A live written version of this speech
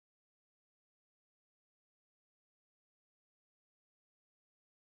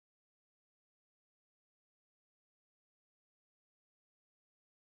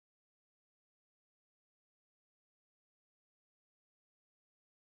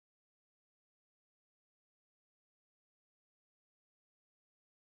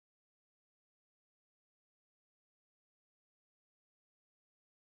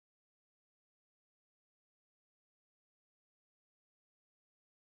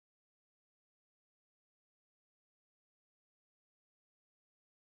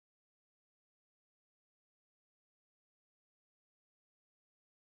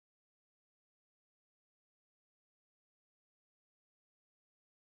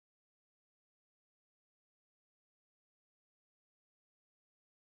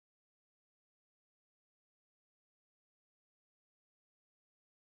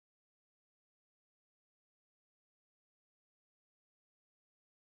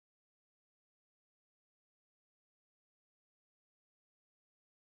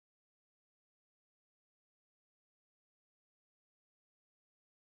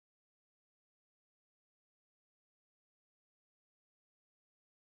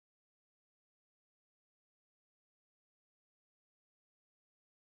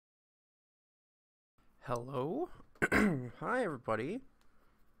Hello? Hi, everybody.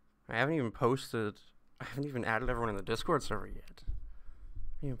 I haven't even added everyone in the Discord server yet. I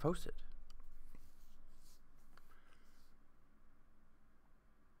haven't even posted.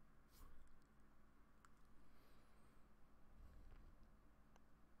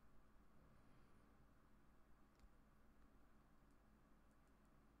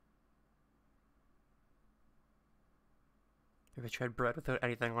 Maybe I tried bread without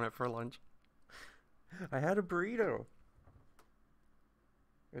anything on it for lunch. I had a burrito.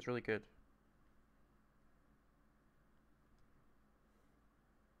 It was really good.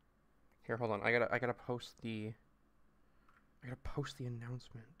 Here, hold on. I gotta post the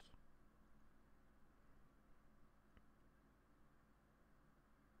announcement.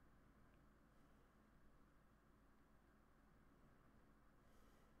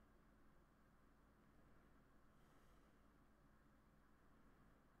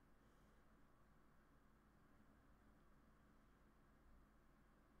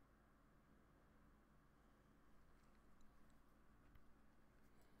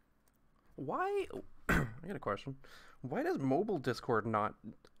 Why? I got a question. Why does mobile Discord not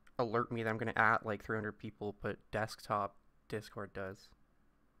alert me that I'm gonna add like 300 people, but desktop Discord does?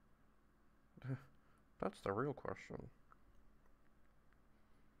 That's the real question.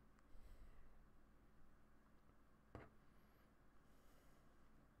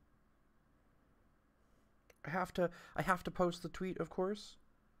 I have to post the tweet, of course.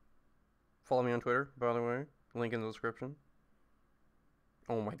 Follow me on Twitter, by the way. Link in the description.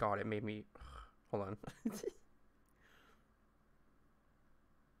 Oh my god, it made me... Hold on.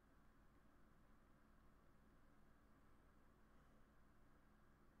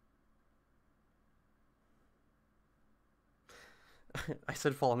 I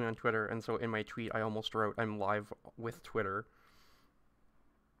said follow me on Twitter, and so in my tweet I almost wrote I'm live with Twitter.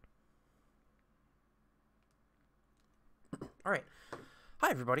 Alright.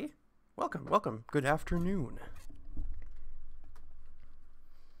 Hi, everybody. Welcome, welcome. Good afternoon.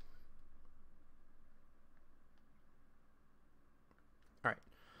 Alright.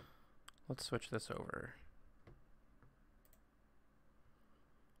 Let's switch this over.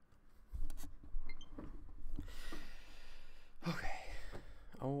 Okay.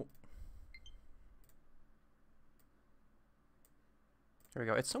 Oh. There we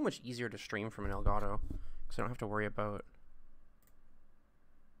go. It's so much easier to stream from an Elgato, because I don't have to worry about...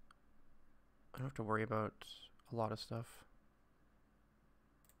 a lot of stuff.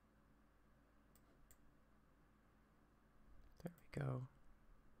 There we go.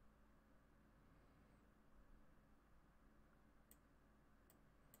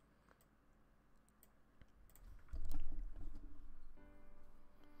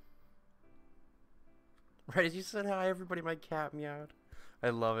 Right as you said hi, everybody, my cat meowed. I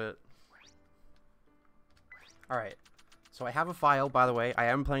love it. Alright. So I have a file, by the way. I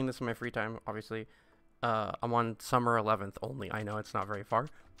am playing this in my free time, obviously. I'm on summer 11th only. I know it's not very far,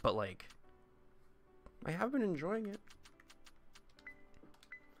 but like, I have been enjoying it.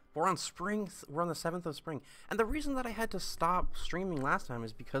 We're on spring. We're on the 7th of spring. And the reason that I had to stop streaming last time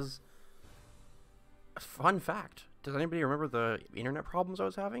is because, fun fact, does anybody remember the internet problems I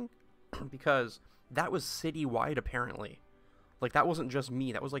was having? Because that was citywide, apparently. Like, that wasn't just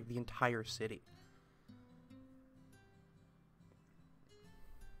me. That was like the entire city.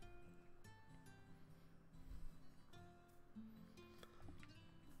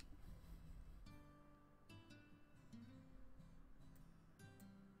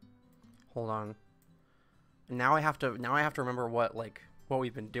 Hold on. Now I have to remember what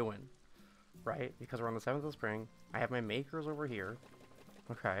we've been doing, right? Because we're on the 7th of spring. I have my makers over here.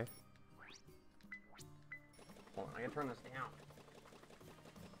 Okay. Hold on, I gotta turn this down.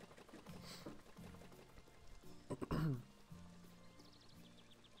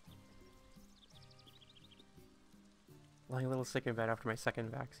 Lying a little sick in bed after my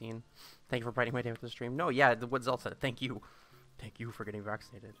second vaccine. Thank you for brightening my day with the stream. No, yeah, what Zell said. Thank you. Thank you for getting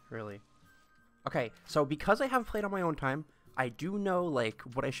vaccinated, really. Okay, so because I have played on my own time, I do know, like,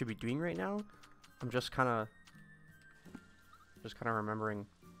 what I should be doing right now. I'm just kind of remembering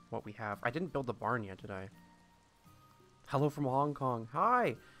what we have. I didn't build the barn yet, did I? Hello from Hong Kong.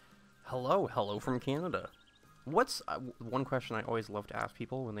 Hi! Hello from Canada. What's one question I always love to ask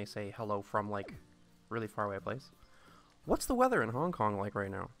people when they say hello from, like, really far away place? What's the weather in Hong Kong like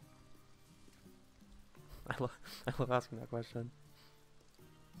right now? I love asking that question.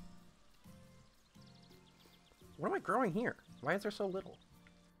 What am I growing here? Why is there so little?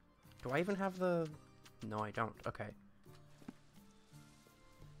 Do I even have the... No, I don't. Okay.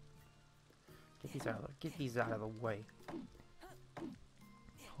 Get these out of the way.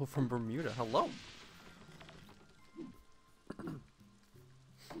 Hello from Bermuda. Hello.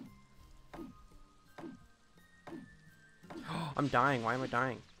 I'm dying. Why am I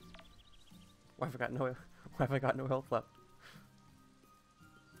dying? Why have I got no health left?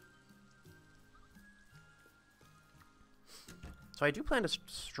 So I do plan to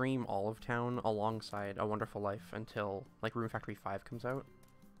stream all of Town alongside A Wonderful Life until like Rune Factory 5 comes out.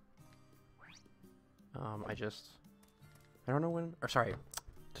 I don't know when, or sorry,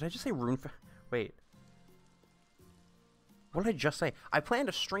 did I just say wait. What did I just say? I plan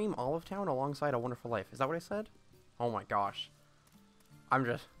to stream all of Town alongside A Wonderful Life. Is that what I said? Oh my gosh. I'm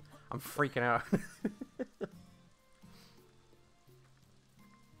freaking out. Can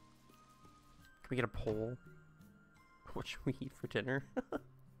we get a poll? What should we eat for dinner?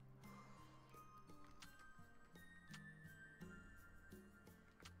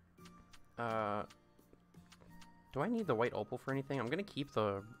 Do I need the white opal for anything? I'm gonna keep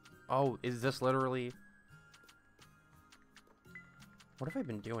the... Oh, is this literally... What have I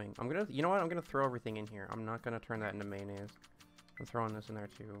been doing? I'm gonna... You know what? I'm gonna throw everything in here. I'm not gonna turn that into mayonnaise. I'm throwing this in there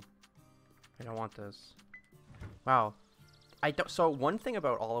too. I don't want this. Wow. I don't... So, one thing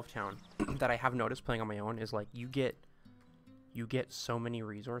about Olive Town that I have noticed playing on my own is, like, you get so many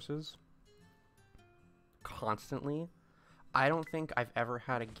resources constantly. I don't think I've ever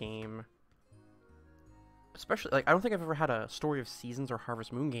had a game... Especially, like, I don't think I've ever had a Story of Seasons or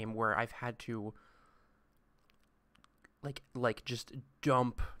Harvest Moon game where I've had to, like just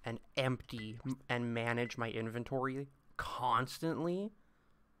dump and empty and manage my inventory constantly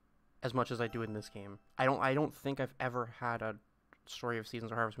as much as I do in this game. I don't think I've ever had a Story of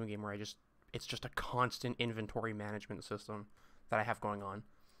Seasons or Harvest Moon game where it's just a constant inventory management system that I have going on.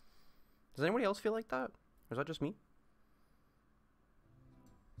 Does anybody else feel like that? Or is that just me?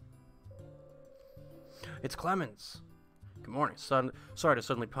 It's Clemens. Good morning, son. Sorry to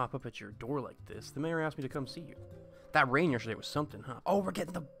suddenly pop up at your door like this. The mayor asked me to come see you. That rain yesterday was something, huh? Oh, we're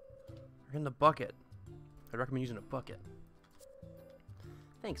getting the bucket. I'd recommend using a bucket.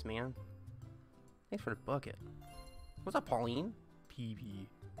 Thanks, man. Thanks for the bucket. What's up, Pauline? PB.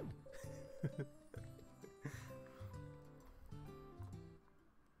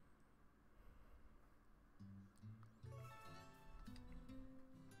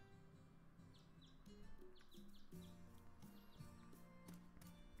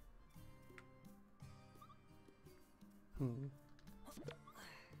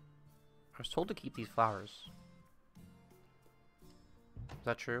 I was told to keep these flowers. Is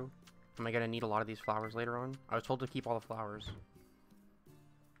that true? Am I gonna need a lot of these flowers later on? I was told to keep all the flowers.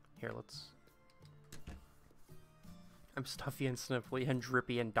 Here, let's... I'm stuffy and sniffly and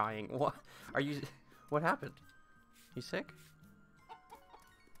drippy and dying. What? Are you... What happened? You sick?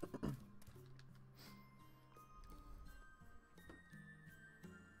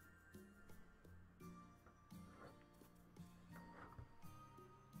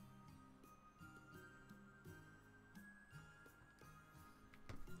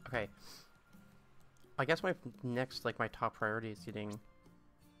 Okay. I guess my next, like, my top priority is getting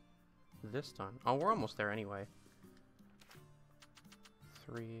this done. Oh, we're almost there anyway.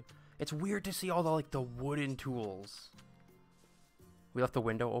 3. It's weird to see all the, like, the wooden tools. We left the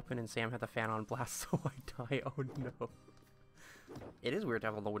window open and Sam had the fan on blast, so I die. Oh, no. It is weird to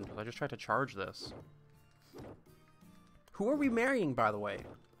have all the wooden tools. I just tried to charge this. Who are we marrying, by the way?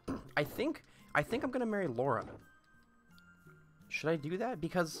 I think I'm gonna marry Laura. Should I do that?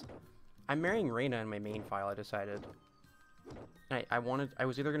 Because I'm marrying Reyna in my main file, I decided. I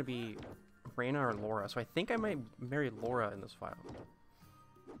was either going to be Reyna or Laura, so I think I might marry Laura in this file.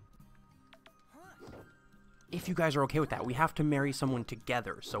 If you guys are okay with that, we have to marry someone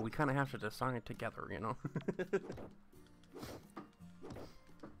together, so we kind of have to decide it together, you know?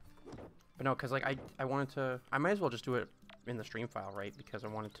 But no, because, like, I wanted to... I might as well just do it in the stream file, right? Because I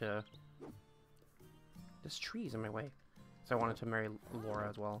wanted to... This tree's in my way. So I wanted to marry Laura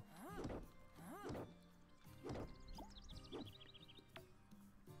as well.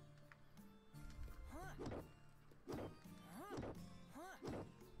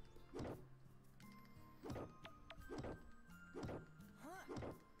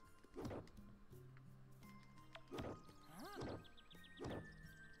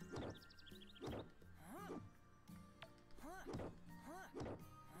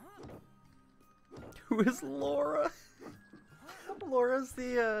 Who is Laura? Laura's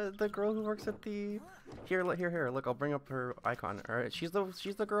the girl who works at the... Here, look, I'll bring up her icon. Alright, she's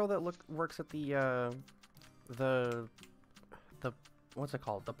the girl that works at the what's it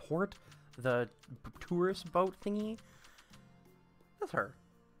called? The port? The tourist boat thingy? That's her.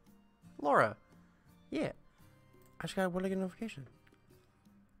 Laura. Yeah. I just got a notification.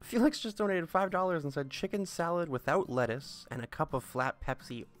 Felix just donated $5 and said chicken salad without lettuce and a cup of flat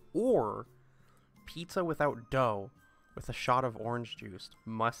Pepsi or pizza without dough with a shot of orange juice.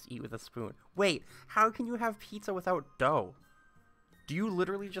 Must eat with a spoon. Wait, how can you have pizza without dough? Do you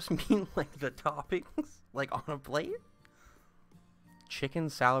literally just mean like the toppings? Like on a plate? Chicken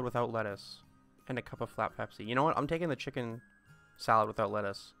salad without lettuce. And a cup of flat Pepsi. You know what? I'm taking the chicken salad without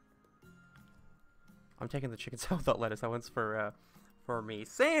lettuce. I'm taking the chicken salad without lettuce. That one's for me.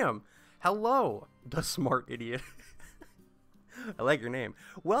 Sam! Hello! The smart idiot. I like your name.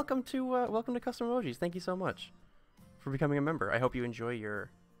 Welcome to Custom Emojis. Thank you so much for becoming a member. I hope you enjoy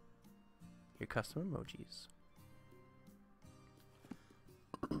your custom emojis.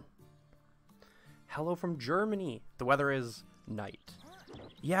 Hello from Germany. The weather is night.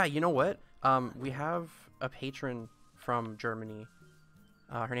 Yeah, you know what? We have a patron from Germany.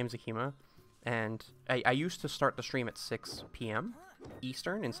 Her name's Akima. And I used to start the stream at 6 p.m.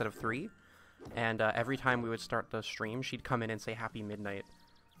 Eastern instead of 3. And every time we would start the stream, she'd come in and say Happy Midnight.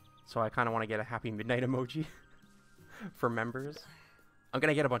 So I kind of want to get a Happy Midnight emoji for members. I'm going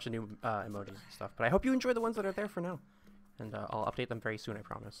to get a bunch of new emojis and stuff. But I hope you enjoy the ones that are there for now. And I'll update them very soon, I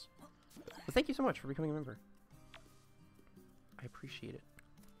promise. But thank you so much for becoming a member. I appreciate it.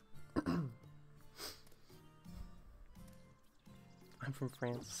 I'm from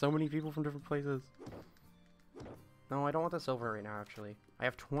France. So many people from different places. No, I don't want the silver right now, actually. I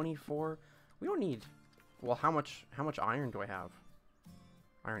have 24. We don't need... Well, how much iron do I have?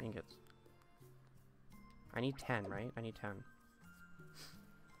 Iron ingots. I need 10, right? I need 10.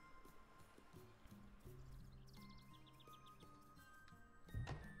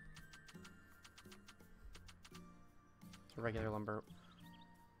 It's regular lumber.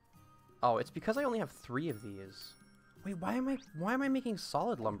 Oh, it's because I only have 3 of these. Wait, why am I making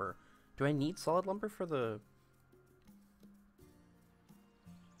solid lumber? Do I need solid lumber for the...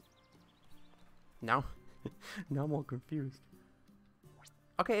 Now I'm all confused.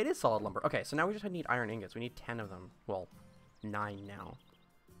 Okay, it is solid lumber. Okay, so now we just need iron ingots. We need 10 of them. Well, 9 now.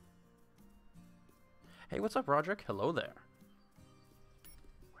 Hey, what's up, Roderick? Hello there.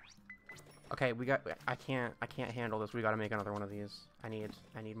 Okay, I can't handle this. We gotta make another one of these. I need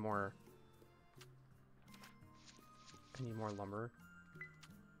more. I need more lumber.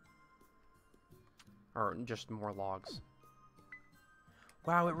 Or just more logs.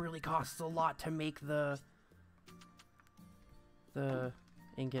 Wow, it really costs a lot to make the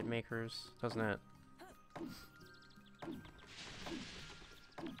ingot makers, doesn't it?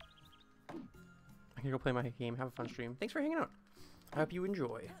 I can go play my game, have a fun stream. Thanks for hanging out. I hope you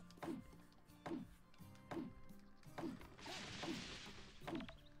enjoy.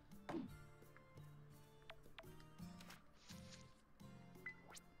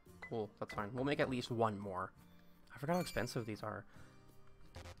 Cool, that's fine. We'll make at least one more. I forgot how expensive these are.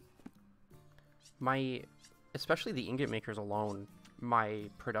 Especially the ingot makers alone, my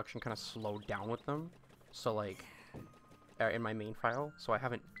production kind of slowed down with them. So like, in my main file, so I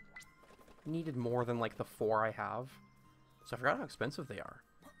haven't needed more than like the 4 I have. So I forgot how expensive they are.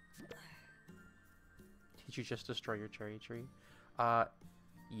 Did you just destroy your cherry tree?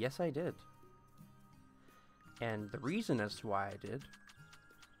 Yes I did. And the reason as to why I did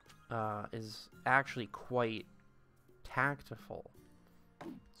is actually quite tactful.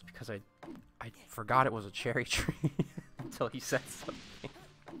 It's because I forgot it was a cherry tree until he said something.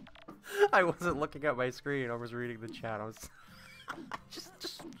 I wasn't looking at my screen. I was reading the chat. I was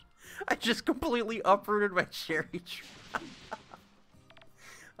I just completely uprooted my cherry tree.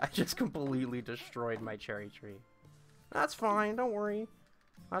 I just completely destroyed my cherry tree. That's fine. Don't worry.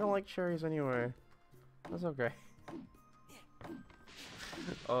 I don't like cherries anyway. That's okay.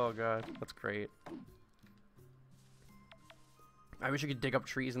 Oh god, that's great. I wish you could dig up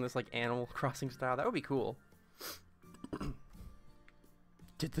trees in this like Animal Crossing style. That would be cool.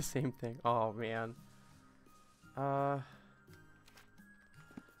 Did the same thing. Oh man. Wow,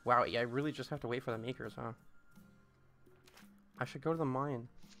 yeah, I really just have to wait for the makers, huh? I should go to the mine.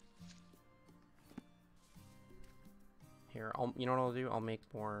 Here, you know what I'll do? I'll make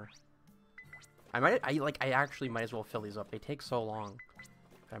more. I actually might as well fill these up. They take so long.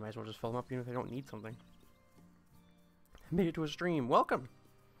 I might as well just fill them up even if I don't need something. I made it to a stream. Welcome.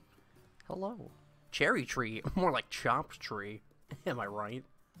 Hello. Cherry tree. More like chopped tree. Am I right?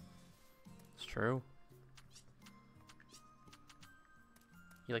 It's true.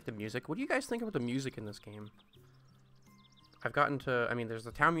 You like the music? What do you guys think about the music in this game? I've gotten to... I mean, there's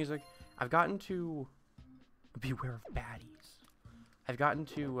the town music. I've gotten to... Beware of baddies. I've gotten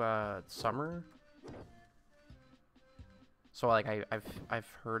to summer. So like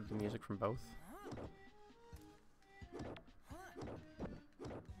I've heard the music from both.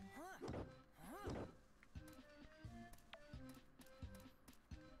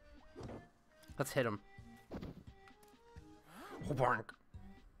 Let's hit him. Bark.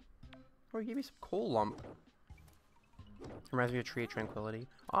 Oh, he gave me some coal lump. Reminds me of Tree of Tranquility.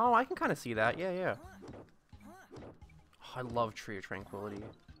 Oh, I can kind of see that. Yeah, yeah. Oh, I love Tree of Tranquility.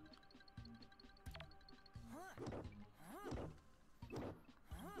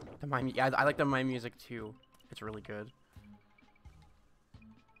 The mime, yeah, I like the mime music too. It's really good.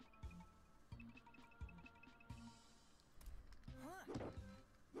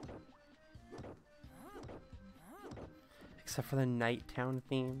 Except for the Nighttown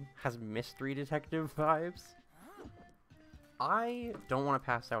theme, has mystery detective vibes. I don't want to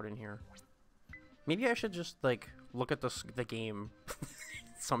pass out in here. Maybe I should just like look at the game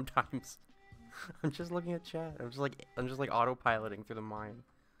sometimes. I'm just looking at chat. I'm just like autopiloting through the mine.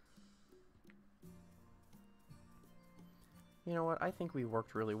 You know what? I think we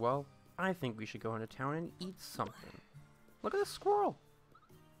worked really well. I think we should go into town and eat something. Look at this squirrel.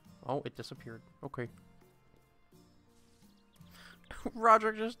 Oh, it disappeared. Okay.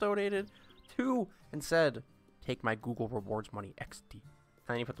 Roger just donated 2 and said, "Take my Google rewards money, XD." And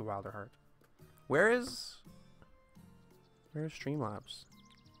then he put the Wilder heart. Where's Streamlabs?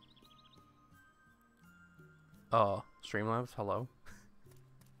 Streamlabs, hello?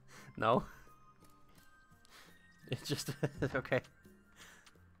 No? It's just, okay.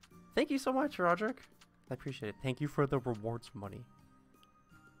 Thank you so much, Roderick. I appreciate it. Thank you for the rewards money.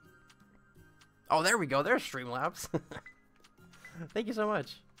 Oh, there we go. There's Streamlabs. Thank you so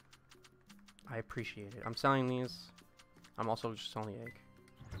much. I appreciate it. I'm selling these. I'm also just selling the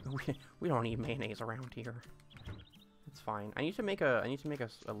egg. We don't need mayonnaise around here. It's fine. I need to make a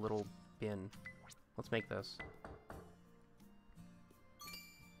little bin. Let's make this.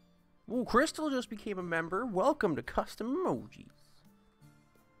 Ooh, Crystal just became a member. Welcome to Custom Emojis.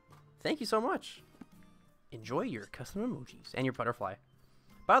 Thank you so much. Enjoy your custom emojis and your butterfly.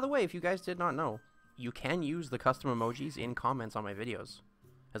 By the way, if you guys did not know, you can use the custom emojis in comments on my videos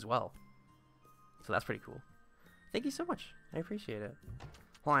as well. So that's pretty cool. Thank you so much. I appreciate it.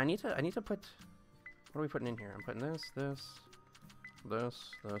 Hold on, I need to put, what are we putting in here? I'm putting this. You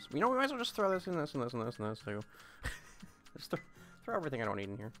know, we might as well just throw this in this and this and this and this too. Just throw everything I don't need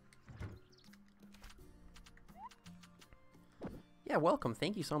in here. Yeah, welcome.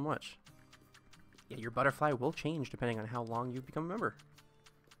 Thank you so much. Yeah, your butterfly will change depending on how long you become a member.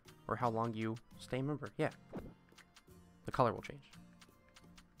 Or how long you stay a member. Yeah. The color will change.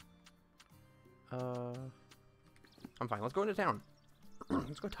 I'm fine. Let's go into town.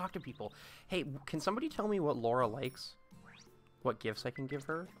 Let's go talk to people. Hey, can somebody tell me what Laura likes? What gifts I can give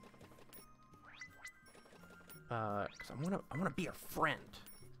her? Cause I wanna be her friend.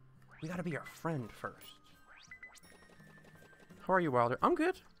 We gotta be our friend first. How are you, Wilder? I'm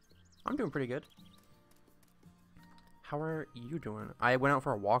good. I'm doing pretty good. How are you doing? I went out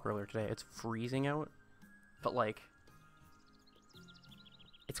for a walk earlier today. It's freezing out, but like,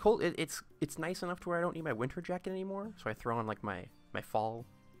 it's cold. It's nice enough to where I don't need my winter jacket anymore. So I throw on like my fall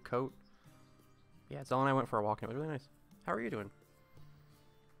coat. Yeah, Zell and I went for a walk and it was really nice. How are you doing?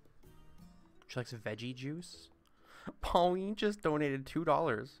 She likes veggie juice. Pauweenya just donated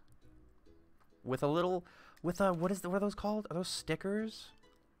 $2 with a little, what are those called? Are those stickers?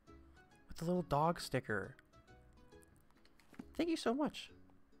 With the little dog sticker. Thank you so much.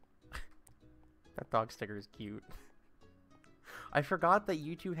 That dog sticker is cute. I forgot that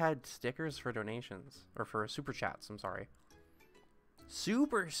YouTube had stickers for donations. Or for super chats, I'm sorry.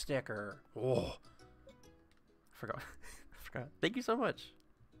 Super sticker. Oh. I forgot. I forgot. Thank you so much.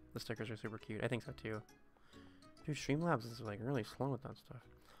 The stickers are super cute. I think so too. Dude, Streamlabs is like really slow with that stuff.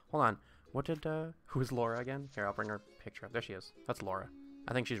 Hold on. What did, who is Laura again? Here, I'll bring her picture up. There she is. That's Laura.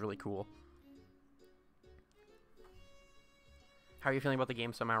 I think she's really cool. How are you feeling about the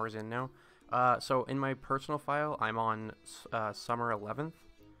game some hours in now? So in my personal file, I'm on summer 11th.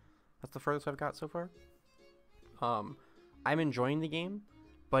 That's the furthest I've got so far. I'm enjoying the game,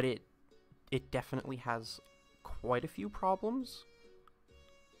 but it definitely has quite a few problems.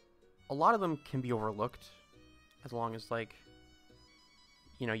 A lot of them can be overlooked as long as, like,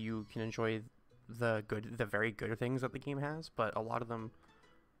 you know, you can enjoy the very good things that the game has, but a lot of them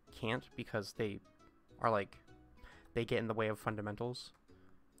can't because they are like, they get in the way of fundamentals.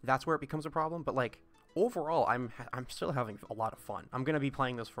 That's where it becomes a problem, but like overall I'm still having a lot of fun. I'm gonna be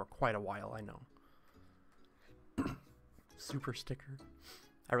playing this for quite a while, I know. Super sticker.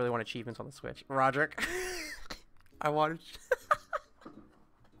 I really want achievements on the Switch. Roderick. I wanted.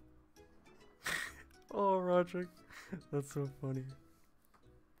 Oh, Roderick. That's so funny.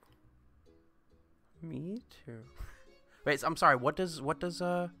 Me too. Wait, so, I'm sorry. What does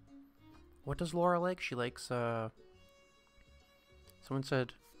Laura like? She likes someone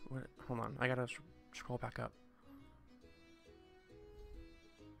said, what, hold on, I gotta scroll back up.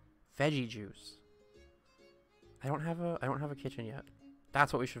 Veggie juice. I don't have a kitchen yet.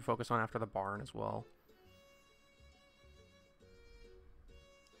 That's what we should focus on after the barn as well.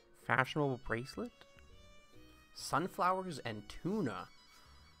 Fashionable bracelet? Sunflowers and tuna.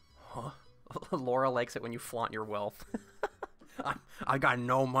 Huh? Laura likes it when you flaunt your wealth. I got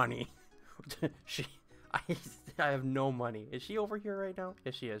no money. I have no money. Is she over here right now?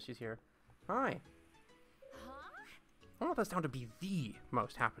 Yes, she is. She's here. Hi. I want this town to be the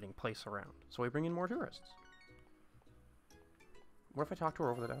most happening place around, so we bring in more tourists. What if I talk to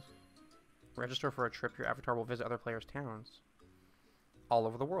her over the desk? Register for a trip. Your avatar will visit other players' towns all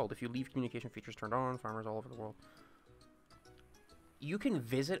over the world. If you leave communication features turned on, farmers all over the world. You can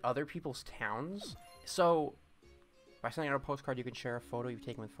visit other people's towns. So, by sending out a postcard, you can share a photo you've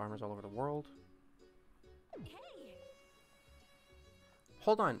taken with farmers all over the world. Hey.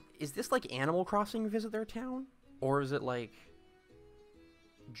 Hold on. Is this like Animal Crossing visit their town? Or is it like...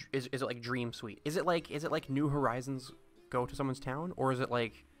 Is it like Dream Suite? Is it like New Horizons go to someone's town? Or is it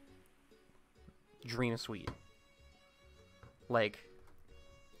like Dream Suite? Like...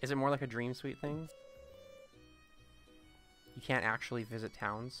 Is it more like a Dream Suite thing? You can't actually visit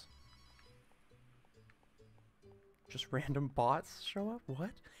towns. Just random bots show up? What?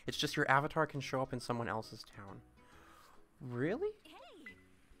 It's just your avatar can show up in someone else's town. Really? Hey.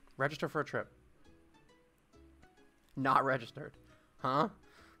 Register for a trip. Not registered. Huh?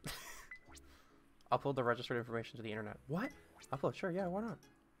 Upload the registered information to the internet. What? Upload? Sure, yeah, why not?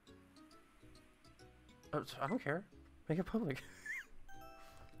 I don't care. Make it public.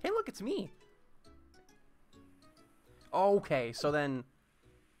 Hey, look, it's me. Okay, so then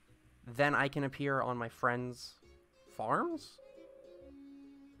I can appear on my friends' farms?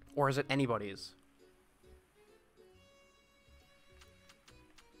 Or is it anybody's?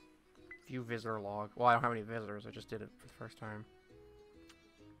 View visitor log. Well, I don't have any visitors. I just did it for the first time.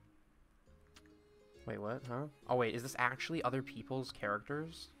 Wait, what? Huh? Oh, wait. Is this actually other people's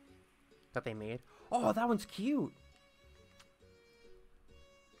characters that they made? Oh, that one's cute.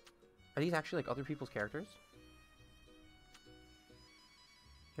 Are these actually like other people's characters?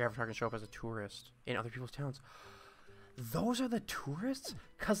 Your avatar can show up as a tourist in other people's towns. Those are the tourists?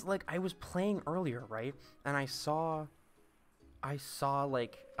 Cause like I was playing earlier, right? And I saw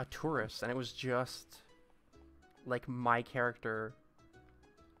like a tourist, and it was just like my character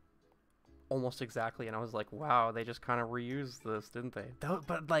almost exactly, and I was like, wow, they just kind of reused this, didn't they?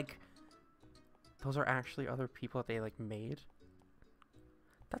 But like those are actually other people that they like made.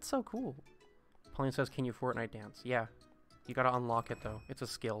 That's so cool. Pauline says, can you Fortnite dance? Yeah. You gotta unlock it though. It's a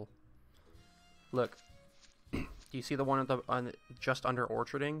skill. Look. Do you see the one at the just under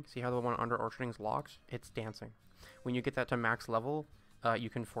orcharding? See how the one under orcharding is locked? It's dancing. When you get that to max level, you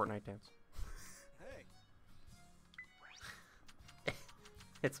can Fortnite dance.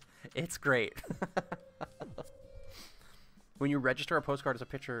 Hey. It's great. When you register a postcard as a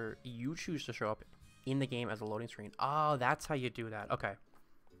picture, you choose to show up in the game as a loading screen. Oh, that's how you do that. Okay.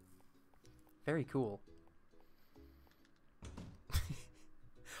 Very cool.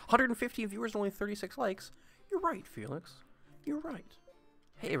 115 viewers and only 36 likes. You're right, Felix. You're right.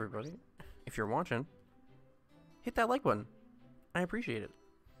 Hey, everybody. If you're watching, hit that like button. I appreciate it.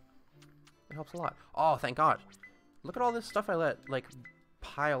 It helps a lot. Oh, thank God. Look at all this stuff I let, like,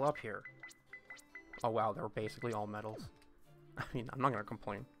 pile up here. Oh, wow. They were basically all metals. I mean, I'm not going to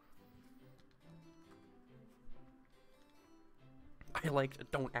complain. I liked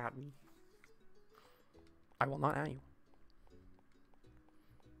it. Don't at me. I will not at you.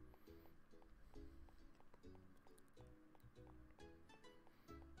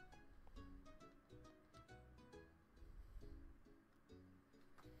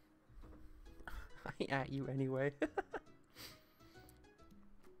 I at you anyway.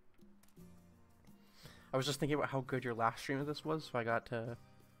 I was just thinking about how good your last stream of this was, so I got to...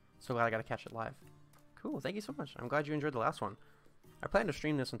 So glad I got to catch it live. Cool, thank you so much. I'm glad you enjoyed the last one. I plan to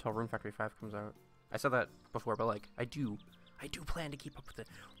stream this until Rune Factory 5 comes out. I said that before, but like, I do plan to keep up with it.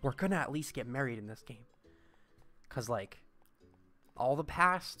 We're gonna at least get married in this game. Cause like, all the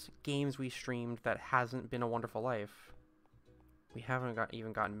past games we streamed that hasn't been A Wonderful Life, we haven't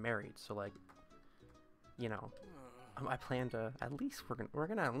even gotten married. So like, you know, I plan to at least we're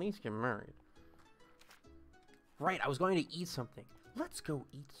gonna at least get married. Right, I was going to eat something. Let's go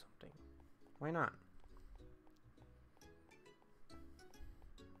eat something. Why not?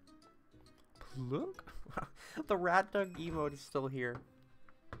 Look, the rat dog emote is still here.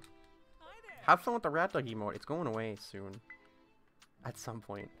 Have fun with the rat dog emote. It's going away soon. At some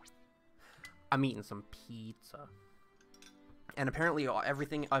point. I'm eating some pizza. And apparently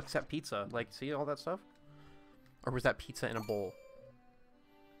everything except pizza. Like, see all that stuff? Or was that pizza in a bowl?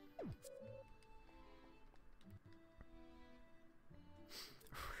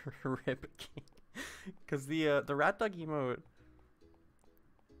 Rip King. Because the rat dog emote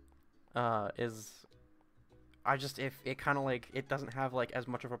is, I just, if it kind of like, it doesn't have like as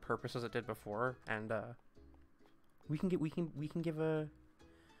much of a purpose as it did before, and we can give a,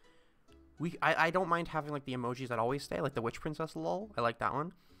 I don't mind having like the emojis that always stay, like the witch princess lol, I like that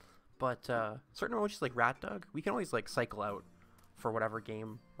one, but certain emojis like rat dog, we can always like cycle out for whatever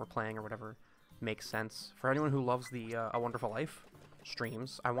game we're playing or whatever makes sense. For anyone who loves the A Wonderful Life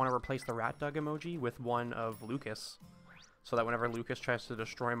streams, I want to replace the rat dog emoji with one of Lucas, so that whenever Lucas tries to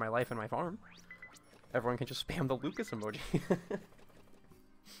destroy my life and my farm, everyone can just spam the Lucas emoji.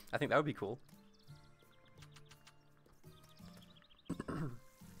 I think that would be cool.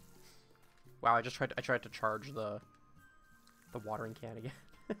 Wow, I tried to charge the watering can again.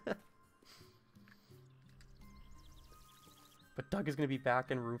 But Doug is gonna be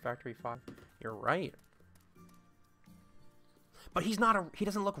back in Room Factory 5. You're right. But he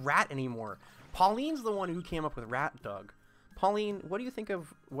doesn't look rat anymore. Pauline's the one who came up with Rat Doug. Pauline, what do you think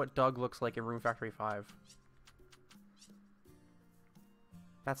of what Doug looks like in Room Factory 5?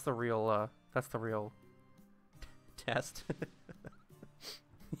 That's the real test.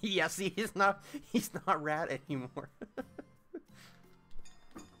 Yes, he's not rat anymore.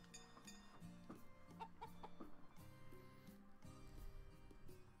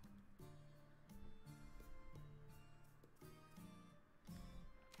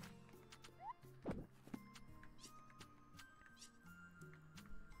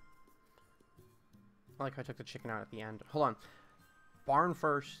 I like how I took the chicken out at the end. Hold on. Barn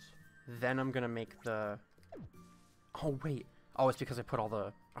first, then I'm gonna make the... Oh, wait. Oh, it's because I put all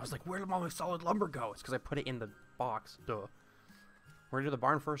the... I was like, where did all my solid lumber go? It's because I put it in the box. Duh. We're gonna do the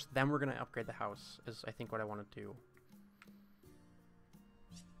barn first, then we're gonna upgrade the house, is I think what I want to do.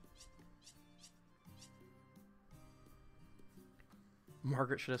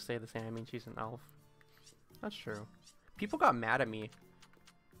 Margaret should have stayed the same. I mean, she's an elf. That's true. People got mad at me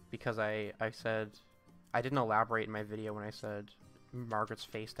because I said... I didn't elaborate in my video when I said Margaret's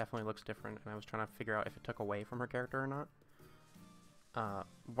face definitely looks different, and I was trying to figure out if it took away from her character or not.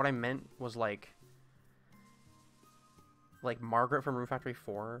 What I meant was like Margaret from Room Factory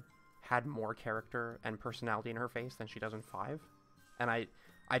 4 had more character and personality in her face than she does in 5. And I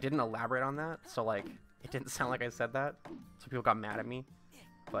didn't elaborate on that, so like it didn't sound like I said that, so people got mad at me.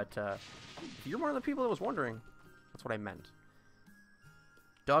 But if you're one of the people that was wondering, that's what I meant.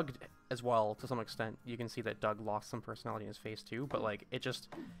 Doug as well, to some extent, you can see that Doug lost some personality in his face too, but like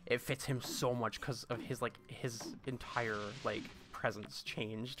it fits him so much because of his entire like presence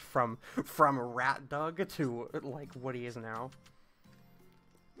changed from Rat Doug to like what he is now.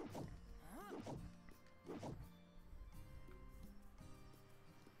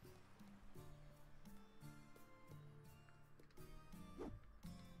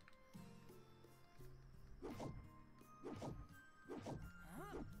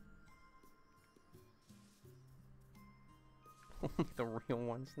 The real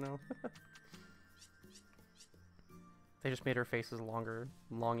ones, no. They just made her faces longer.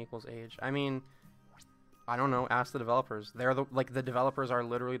 Long equals age. I mean, I don't know. Ask the developers. They're the developers are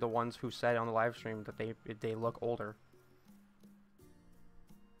literally the ones who said on the live stream that they look older.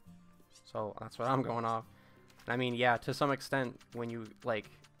 So that's what I'm going off. I mean, yeah, to some extent, when you like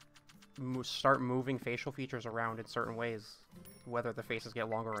start moving facial features around in certain ways, whether the faces get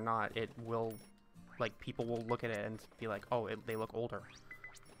longer or not, it will. Like, people will look at it and be like, oh, they look older.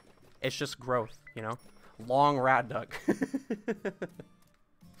 It's just growth, you know? Long Rat Duck.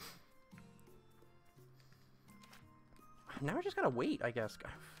 Now I just gotta wait, I guess.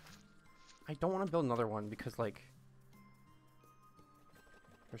 I don't want to build another one because, like...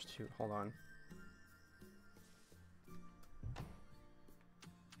 There's 2. Hold on.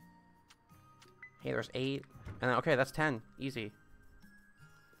 Hey, there's 8. And then, okay, that's 10. Easy.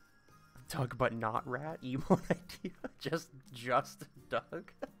 Doug but not rat? Emote idea? Just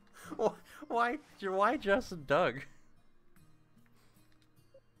Doug? Why just Doug?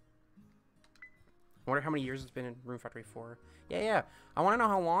 I wonder how many years it's been in Room Factory 4. Yeah. I want to know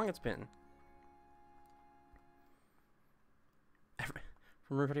how long it's been.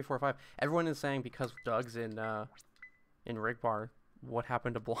 From Room Factory 4 or 5. Everyone is saying because Doug's in Rigbar, what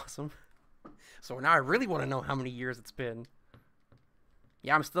happened to Blossom? So now I really want to know how many years it's been.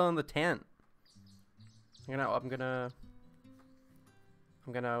 Yeah, I'm still in the tent. I'm gonna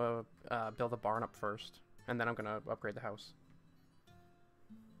build the barn up first, and then I'm gonna upgrade the house.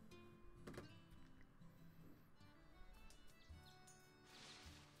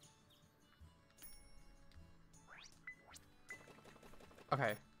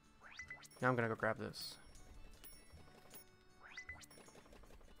 Okay. Now I'm gonna go grab this.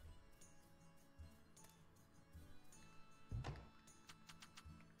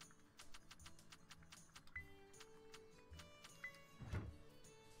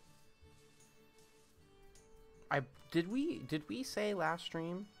 did we say last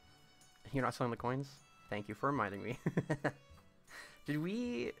stream? You're not selling the coins? Thank you for reminding me. Did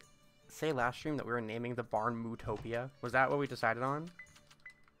we say last stream that we were naming the barn Mootopia? Was that what we decided on?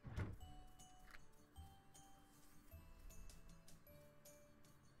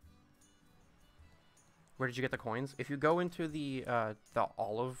 Where did you get the coins? If you go into the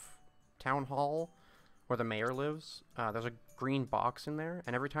Olive Town Hall, where the mayor lives, there's a green box in there,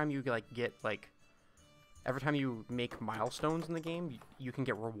 and every time you every time you make milestones in the game, you can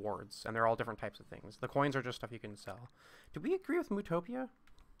get rewards, and they're all different types of things. The coins are just stuff you can sell. Did we agree with Mootopia?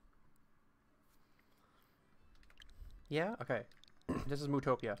 Yeah? Okay. This is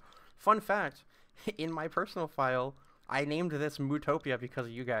Mootopia. Fun fact, in my personal file, I named this Mootopia because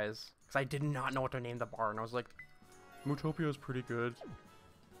of you guys. Because I did not know what to name the barn. I was like, Mootopia is pretty good.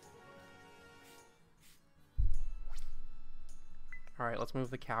 Alright, let's move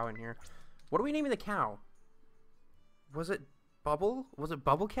the cow in here. What are we naming the cow? Was it Bubble? Was it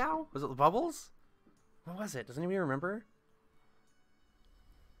Bubble Cow? Was it Bubbles? What was it? Does anybody remember?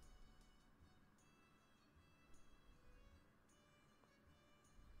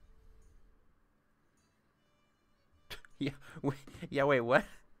 Yeah, wait, what?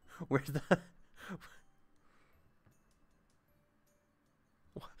 Where's the...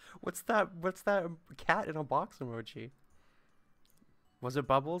 What's that cat in a box emoji? Was it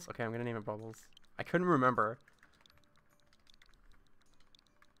Bubbles? Okay, I'm gonna name it Bubbles. I couldn't remember.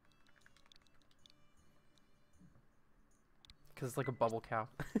 Because it's like a bubble cow.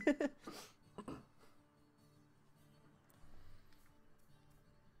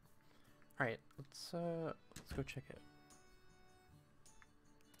 Alright, let's go check it.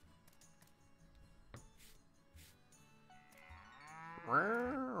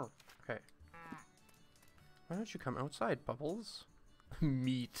 Okay. Why don't you come outside, Bubbles?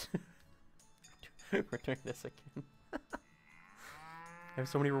 Meat. We're doing this again. I have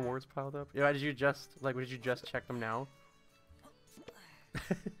so many rewards piled up. Yeah, did you just check them now?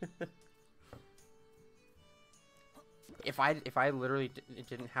 If I literally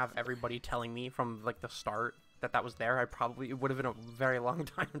didn't have everybody telling me from like the start that was there, it would have been a very long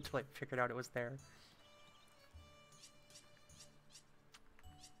time until I figured out it was there.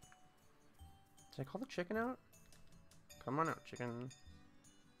 Did I call the chicken out? Come on out, chicken.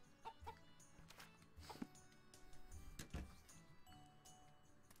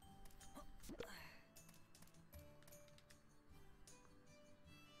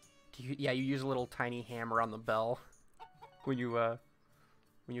 Yeah, you use a little tiny hammer on the bell when you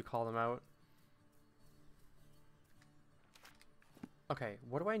call them out. Okay,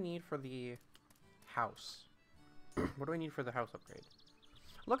 what do I need for the house? What do I need for the house upgrade?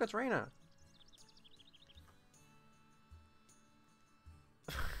 Look, it's Raina.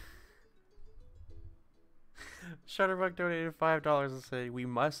 Shutterbug donated $5 and said, "We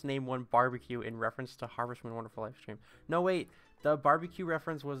must name one barbecue in reference to Harvest Moon Wonderful Livestream." No, wait. The barbecue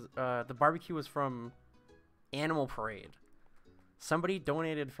reference was, the barbecue was from Animal Parade. Somebody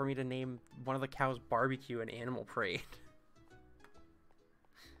donated for me to name one of the cows Barbecue in Animal Parade.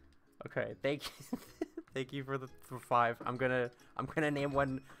 Okay, thank you. Thank you for the 5. I'm gonna name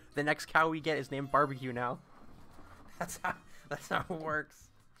one. The next cow we get is named Barbecue now. That's how it works.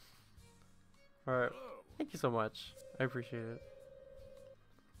 Alright. Thank you so much. I appreciate it.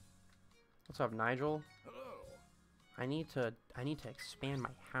 What's up, Nigel? I need to expand my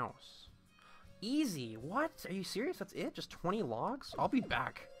house. Easy. What? Are you serious? That's it? Just 20 logs? I'll be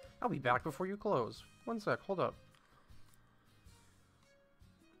back. I'll be back before you close. One sec. Hold up.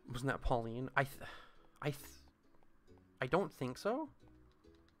 Wasn't that Pauline? I don't think so.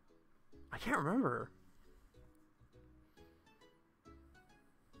 I can't remember.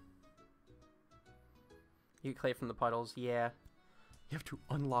 You get clay from the puddles. Yeah. You have to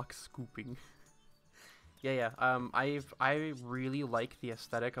unlock scooping. Yeah. I really like the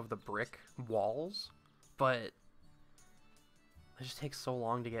aesthetic of the brick walls, but it just takes so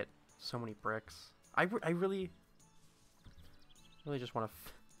long to get so many bricks. I really just want to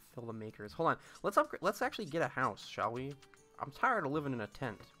fill the makers. Hold on. Let's upgrade. Let's actually get a house, shall we? I'm tired of living in a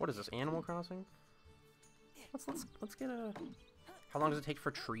tent. What is this, Animal Crossing? Let's get a... How long does it take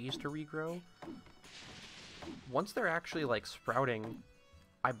for trees to regrow? Once they're actually like sprouting,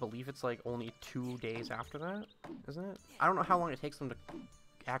 I believe it's like only 2 days after that, isn't it? I don't know how long it takes them to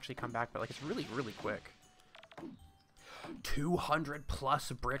actually come back, but like it's really, really quick. 200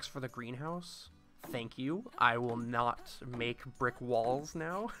 plus bricks for the greenhouse? Thank you. I will not make brick walls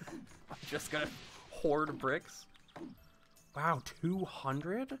now. I'm just gonna hoard bricks. Wow,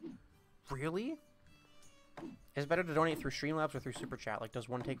 200? Really? Is it better to donate through Streamlabs or through Super Chat? Like, does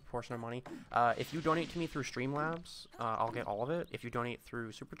one take a portion of money? If you donate to me through Streamlabs, I'll get all of it. If you donate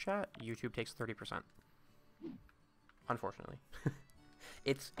through Super Chat, YouTube takes 30%. Unfortunately.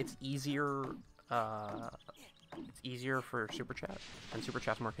 It's easier for Super Chat, and Super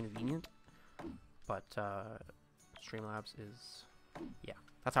Chat's more convenient. But Streamlabs is, yeah,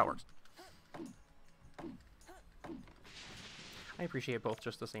 that's how it works. I appreciate both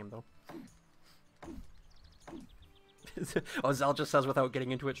just the same, though. Oh, Zell just says without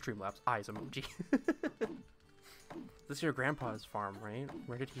getting into it, Streamlabs. Eyes emoji. This is your grandpa's farm, right?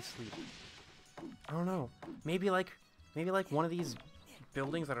 Where did he sleep? I don't know. Maybe like one of these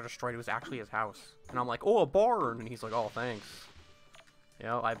buildings that are destroyed was actually his house. And I'm like, oh, a barn! And he's like, oh, thanks.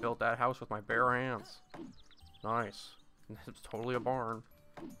 Yeah, I built that house with my bare hands. Nice. It's totally a barn.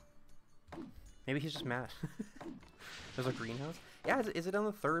 Maybe he's just mad. There's a greenhouse? Yeah, is it on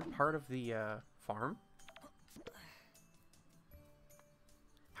the third part of the farm?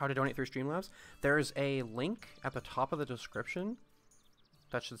 How to donate through Streamlabs? There's a link at the top of the description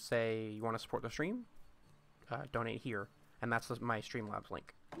that should say you want to support the stream. Donate here. And that's my Streamlabs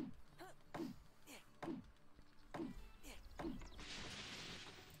link.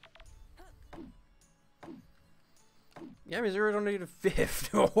 Yeah, Missouri donated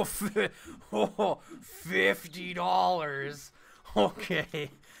 $50.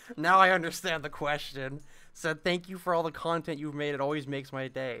 Okay. Now I understand the question. Said, thank you for all the content you've made. It always makes my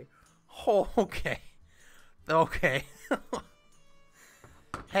day. Oh, okay. Okay.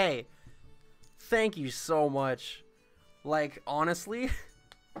 Hey, thank you so much. Like, honestly,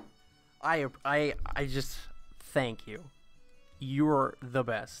 I just thank you. You're the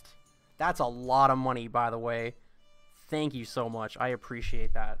best. That's a lot of money, by the way. Thank you so much. I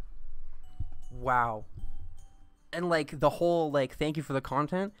appreciate that. Wow. And like the whole like thank you for the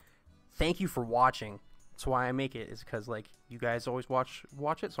content. Thank you for watching. That's why I make it, is because like you guys always watch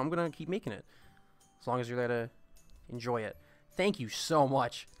it, so I'm gonna keep making it as long as you're there to enjoy it. Thank you so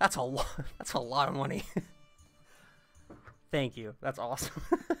much. That's a lot. That's a lot of money. Thank you. That's awesome.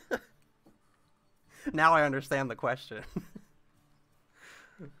 Now I understand the question.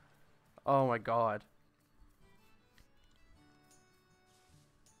 Oh my god.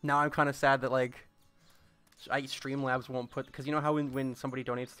 Now I'm kind of sad that like Streamlabs won't put, because you know how when somebody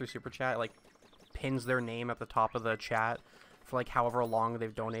donates through Super Chat, it, like pins their name at the top of the chat for like however long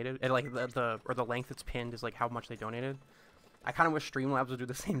they've donated, and like the length it's pinned is like how much they donated. I kind of wish Streamlabs would do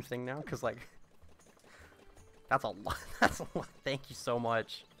the same thing now, because like that's a lot. That's a lot. Thank you so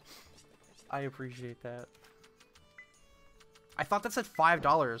much. I appreciate that. I thought that said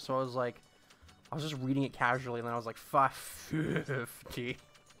 $5, so I was like, I was just reading it casually, and then I was like, $5.50.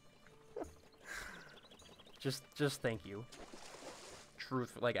 Just thank you.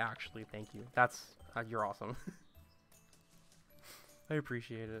 Truth, like actually, thank you. That's you're awesome. I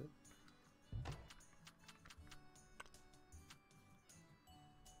appreciate it.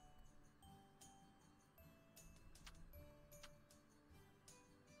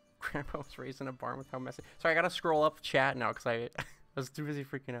 Grandpa was raised in a barn with how messy. Sorry, I gotta scroll up chat now because I was too busy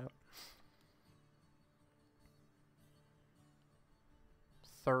freaking out.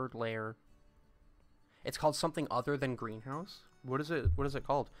 Third layer. It's called something other than greenhouse. What is it? What is it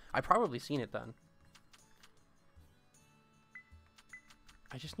called? I've probably seen it then.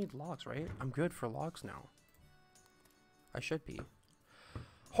 I just need logs, right? I'm good for logs now. I should be.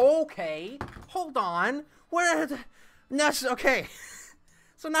 Okay, hold on. Where? That's okay.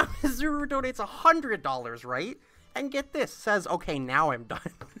 So now Zuru donates $100, right? And get this, says, okay, now I'm done.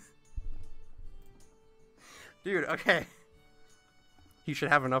 Dude, okay. You should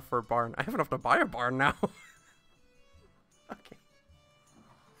have enough for a barn. I have enough to buy a barn now. Okay.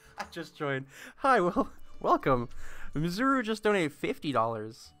 I just joined. Hi, well, welcome. Mizuru just donated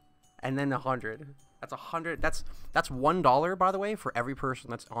 $50 and then $100. That's $100. That's $1, by the way, for every person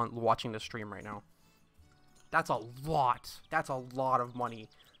that's watching the stream right now. That's a lot. That's a lot of money.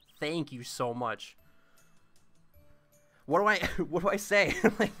 Thank you so much. What do I say?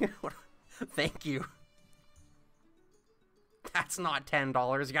 Like, thank you. That's not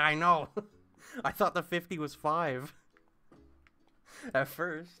 $10. Yeah, I know. I thought the 50 was $5 at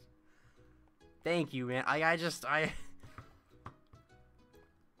first. Thank you, man. I'm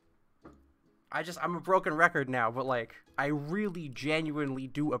a broken record now, but like, I really genuinely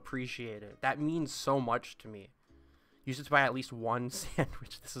do appreciate it. That means so much to me. Use it to buy at least one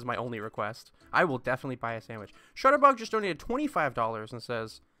sandwich. This is my only request. I will definitely buy a sandwich. Shutterbug just donated $25 and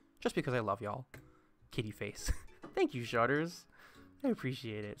says, just because I love y'all. Kitty face. Thank you, Shutters. I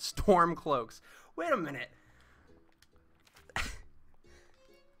appreciate it. Storm cloaks. Wait a minute.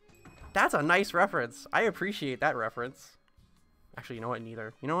 That's a nice reference. I appreciate that reference. Actually, you know what?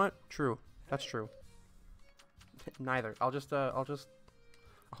 Neither. You know what? True. That's true. Neither. I'll just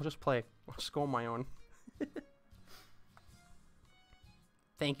play. I'll just go on my own.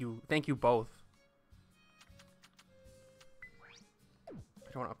 Thank you both. I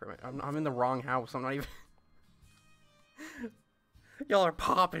don't want to upgrade my... I'm in the wrong house. I'm not even... Y'all are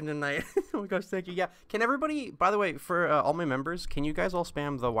popping tonight. Oh my gosh, thank you. Yeah, can everybody... By the way, for all my members, can you guys all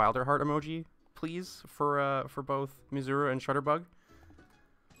spam the Wilder Heart emoji, please? For both Mizuru and Shutterbug?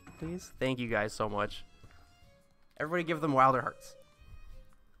 Please? Thank you guys so much. Everybody give them Wilder Hearts.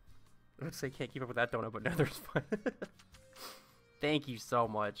 I would say can't keep up with that donut, but Nether's fun. Thank you so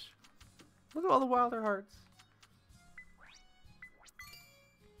much. Look at all the Wilder Hearts.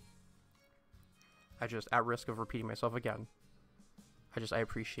 I just, at risk of repeating myself again, I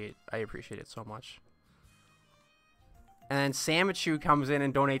appreciate it so much. And then Sammechu comes in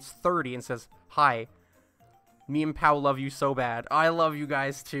and donates 30 and says, "Hi, me and Pau love you so bad. I love you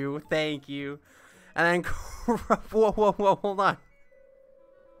guys too. Thank you." And then, whoa, hold on.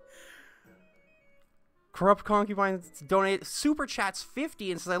 Corrupt Concubine donate super chats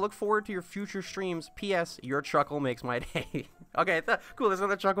 50 and says, "I look forward to your future streams. P.S. Your chuckle makes my day." Okay, cool. There's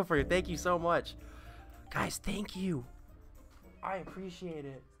another chuckle for you. Thank you so much. Guys, thank you. I appreciate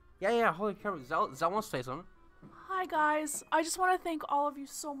it. Yeah, holy cow. Zell wants to say something. Hi, guys. I just want to thank all of you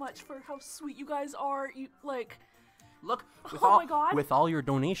so much for how sweet you guys are. You, like... Look, my God. With all your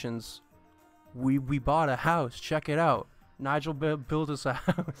donations, we bought a house. Check it out. Nigel built us a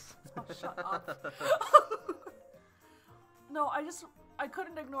house. Oh, shut up. No, I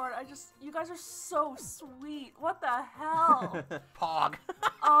couldn't ignore it. You guys are so sweet. What the hell? Pog.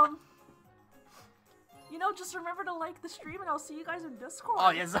 You know, just remember to like the stream and I'll see you guys in Discord. Oh,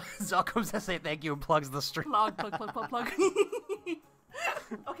 yeah, Zell comes to say thank you and plugs the stream. Plug.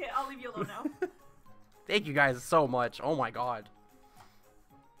 Okay, I'll leave you alone now. Thank you guys so much. Oh my god.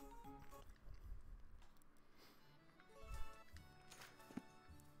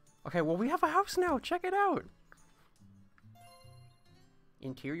 Okay, well, we have a house now. Check it out.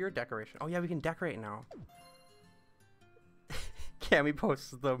 Interior decoration. Oh, yeah, we can decorate now. Cammy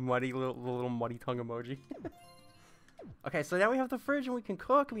posts the little muddy tongue emoji. Okay, so now we have the fridge and we can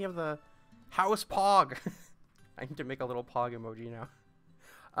cook. We have the house pog. I need to make a little pog emoji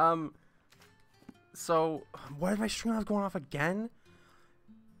now. So, why is my Streamlabs going off again?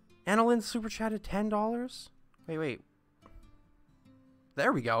 Annalyn super chatted $10. Wait.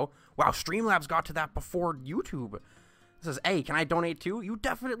 There we go. Wow, Streamlabs got to that before YouTube. It says, "Hey, can I donate too?" You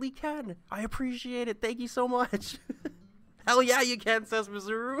definitely can. I appreciate it. Thank you so much. Hell yeah, you can, says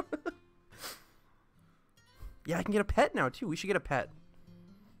Mizuru. Yeah, I can get a pet now too. We should get a pet.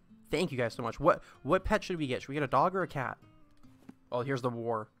 Thank you guys so much. What pet should we get? Should we get a dog or a cat? Oh, here's the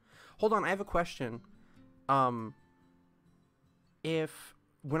war. Hold on, I have a question. If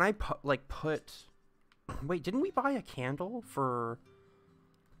when I put wait, didn't we buy a candle for?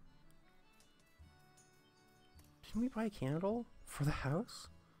 Didn't we buy a candle for the house?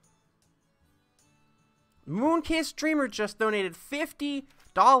 Moonkiss Dreamer just donated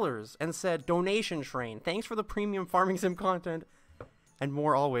 $50 and said, "Donation train. Thanks for the premium farming sim content and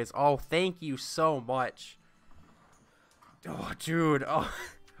more always." Oh, thank you so much. Oh, dude. Oh,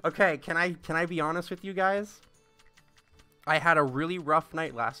 okay. Can I be honest with you guys? I had a really rough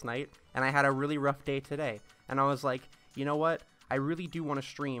night last night, and I had a really rough day today. And I was like, you know what? I really do want to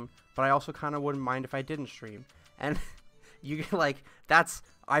stream, but I also kind of wouldn't mind if I didn't stream. And you like that's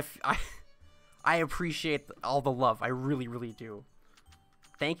I appreciate all the love. I really, really do.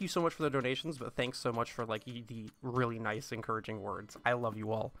 Thank you so much for the donations, but thanks so much for like the really nice, encouraging words. I love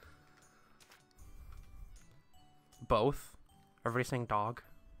you all. Both? Everybody saying dog?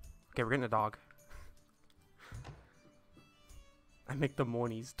 Okay, we're getting a dog. I make the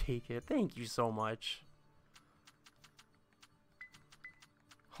monies take it. Thank you so much.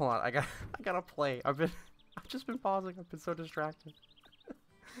 Hold on, I gotta play. I've just been pausing. I've been so distracted.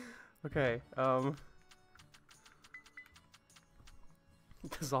 Okay,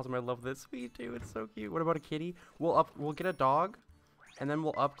 this is awesome. I love this. Me too. It's so cute. What about a kitty? We'll get a dog, and then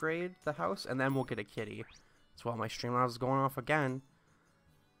we'll upgrade the house, and then we'll get a kitty. So while my Streamlabs is going off again,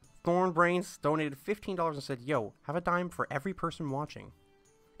 Thornbrains donated $15 and said, "Yo, have a dime for every person watching.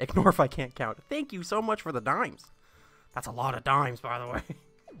 Ignore if I can't count." Thank you so much for the dimes. That's a lot of dimes, by the way.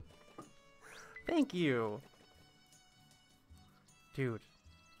 Thank you. Dude,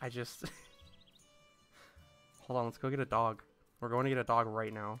 I just... Hold on, let's go get a dog. We're going to get a dog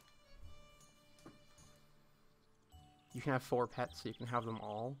right now. You can have 4 pets, so you can have them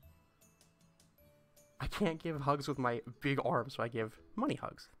all. I can't give hugs with my big arm, so I give money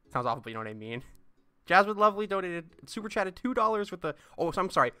hugs. Sounds awful, but you know what I mean. Jasmine Lovely donated, super chatted $2 with the, oh,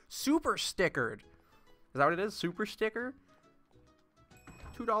 I'm sorry, super stickered. Is that what it is? Super sticker?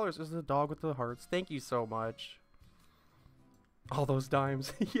 $2 is the dog with the hearts. Thank you so much. All those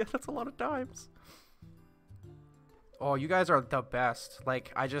dimes. Yeah, that's a lot of dimes. Oh, you guys are the best.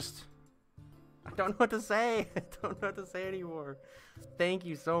 Like, I don't know what to say. I don't know what to say anymore. Thank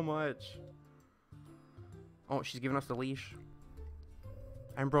you so much. Oh, she's giving us the leash.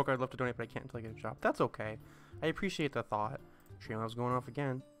 I'm broke. I'd love to donate, but I can't until I get a job. That's okay. I appreciate the thought. Streamlab's going off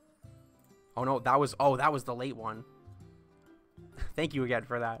again. Oh no, that was the late one. Thank you again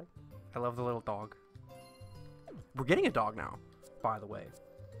for that. I love the little dog. We're getting a dog now, by the way.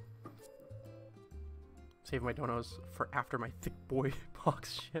 Save my donos for after my thick boy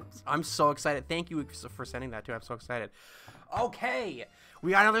box ships. I'm so excited. Thank you for sending that too. I'm so excited. Okay,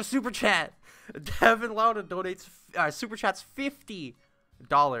 we got another super chat. Devon Lauda donates super chats $50.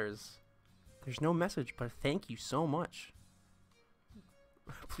 There's no message, but thank you so much.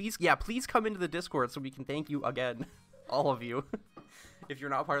 Please, yeah, please come into the Discord so we can thank you again, all of you, if you're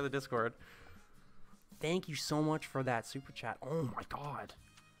not part of the Discord. Thank you so much for that super chat. Oh my god.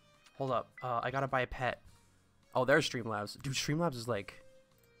 Hold up. I gotta buy a pet. Oh, there's Streamlabs. Dude, Streamlabs is like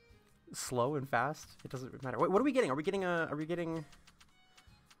slow and fast. It doesn't matter. Wait, what are we getting? Are we getting?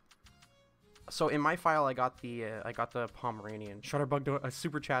 So in my file, I got the Pomeranian. Shutterbug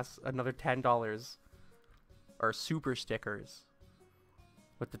super chats another $10 or super stickers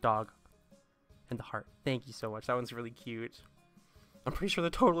with the dog and the heart. Thank you so much. That one's really cute. I'm pretty sure the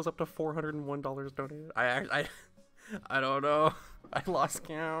total is up to $401 donated. I don't know. I lost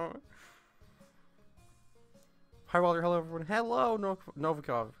count. Hi Walter. Hello everyone. Hello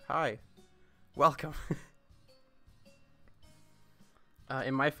Novikov. Hi. Welcome.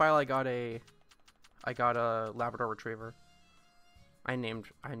 In my file, I got a Labrador Retriever. I named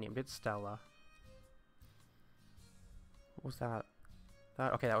it Stella. What was that?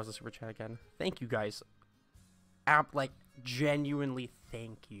 Okay, that was a super chat again. Thank you guys. Like genuinely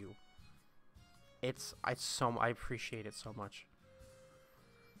thank you. I appreciate it so much.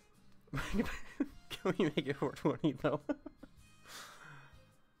 Can we make it 420 though?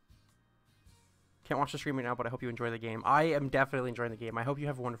 Can't watch the stream right now, but I hope you enjoy the game. I am definitely enjoying the game. I hope you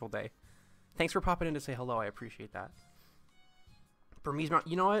have a wonderful day. Thanks for popping in to say hello. I appreciate that. Burmese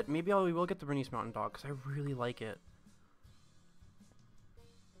Mountain. You know what? Maybe we will get the Bernese Mountain Dog because I really like it.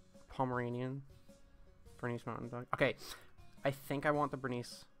 Pomeranian. Bernese Mountain Dog. Okay. I think I want the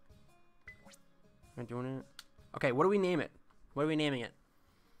Bernese. Am I doing it? Okay, what do we name it? What are we naming it?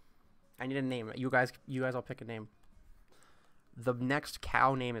 I need a name. You guys all pick a name. The next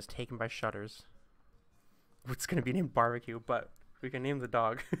cow name is taken by Shutters. It's gonna be named Barbecue, but we can name the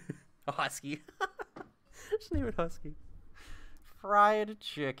dog a Husky. Just name it Husky. Fried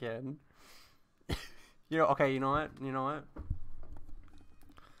chicken. Okay, you know what?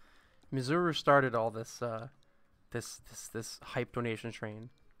 Mizuru started all this this hype donation train.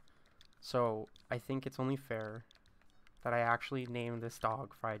 So I think it's only fair that I actually name this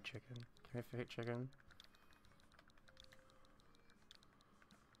dog Fried Chicken. Can I fit chicken?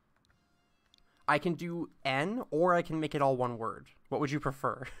 I can do N, or I can make it all one word. What would you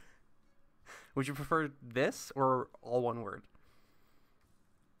prefer? Would you prefer this, or all one word?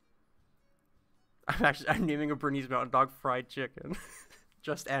 I'm naming a Bernese Mountain Dog Fried Chicken.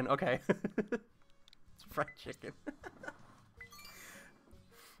 Just N, okay. It's Fried Chicken.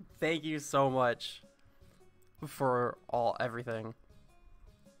 Thank you so much for everything.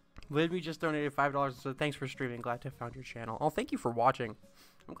 Lidby just donated $5, so thanks for streaming. Glad to have found your channel. Oh, thank you for watching.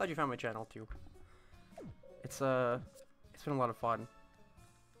 I'm glad you found my channel too. It's been a lot of fun.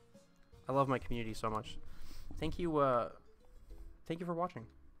 I love my community so much. Thank you for watching.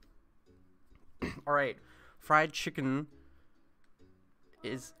 All right, Fried Chicken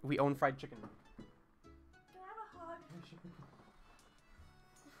is, we own Fried Chicken. Can I have a hug?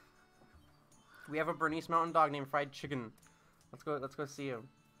 We have a Bernese Mountain Dog named Fried Chicken. Let's go see him.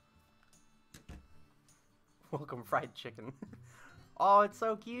 Welcome, Fried Chicken. Oh, it's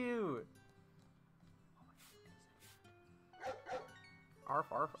so cute. Arf,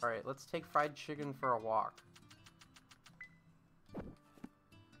 arf. Alright, let's take Fried Chicken for a walk.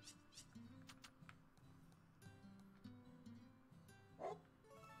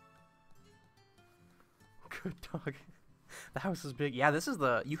 Good dog. The house is big. Yeah, this is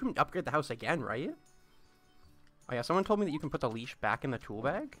you can upgrade the house again, right? Oh yeah, someone told me that you can put the leash back in the tool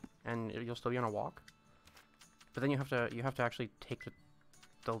bag and you'll still be on a walk. But then you have to actually take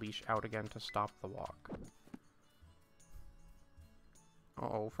the leash out again to stop the walk.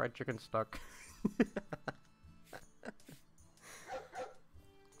 Uh-oh, Fried Chicken stuck.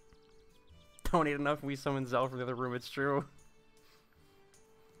 Don't eat enough. We summon Zell from the other room. It's true.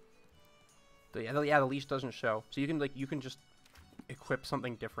 But yeah, the leash doesn't show, so you can just equip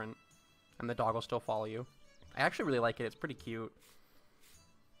something different, and the dog will still follow you. I actually really like it. It's pretty cute.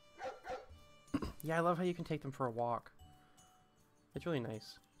 Yeah, I love how you can take them for a walk. It's really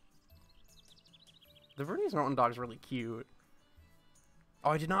nice. The Vernese Mountain Dog is really cute.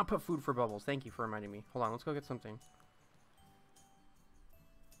 Oh, I did not put food for Bubbles. Thank you for reminding me. Hold on, let's go get something.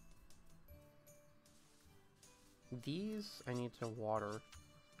 These I need to water.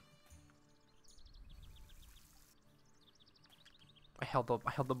 I held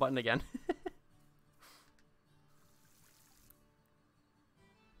the button again.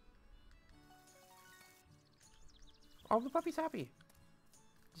 Oh, the puppy's happy.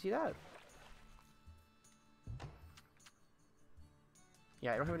 You see that?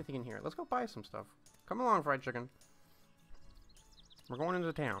 Yeah, I don't have anything in here. Let's go buy some stuff. Come along, fried chicken. We're going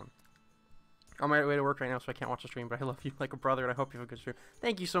into town. I'm on my way to work right now, so I can't watch the stream, but I love you like a brother, and I hope you have a good stream.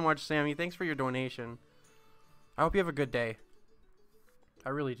 Thank you so much, Sammy. Thanks for your donation. I hope you have a good day. I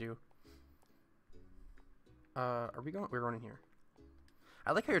really do. Are we going? We're going in here.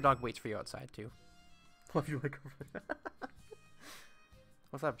 I like how your dog waits for you outside, too. Love you like a...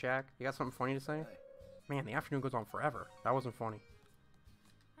 What's up, Jack? You got something funny to say? Man, the afternoon goes on forever. That wasn't funny.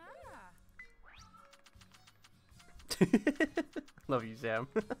 Love you, Sam.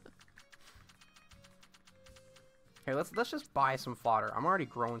 Hey, let's just buy some fodder. I'm already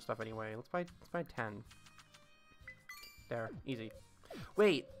growing stuff anyway. Let's buy 10. There, easy.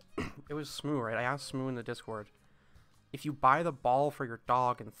 Wait, it was Smoo, right? I asked Smoo in the Discord. If you buy the ball for your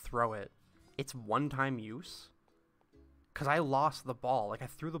dog and throw it, it's one-time use? Cause I lost the ball. Like I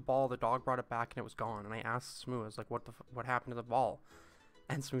threw the ball, the dog brought it back, and it was gone. And I asked Smoo, I was like, "What happened to the ball?"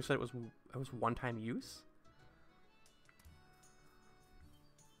 And Smoo said it was one-time use.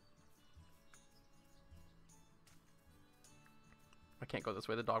 I can't go this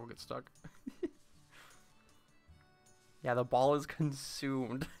way. The dog will get stuck. Yeah, the ball is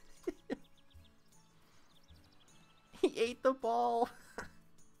consumed. He ate the ball.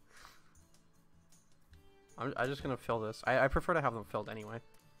 I'm just gonna fill this. I prefer to have them filled anyway.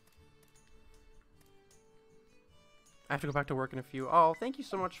 I have to go back to work in a few. Oh, thank you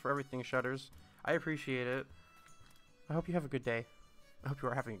so much for everything, Shutters. I appreciate it. I hope you have a good day. I hope you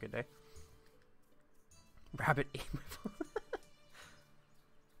are having a good day. Rabbit ate my phone.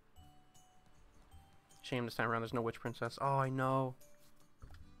 Shame this time around there's no Witch Princess. Oh, I know.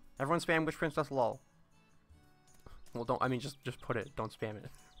 Everyone spam Witch Princess lol. Well, don't, I mean, just put it. Don't spam it.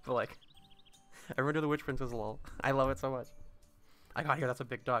 But like, everyone do the Witch Princess lol. I love it so much. I got here, that's a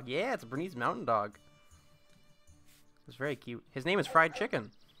big dog. Yeah, it's a Bernese Mountain Dog. It's very cute. His name is Fried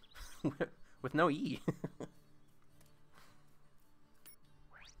Chicken. With no E.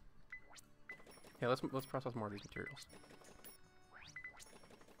 Yeah, let's process more of these materials.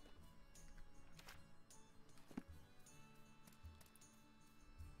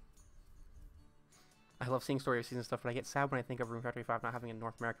 I love seeing Story of Season stuff, but I get sad when I think of Rune Factory 5 not having a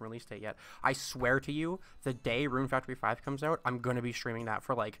North American release date yet. I swear to you, the day Rune Factory 5 comes out, I'm going to be streaming that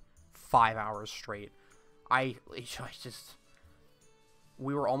for like 5 hours straight. I just...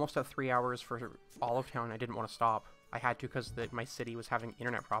 We were almost at 3 hours for Olive Town. I didn't want to stop. I had to because my city was having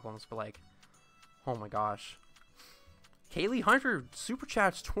internet problems, but like... Oh my gosh. Kaylee Hunter super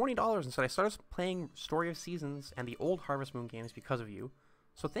chats $20 and said, I started playing Story of Seasons and the old Harvest Moon games because of you.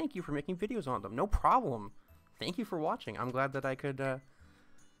 So thank you for making videos on them. No problem. Thank you for watching. I'm glad that I could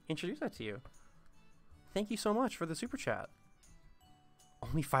introduce that to you. Thank you so much for the super chat.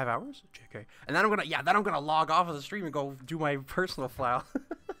 Only 5 hours? JK. And then I'm gonna log off of the stream and go do my personal file.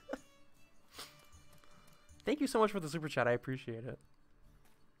 Thank you so much for the super chat. I appreciate it.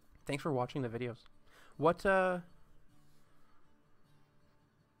 Thanks for watching the videos. What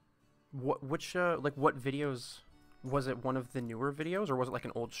videos? Was it one of the newer videos, or was it like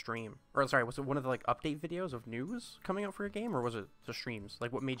an old stream? Or sorry, was it one of the like update videos of news coming out for a game, or was it the streams?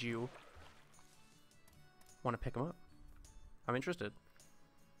 Like, what made you want to pick them up? I'm interested.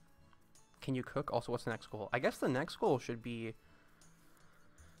 Can you cook? Also, what's the next goal? I guess the next goal should be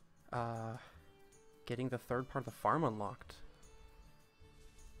getting the third part of the farm unlocked.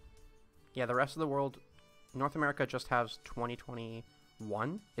 Yeah, the rest of the world, North America just has 2021.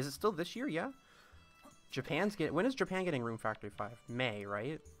 Is it still this year? Yeah. When is Japan getting Rune Factory 5? May,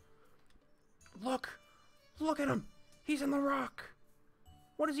 right? Look at him. He's in the rock.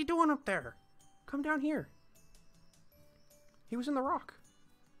 What is he doing up there? Come down here. He was in the rock.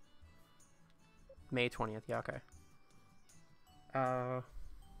 May 20th. Yeah, okay.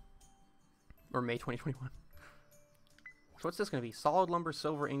 Or May 2021. So what's this going to be? Solid lumber,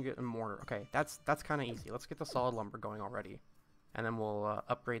 silver ingot, and mortar. Okay, that's kind of easy. Let's get the solid lumber going already. And then we'll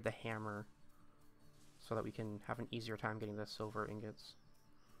upgrade the hammer so that we can have an easier time getting the silver ingots.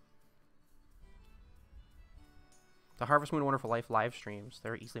 The Harvest Moon Wonderful Life live streams.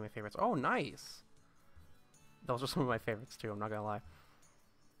 They're easily my favorites. Oh, nice! Those are some of my favorites too, I'm not gonna lie.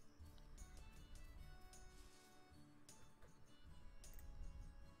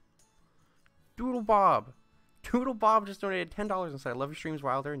 Doodle Bob! Doodle Bob just donated $10 and said, I love your streams,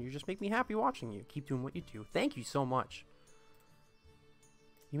 Wilder, and you just make me happy watching you. Keep doing what you do. Thank you so much.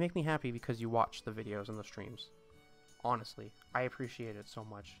 You make me happy because you watch the videos and the streams. Honestly, I appreciate it so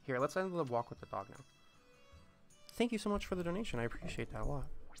much. Here, let's end the walk with the dog now. Thank you so much for the donation. I appreciate that a lot.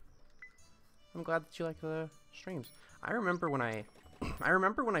 I'm glad that you like the streams. I remember when I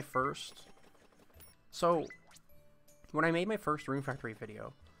first... So, when I made my first Rune Factory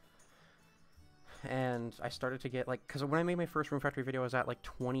video, and I started to get, like... Because when I made my first Rune Factory video, I was at, like,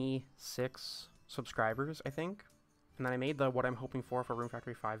 26 subscribers, I think. And then I made the What I'm Hoping for Rune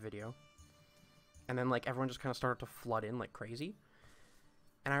Factory 5 video. And then, like, everyone just kind of started to flood in like crazy.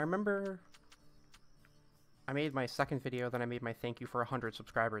 And I remember... I made my second video, then I made my thank you for 100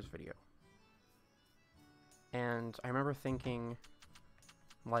 subscribers video. And I remember thinking,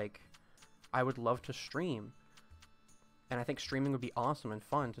 like, I would love to stream. And I think streaming would be awesome and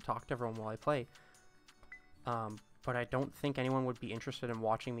fun to talk to everyone while I play. But I don't think anyone would be interested in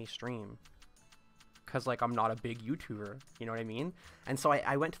watching me stream. Because, like, I'm not a big YouTuber, you know what I mean? And so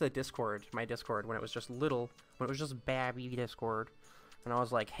I went to the Discord, my Discord, when it was just little, when it was just babby Discord. And I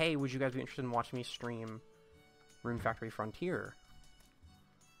was like, hey, would you guys be interested in watching me stream Rune Factory Frontier?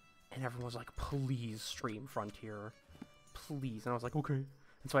 And everyone was like, please stream Frontier. Please. And I was like, okay.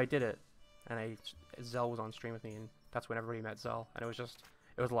 And so I did it. And Zell was on stream with me, and that's when everybody met Zell. And it was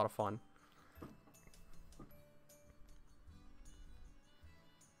a lot of fun.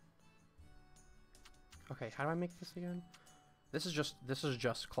 Okay, how do I make this again? This is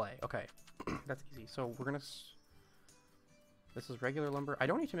just clay. Okay. That's easy. So we're gonna... This is regular lumber. I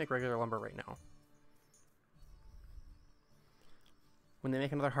don't need to make regular lumber right now. When they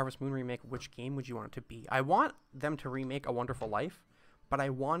make another Harvest Moon remake, which game would you want it to be? I want them to remake A Wonderful Life, but I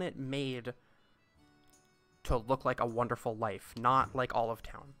want it made to look like A Wonderful Life, not like Olive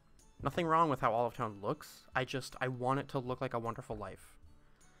Town. Nothing wrong with how Olive Town looks. I want it to look like A Wonderful Life.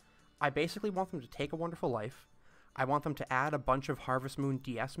 I basically want them to take A Wonderful Life. I want them to add a bunch of Harvest Moon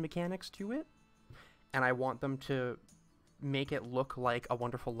DS mechanics to it. And I want them to make it look like A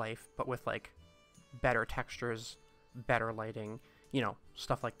Wonderful Life, but with, like, better textures, better lighting, you know,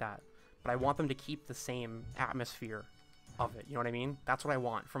 stuff like that. But I want them to keep the same atmosphere of it, you know what I mean? That's what I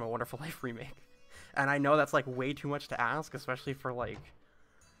want from A Wonderful Life remake. And I know that's, like, way too much to ask, especially for, like,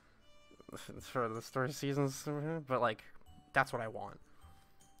 for the story seasons, but, like, that's what I want.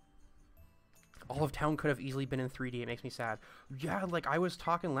 Olive Town could have easily been in 3D. It makes me sad. Yeah, like I was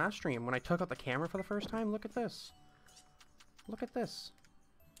talking last stream when I took out the camera for the first time. Look at this. Look at this.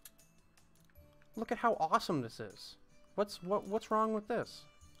 Look at how awesome this is. What's wrong with this?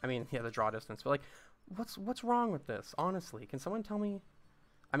 I mean, yeah, the draw distance, but like, what's wrong with this? Honestly, can someone tell me?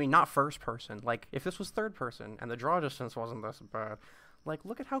 I mean, not first person. Like, if this was third person and the draw distance wasn't this bad, like,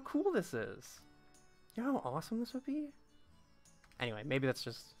 look at how cool this is. You know how awesome this would be? Anyway, maybe that's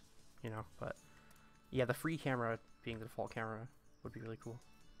just, you know, but. Yeah, the free camera being the default camera would be really cool.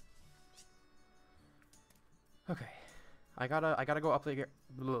 Okay, I gotta go up the.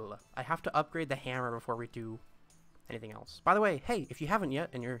 I have to upgrade the hammer before we do anything else. By the way, hey, if you haven't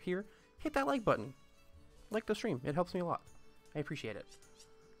yet and you're here, hit that like button. Like the stream; it helps me a lot. I appreciate it.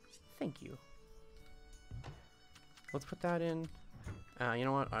 Thank you. Let's put that in. You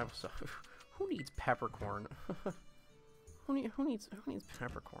know what? Who needs peppercorn? who needs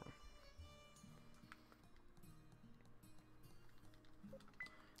peppercorn?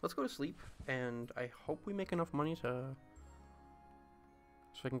 Let's go to sleep, and I hope we make enough money so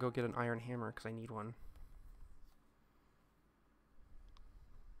I can go get an iron hammer, because I need one.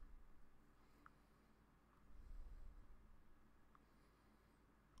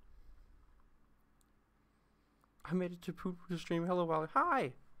 I made it to poop to stream. Hello, Wally.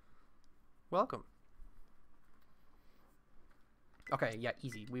 Hi! Welcome. Okay, yeah,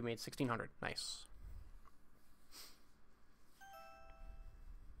 easy. We made 1,600. Nice.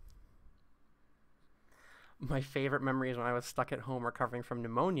 My favorite memory is when I was stuck at home recovering from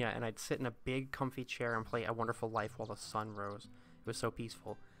pneumonia, and I'd sit in a big comfy chair and play A Wonderful Life while the sun rose. It was so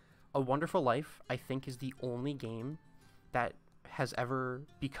peaceful. A Wonderful Life, I think, is the only game that has ever,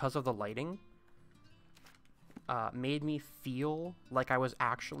 because of the lighting, made me feel like I was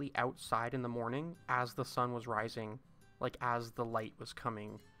actually outside in the morning as the sun was rising, like as the light was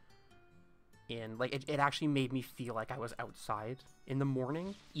coming in. Like it actually made me feel like I was outside in the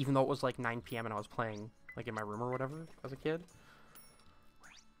morning, even though it was like 9 p.m. and I was playing like in my room or whatever as a kid.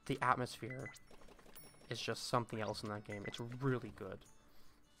 The atmosphere is just something else in that game. It's really good.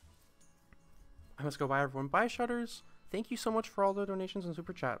 I must go bye, everyone. Bye, Shutters. Thank you so much for all the donations and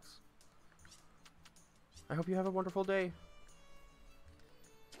super chats. I hope you have a wonderful day.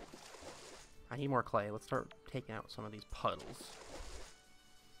 I need more clay. Let's start taking out some of these puddles.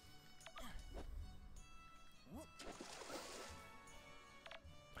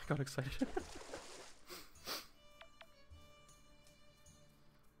 I got excited.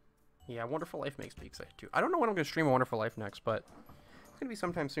 Yeah, Wonderful Life makes me excited too. I don't know when I'm going to stream a Wonderful Life next, but it's going to be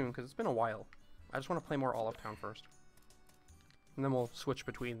sometime soon because it's been a while. I just want to play more Olive Town first. And then we'll switch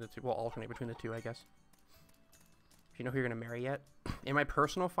between the two. We'll alternate between the two, I guess. If you know who you're going to marry yet. In my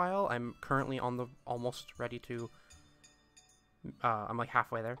personal file, I'm currently on the almost ready to... I'm like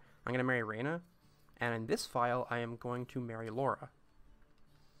halfway there. I'm going to marry Raina. And in this file, I am going to marry Laura.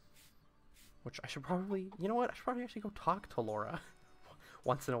 Which I should probably... You know what? I should probably actually go talk to Laura.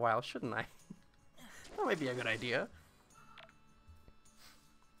 Once in a while, shouldn't I? That might be a good idea.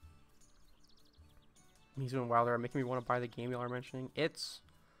 Mizu and Wilder are making me want to buy the game y'all are mentioning. It's...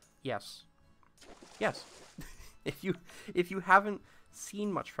 Yes. Yes. If you haven't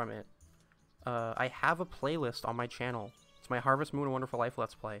seen much from it, I have a playlist on my channel. It's my Harvest Moon A Wonderful Life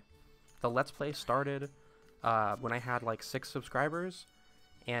Let's Play. The Let's Play started when I had like 6 subscribers,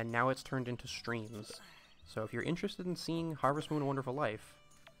 and now it's turned into streams. So if you're interested in seeing Harvest Moon A Wonderful Life,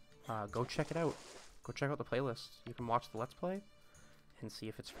 go check it out. Go check out the playlist. You can watch the Let's Play and see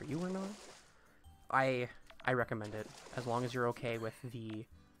if it's for you or not. I recommend it, as long as you're okay with the...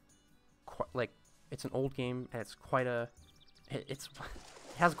 Like, it's an old game, and it's quite a... It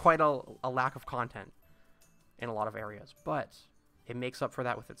has quite a lack of content in a lot of areas, but it makes up for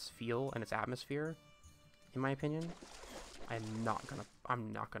that with its feel and its atmosphere, in my opinion. I'm not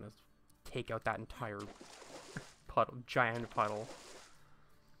gonna take out that entire puddle, giant puddle.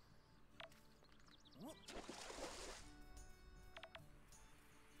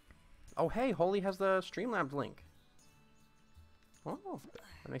 Oh hey, Holy has the Streamlabs link. Oh,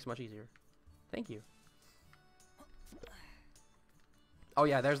 that makes it much easier. Thank you. Oh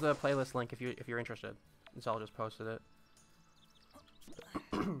yeah, there's the playlist link if you're interested. So I'll just posted it.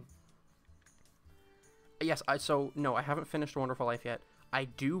 Yes, so no, I haven't finished A Wonderful Life yet. I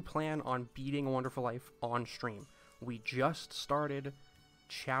do plan on beating A Wonderful Life on stream. We just started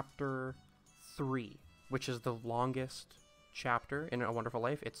chapter 3, which is the longest chapter in A Wonderful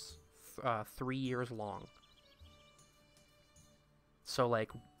Life. It's 3 years long. So like,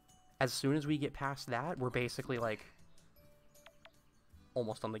 as soon as we get past that, we're basically like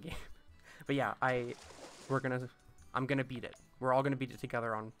almost on the game. But yeah, I'm gonna beat it. We're all gonna beat it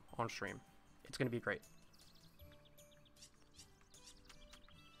together on stream. It's gonna be great.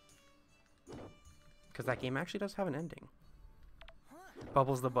 Because that game actually does have an ending.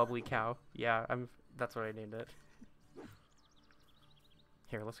 Bubbles the bubbly cow. Yeah, that's what I named it.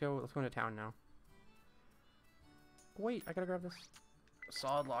 Here, let's go into town now. Wait, I gotta grab this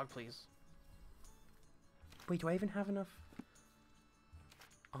solid log, please. Wait, do I even have enough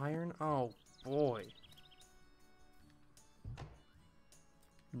iron? Oh boy.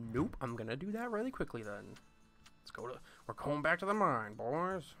 Nope, I'm gonna do that really quickly then. We're going back to the mine,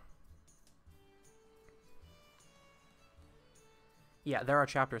 boys. Yeah, there are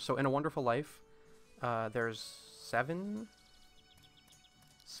chapters. So in A Wonderful Life, there's seven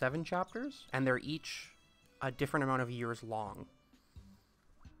chapters, and they're each a different amount of years long.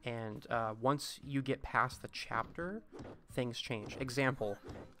 And once you get past the chapter, things change. Example,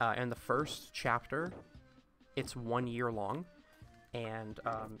 in the first chapter, it's 1 year long, and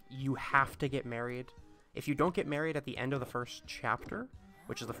you have to get married. If you don't get married at the end of the first chapter,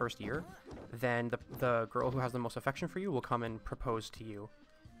 which is the first year, then the girl who has the most affection for you will come and propose to you.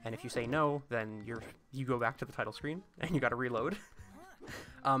 And if you say no, then you go back to the title screen and you gotta reload.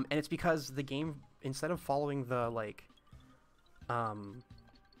 And it's because the game, instead of following the like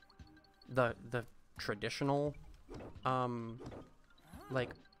the traditional like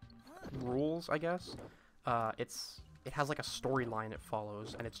rules, I guess, it has like a storyline it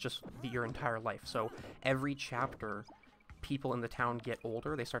follows, and it's just your entire life. So every chapter, people in the town get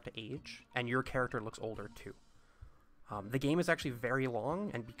older, they start to age, and your character looks older too. The game is actually very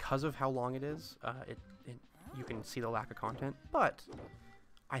long, and because of how long it is, you can see the lack of content, but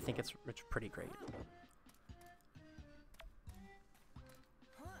I think it's pretty great.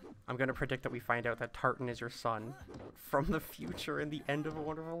 I'm gonna predict that we find out that Tartan is your son from the future in the end of A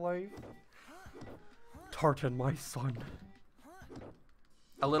Wonderful Life. Tartan, my son.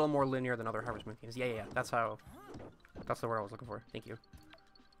 A little more linear than other Harvest Moon games. Yeah. That's the word I was looking for. Thank you.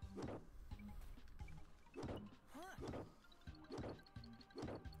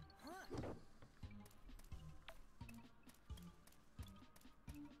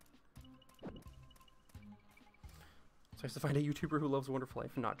 So I have to find a YouTuber who loves Wonderful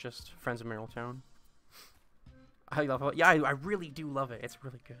Life, not just Friends of Mineral-Town. I love it. Yeah, I really do love it. It's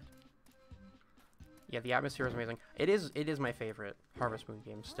really good. Yeah, the atmosphere is amazing. It is my favorite Harvest Moon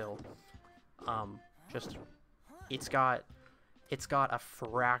game still. Just it's got a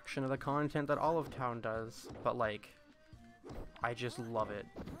fraction of the content that Olive Town does, but like I just love it.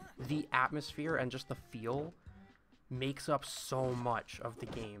 The atmosphere and just the feel makes up so much of the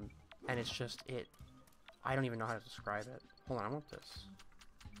game, and it's just I don't even know how to describe it. Hold on, I want this.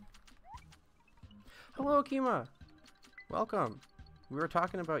 Hello, Kima. Welcome. We were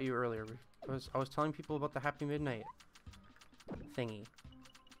talking about you earlier. I was telling people about the Happy Midnight thingy.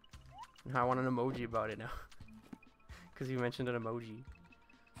 And how I want an emoji about it now. Because you mentioned an emoji.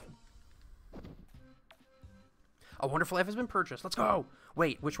 A Wonderful Life has been purchased. Let's go!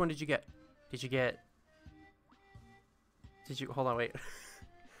 Wait, which one did you get? Hold on, wait.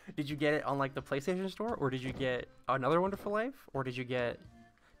 Did you get it on, like, the PlayStation Store? Or did you get another Wonderful Life? Or did you get...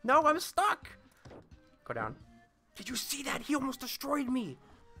 No, I'm stuck! Go down. Did you see that? He almost destroyed me!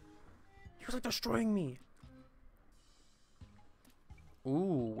 He was, like, destroying me.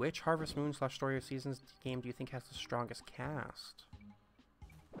 Ooh, which Harvest Moon / Story of Seasons game do you think has the strongest cast?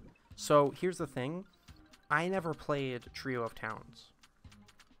 So, here's the thing. I never played Trio of Towns.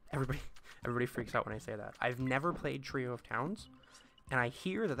 Everybody freaks out when I say that. I've never played Trio of Towns. And I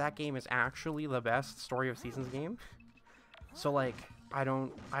hear that game is actually the best Story of Seasons game. So, like, I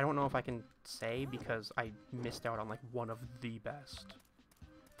don't know if I can say because I missed out on, like, one of the best.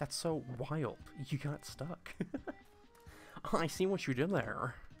 That's so wild. You got stuck. Oh, I see what you did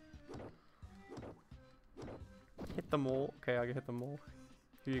there. Hit the mole. Okay, I can hit the mole.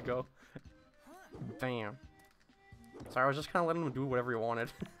 Here you go. Bam. Sorry, I was just kind of letting him do whatever he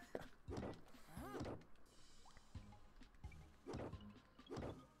wanted.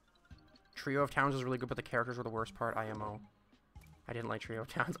 Trio of Towns is really good, but the characters were the worst part. IMO. I didn't like Trio of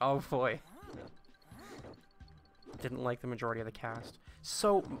Towns. Oh boy. Didn't like the majority of the cast.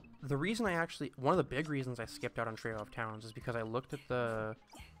 So, the reason one of the big reasons I skipped out on Trio of Towns is because I looked at the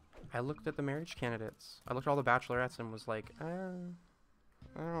marriage candidates. I looked at all the bachelorettes and was like,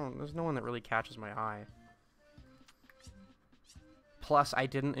 there's no one that really catches my eye. Plus, I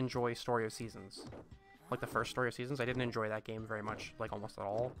didn't enjoy Story of Seasons. Like, the first Story of Seasons, I didn't enjoy that game very much, like, almost at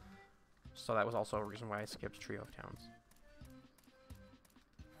all. So that was also a reason why I skipped Trio of Towns.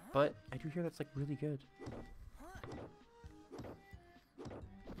 But I do hear that's, like, really good.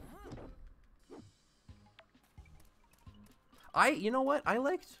 You know what? I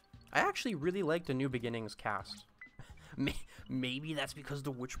actually really liked the New Beginnings cast. Maybe that's because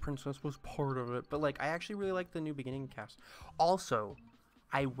the Witch Princess was part of it, but, like, I actually really liked the New Beginning cast. Also,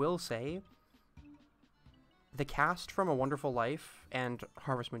 I will say, the cast from A Wonderful Life and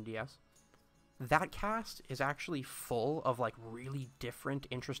Harvest Moon DS, that cast is actually full of, like, really different,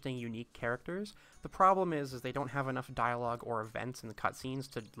 interesting, unique characters. The problem is they don't have enough dialogue or events in the cutscenes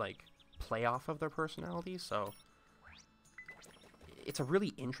to, like, play off of their personalities, so... It's a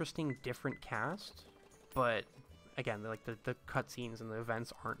really interesting, different cast, but, again, like, the cutscenes and the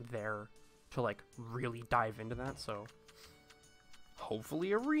events aren't there to, like, really dive into that, so...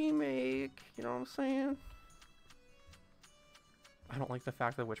 Hopefully a remake, you know what I'm saying? I don't like the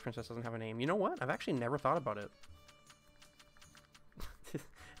fact that Witch Princess doesn't have a name. You know what? I've actually never thought about it. Is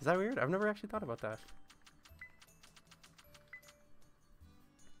that weird? I've never actually thought about that.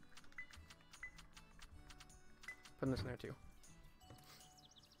 Putting this in there too.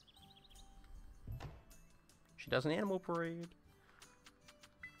 She does an animal parade.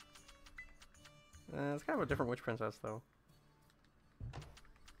 It's kind of a different Witch Princess though.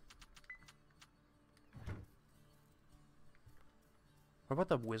 What about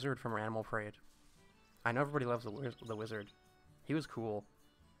the wizard from Animal Parade? I know everybody loves the wizard. He was cool.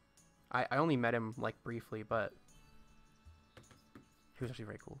 I only met him, like, briefly, but he was actually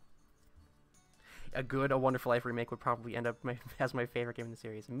very cool. A Wonderful Life remake would probably end up as my favorite game in the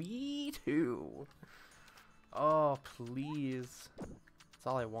series. Me too! Oh, please. That's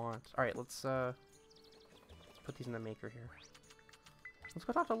all I want. Alright, let's put these in the maker here. Let's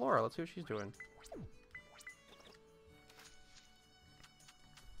go talk to Laura. Let's see what she's doing.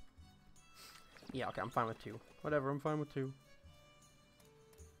 Yeah, okay, I'm fine with 2. Whatever, I'm fine with 2.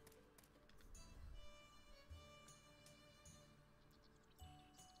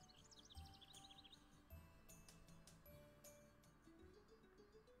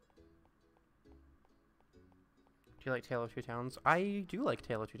 Do you like Tale of Two Towns? I do like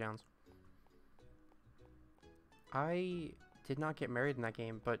Tale of Two Towns. I did not get married in that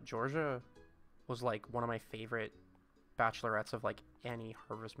game, but Georgia was like one of my favorite bachelorettes of like any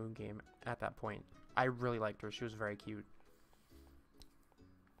Harvest Moon game at that point. I really liked her. She was very cute.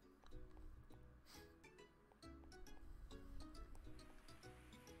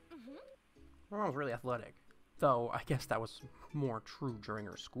 Her mom was really athletic, though I guess that was more true during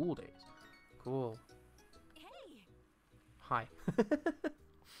her school days. Cool. Hey. Hi.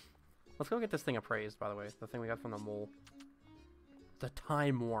 Let's go get this thing appraised, by the way. The thing we got from the mole. The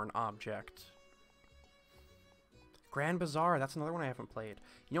time-worn object. Grand Bazaar, that's another one I haven't played.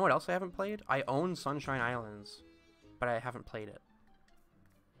 You know what else I haven't played? I own Sunshine Islands, but I haven't played it.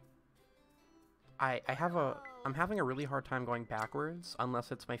 I'm having a really hard time going backwards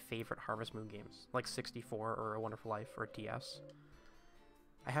unless it's my favorite Harvest Moon games, like 64 or A Wonderful Life or DS.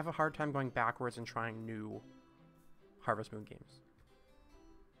 I have a hard time going backwards and trying new Harvest Moon games.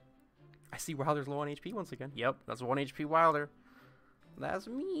 I see Wilder's low on HP once again. Yep, that's 1 HP Wilder. That's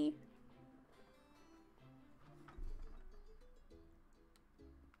me.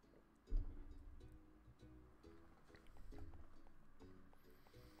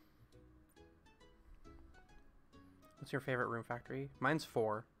 What's your favorite Room Factory? Mine's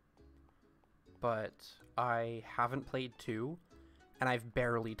 4. But I haven't played 2, and I've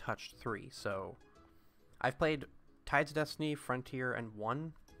barely touched 3, so... I've played Tides of Destiny, Frontier, and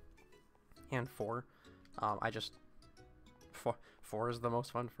 1, and 4. I just... 4 is the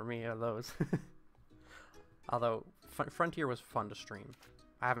most fun for me of those. Although, Frontier was fun to stream.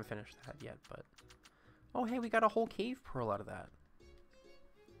 I haven't finished that yet, but... Oh, hey, we got a whole cave pearl out of that.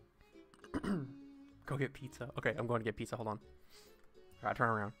 Go get pizza. Okay, I'm going to get pizza. Hold on. Alright, turn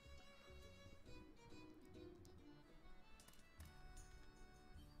around.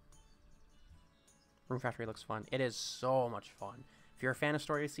 Room Factory looks fun. It is so much fun. If you're a fan of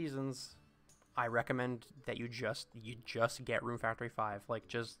Story of Seasons, I recommend that you just get Room Factory 5. Like,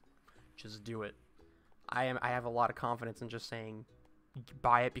 just do it. I have a lot of confidence in just saying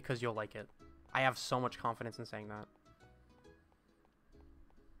buy it because you'll like it. I have so much confidence in saying that.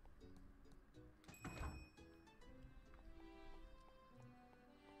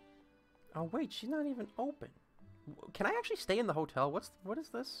 Oh wait, she's not even open. Can I actually stay in the hotel? What does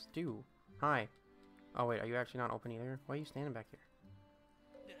this do? Hi. Oh wait, are you actually not open either? Why are you standing back here?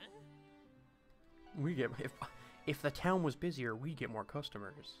 We get if the town was busier, we get more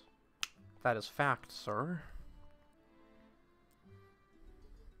customers. That is fact, sir.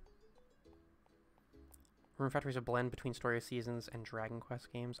 Room Factory is a blend between Story of Seasons and Dragon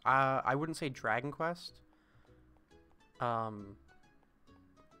Quest games. I wouldn't say Dragon Quest.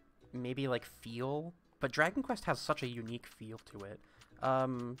 Maybe like feel, but Dragon Quest has such a unique feel to it. I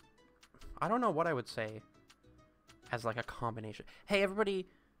don't know what I would say as like a combination. Hey everybody,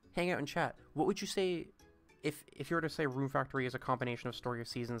 hang out and chat. What would you say if you were to say Room Factory is a combination of Story of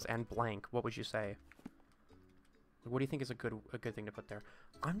Seasons and blank? What would you say? What do you think is a good thing to put there?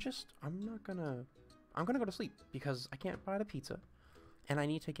 I'm gonna go to sleep because I can't buy the pizza, and I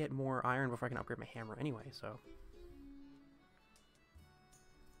need to get more iron before I can upgrade my hammer anyway. So.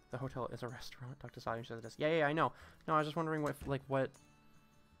 The hotel is a restaurant. Dr. Soudloo says it is. Yeah, I know. No, I was just wondering if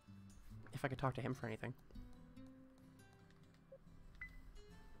I could talk to him for anything.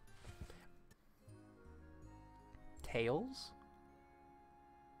 Tails?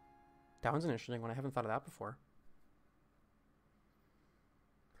 That one's an interesting one. I haven't thought of that before.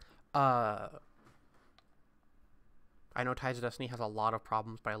 I know Tides of Destiny has a lot of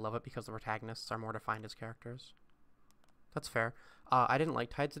problems, but I love it because the protagonists are more defined as characters. That's fair. I didn't like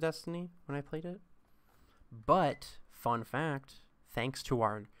Tides of Destiny when I played it. But, fun fact, thanks to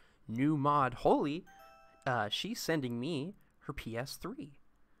our new mod, Holy, she's sending me her PS3.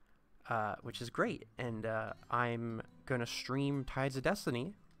 Which is great. And I'm going to stream Tides of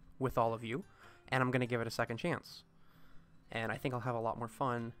Destiny with all of you. And I'm going to give it a second chance. And I think I'll have a lot more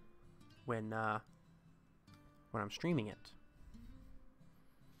fun when I'm streaming it.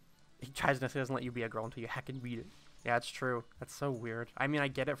 Tides of Destiny doesn't let you be a girl until you hack and beat it. Yeah, it's true. That's so weird. I mean, I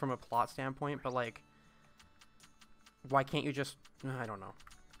get it from a plot standpoint, but, like, why can't you just... I don't know.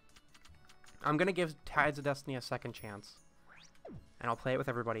 I'm gonna give Tides of Destiny a second chance. And I'll play it with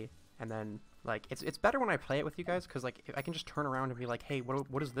everybody. And then, like, it's better when I play it with you guys, because, like, I can just turn around and be like, hey,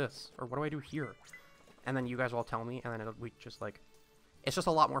 what is this? Or what do I do here? And then you guys will all tell me, and then we just, like... It's just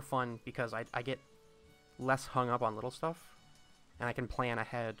a lot more fun, because I get less hung up on little stuff. And I can plan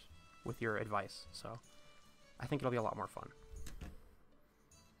ahead with your advice, so... I think it'll be a lot more fun.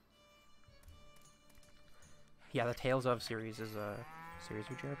 Yeah, the Tales of series is a series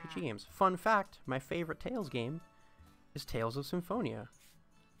of JRPG games. Fun fact, my favorite Tales game is Tales of Symphonia.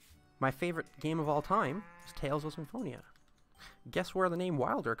 My favorite game of all time is Tales of Symphonia. Guess where the name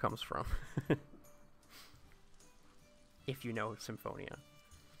Wilder comes from? If you know Symphonia.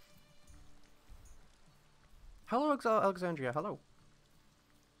 Hello, Alexandria. Hello.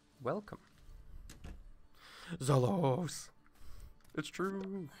 Welcome. Zalos. It's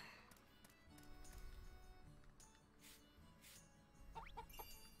true.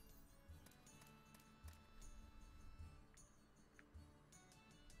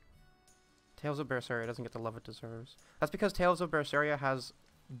 Tales of Berseria doesn't get the love it deserves. That's because Tales of Berseria has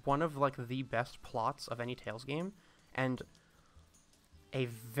one of like the best plots of any Tales game, and a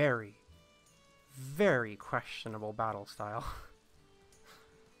very, very questionable battle style.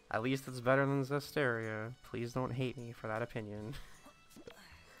 At least it's better than Zestiria. Please don't hate me for that opinion.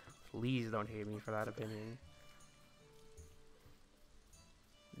 Please don't hate me for that opinion.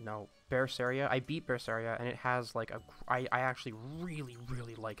 No, Berseria. I beat Berseria, and it has like a. I actually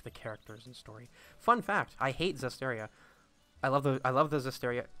really like the characters and story. Fun fact: I hate Zestiria. I love the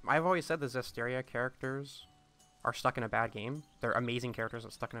Zestiria. I've always said the Zestiria characters are stuck in a bad game. They're amazing characters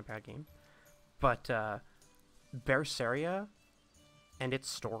that stuck in a bad game. But Berseria and its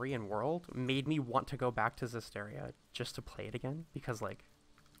story and world made me want to go back to Zestiria just to play it again, because like,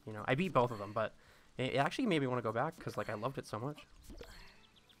 you know, I beat both of them, but it actually made me want to go back because like I loved it so much.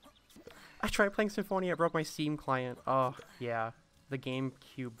 I tried playing Symphonia, it broke my Steam client. Oh, yeah. The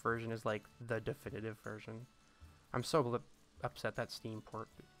GameCube version is like the definitive version. I'm so upset that Steam port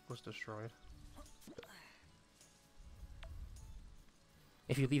was destroyed.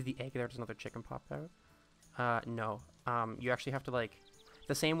 If you leave the egg there, does another chicken pop out? No. You actually have to like,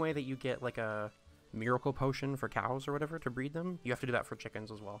 the same way that you get like a miracle potion for cows or whatever to breed them, you have to do that for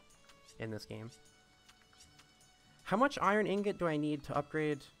chickens as well in this game. How much iron ingot do I need to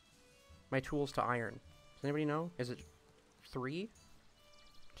upgrade my tools to iron? Does anybody know? Is it 3?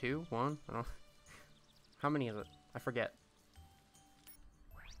 2? 1? I don't know. How many is it? I forget.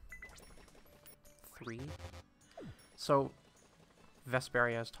 3? So,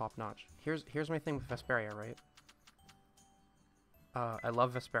 Vesperia is top notch. Here's my thing with Vesperia, right? I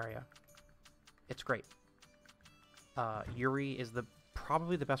love Vesperia. It's great. Yuri is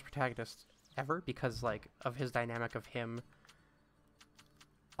probably the best protagonist ever because like of his dynamic of him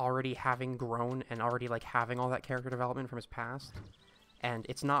already having grown and already like having all that character development from his past. And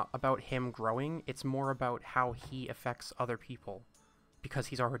it's not about him growing, it's more about how he affects other people because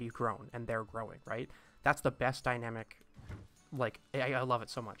he's already grown and they're growing, right? That's the best dynamic. Like, I love it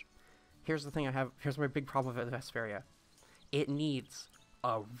so much. Here's the thing here's my big problem with Vesperia. It needs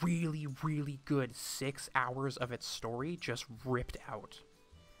a really good 6 hours of its story just ripped out.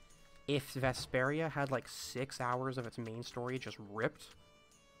 If Vesperia had like 6 hours of its main story just ripped,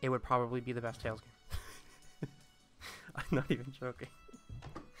 it would probably be the best Tales game. I'm not even joking.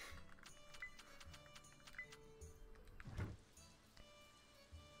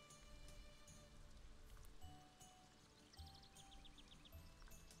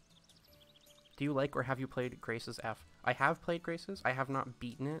 Do you like or have you played Grace's F? I have played Grace's. I have not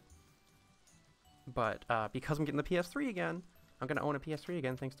beaten it. But because I'm getting the PS3 again, I'm gonna own a PS3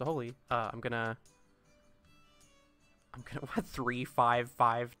 again thanks to Holy. I'm gonna what 3, 5,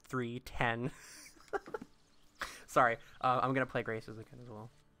 5, 3, 10. Sorry. I'm gonna play Grace's again as well.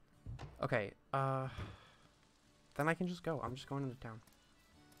 Okay. Then I can just go. I'm just going into town.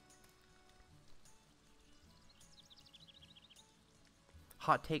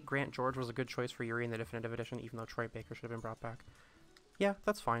 Hot take, Grant George was a good choice for Yuri in the definitive edition, even though Troy Baker should have been brought back. Yeah,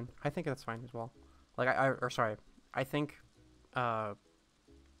 that's fine. I think that's fine as well. Like, I think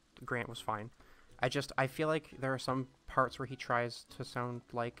Grant was fine. I feel like there are some parts where he tries to sound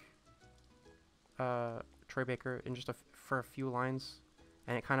like Troy Baker in just for a few lines,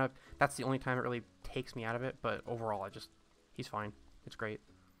 and it kind of, that's the only time it really takes me out of it, but overall, he's fine. It's great.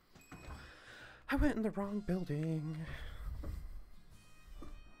 I went in the wrong building.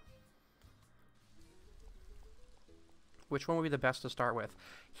 Which one would be the best to start with?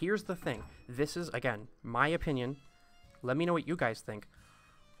 Here's the thing. This is, again, my opinion. Let me know what you guys think.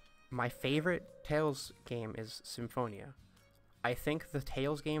 My favorite Tales game is Symphonia. I think the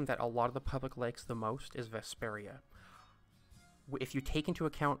Tales game that a lot of the public likes the most is Vesperia. If you take into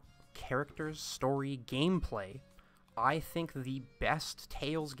account characters, story, gameplay, I think the best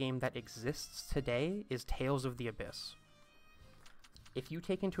Tales game that exists today is Tales of the Abyss. If you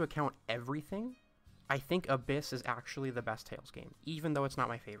take into account everything, I think Abyss is actually the best Tales game, even though it's not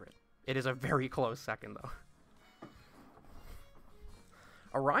my favorite. It is a very close second, though.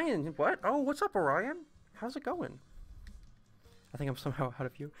 Orion, what? Oh, what's up, Orion? How's it going? I think I'm somehow ahead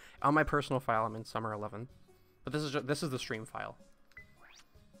of you. On my personal file, I'm in Summer 11. But this is the stream file.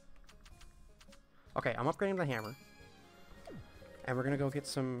 Okay, I'm upgrading the hammer. And we're gonna go get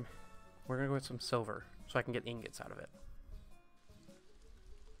some silver so I can get ingots out of it.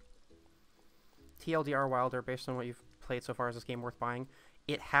 TLDR Wilder, based on what you've played so far, is this game worth buying?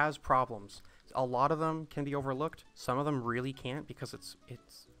 It has problems. A lot of them can be overlooked. Some of them really can't because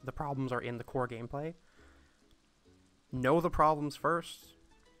the problems are in the core gameplay. Know the problems first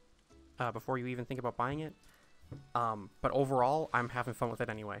before you even think about buying it. But overall, I'm having fun with it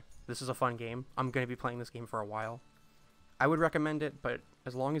anyway. This is a fun game. I'm going to be playing this game for a while. I would recommend it, but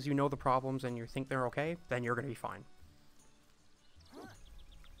as long as you know the problems and you think they're okay, then you're going to be fine.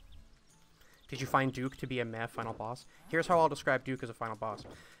 Did you find Duke to be a meh final boss? Here's how I'll describe Duke as a final boss.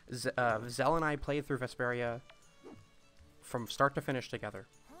 Zell and I played through Vesperia from start to finish together.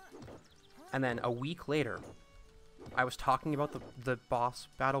 And then a week later, I was talking about the boss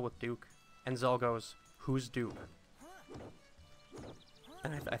battle with Duke, and Zell goes, "Who's Duke?"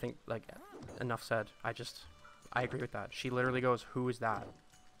 And I think, like, enough said. I agree with that. She literally goes, "Who is that?"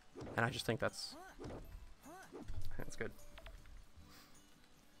 And I just think that's good.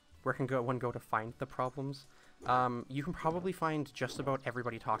 Where can one go to find the problems? You can probably find just about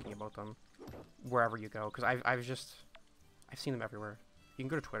everybody talking about them wherever you go, because I've seen them everywhere. You can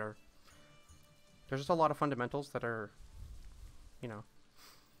go to Twitter. There's just a lot of fundamentals that are, you know,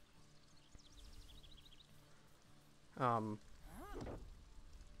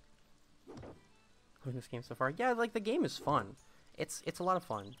 playing this game so far. Yeah, like, the game is fun. It's a lot of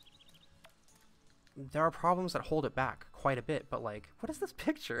fun. There are problems that hold it back quite a bit, but, like, what is this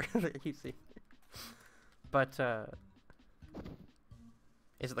picture that you see? But,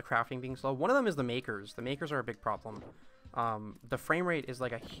 is it the crafting being slow? One of them is the makers. The makers are a big problem. The frame rate is,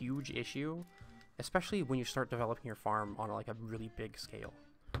 like, a huge issue, especially when you start developing your farm on, like, a really big scale,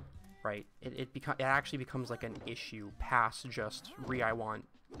 right? It actually becomes, like, an issue past just I want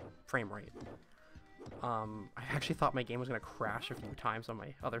frame rate. I actually thought my game was going to crash a few times on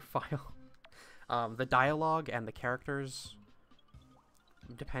my other file. The dialogue and the characters,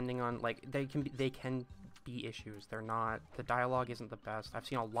 depending on, like, they can be issues. They're not, the dialogue isn't the best. I've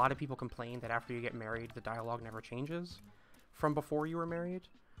seen a lot of people complain that after you get married, the dialogue never changes from before you were married.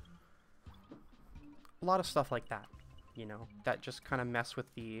 A lot of stuff like that, you know, that just kind of mess with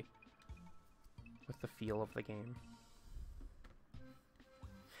the feel of the game.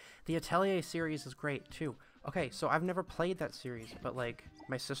 The Atelier series is great too. Okay, so I've never played that series, but, like,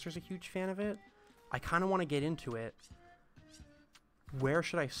 my sister's a huge fan of it. I kind of want to get into it. Where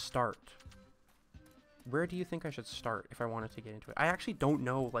should I start? Where do you think I should start if I wanted to get into it? I actually don't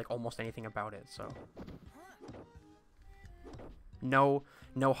know, like, almost anything about it, so. No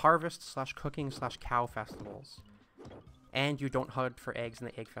harvest/cooking/cow festivals. And you don't hunt for eggs in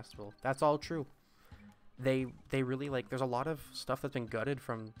the egg festival. That's all true. They really, like, there's a lot of stuff that's been gutted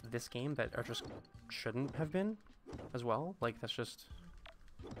from this game that are just shouldn't have been as well. Like, that's just,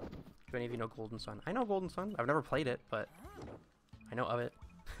 do any of you know Golden Sun? I know Golden Sun. I've never played it, but I know of it.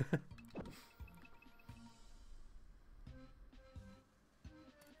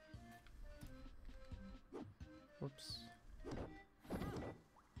 Whoops.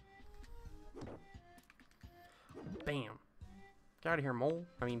 Bam. Get out of here, mole.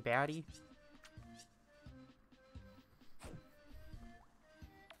 I mean, baddie.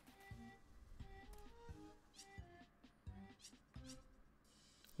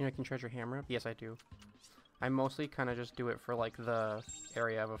 You know, I can treasure hammer up? Yes, I do. I mostly kind of just do it for, like, the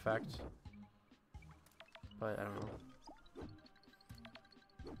area of effect. But, I don't know.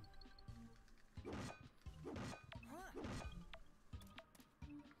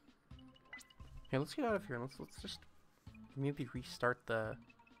 Hey, let's get out of here and let's just maybe restart the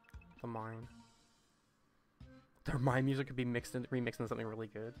mine. The mine music could be remixed into something really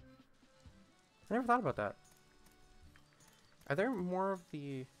good. I never thought about that. Are there more of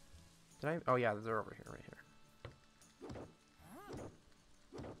the... Oh yeah, they're over here, right here.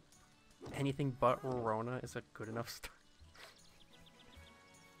 Anything but Rorona is a good enough start.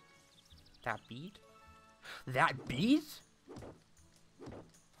 That beat? That beat?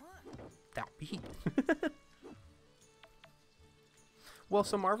 That beat. Well,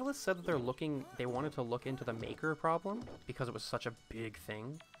 so Marvelous said that they wanted to look into the maker problem because it was such a big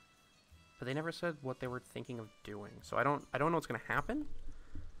thing. But they never said what they were thinking of doing. So I don't know what's gonna happen.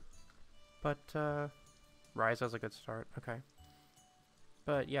 But Rise has a good start. Okay.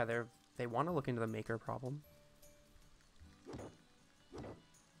 But yeah, they want to look into the maker problem.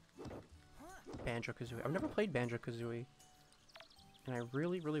 Banjo-Kazooie. I've never played Banjo-Kazooie. And I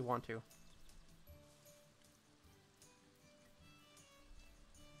really, really want to.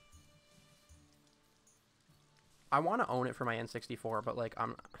 I want to own it for my N64, but like I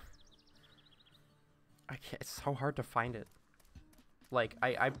can't. It's so hard to find it. Like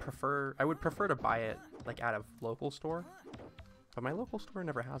I would prefer to buy it like at a local store, but my local store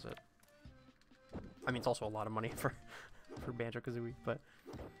never has it. I mean, it's also a lot of money for Banjo-Kazooie, but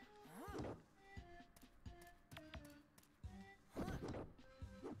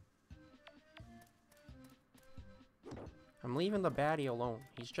I'm leaving the baddie alone.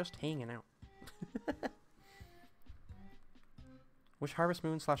 He's just hanging out. Which Harvest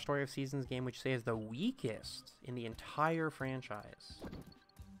Moon / Story of Seasons game would you say is the weakest in the entire franchise?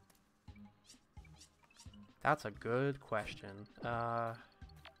 That's a good question.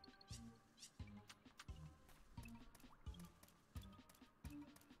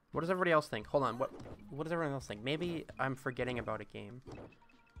 What does everybody else think? Hold on. What does everyone else think? Maybe I'm forgetting about a game.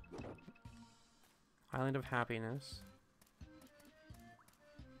 Island of Happiness.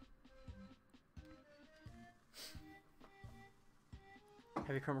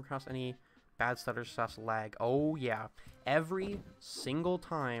 Have you come across any bad stutters / lag? Oh yeah. Every single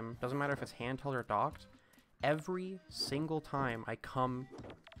time, doesn't matter if it's handheld or docked, every single time I come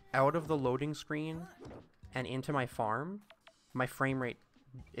out of the loading screen and into my farm, my frame rate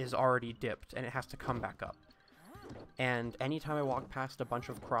is already dipped and it has to come back up. And anytime I walk past a bunch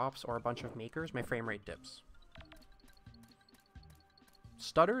of crops or a bunch of makers, my frame rate dips.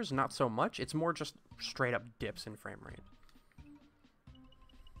 Stutters, not so much. It's more just straight up dips in frame rate.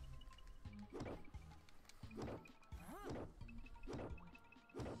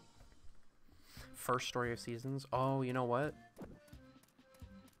 First Story of Seasons. Oh, you know what?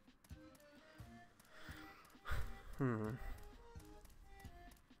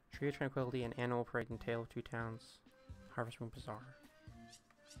 Tree of Tranquility and Animal Parade and Tale of Two Towns. Harvest Moon Bazaar.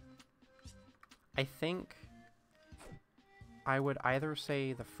 I think I would either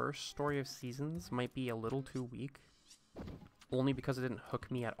say the First Story of Seasons might be a little too weak, only because it didn't hook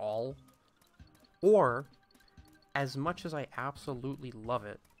me at all, or as much as I absolutely love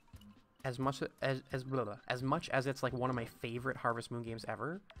it, as much as it's like one of my favorite Harvest Moon games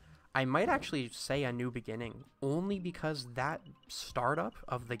ever, I might actually say A New Beginning, only because that startup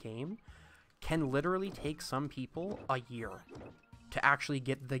of the game can literally take some people a year to actually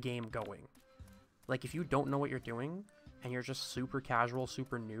get the game going. Like, if you don't know what you're doing and you're just super casual,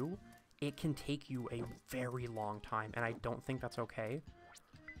 super new, it can take you a very long time, and I don't think that's okay.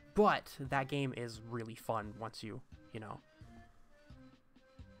 But that game is really fun once you know.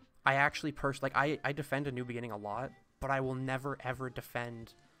 I actually I defend A New Beginning a lot, but I will never ever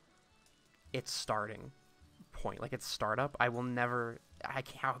defend its starting point, like its startup. I will never.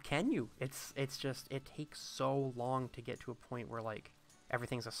 How can you? It's just, it takes so long to get to a point where like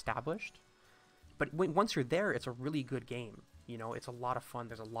everything's established. But once you're there, it's a really good game. You know, it's a lot of fun.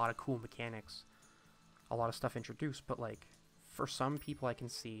 There's a lot of cool mechanics, a lot of stuff introduced. But like, for some people, I can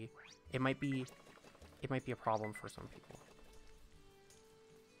see it might be a problem for some people.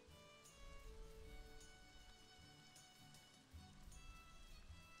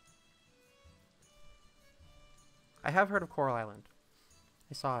 I have heard of Coral Island.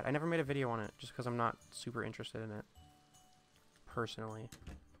 I saw it. I never made a video on it just because I'm not super interested in it personally.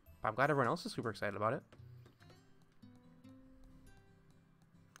 But I'm glad everyone else is super excited about it.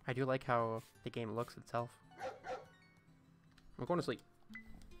 I do like how the game looks itself. I'm going to sleep.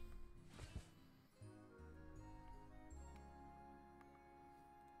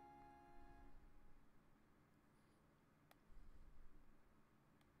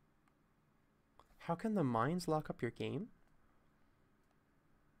 How can the mines lock up your game?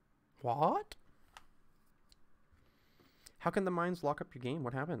 What? How can the mines lock up your game?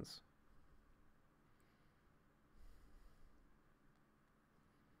 What happens?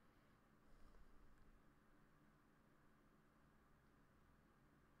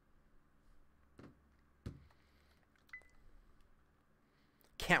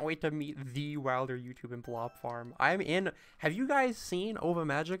 Can't wait to meet the Wilder YouTube and Blob Farm. I'm in. Have you guys seen Ova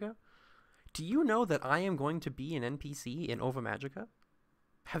Magica? Do you know that I am going to be an NPC in Ova Magica?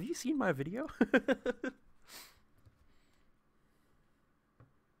 Have you seen my video?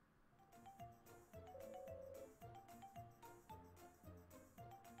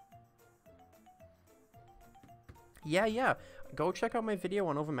 Yeah. Go check out my video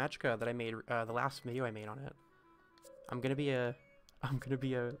on Ova Magica that I made, the last video I made on it. I'm gonna be a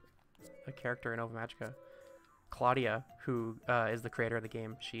character in Ova Magica. Claudia, who is the creator of the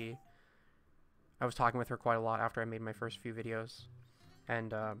game, I was talking with her quite a lot after I made my first few videos,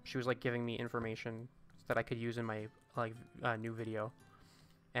 and she was like giving me information that I could use in my new video.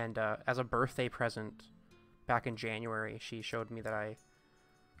 And as a birthday present back in January, she showed me that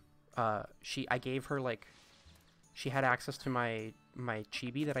I gave her like she had access to my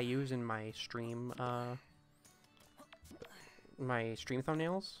chibi that I use in my stream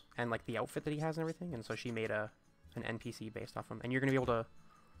thumbnails, and like the outfit that he has and everything, and so she made an NPC based off him, and you're gonna be able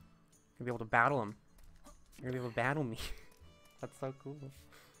to battle him. You're gonna be able to battle me. That's so cool.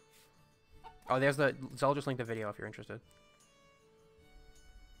 Oh, there's the Zell just linked the video if you're interested.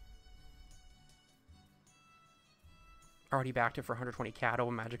 Already backed it for 120 cat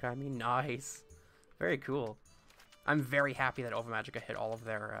over Magica. I mean, nice. Very cool. I'm very happy that Over Magica hit all of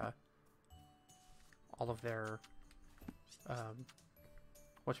their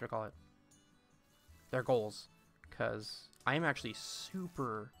what should I call it? Their goals. Because I'm actually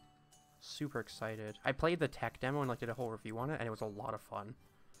super excited. I played the tech demo and like did a whole review on it, and it was a lot of fun.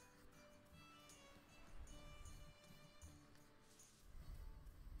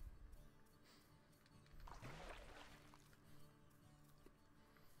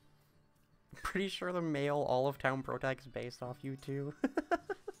 Pretty sure the male Olive Town Protag is based off you too.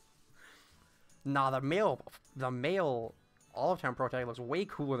 Nah, the male Olive Town Protag looks way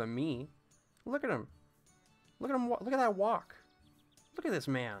cooler than me. Look at him. Look at him. Look at that walk. Look at this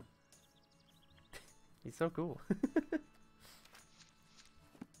man. He's so cool.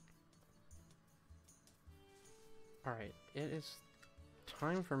 Alright, it is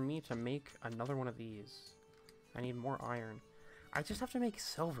time for me to make another one of these. I need more iron. I just have to make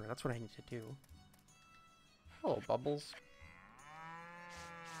silver. That's what I need to do. Hello, Bubbles.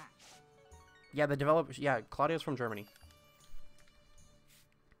 Yeah, the developers... Yeah, Claudio's from Germany.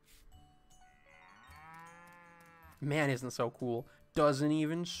 Man, isn't so cool. Doesn't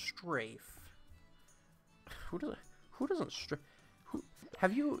even strafe. Who doesn't strafe?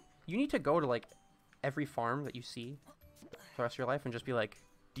 Have you... You need to go to, like, every farm that you see for the rest of your life and just be like,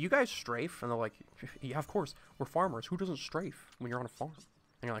 do you guys strafe? And they're like, yeah, of course. We're farmers. Who doesn't strafe when you're on a farm?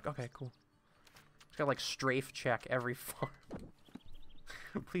 And you're like, okay, cool. Just gotta, like, strafe check every farm.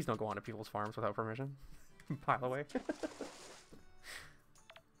 Please don't go onto people's farms without permission. By the way.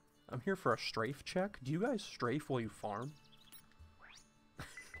 I'm here for a strafe check. Do you guys strafe while you farm?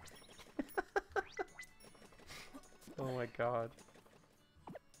 Oh my god.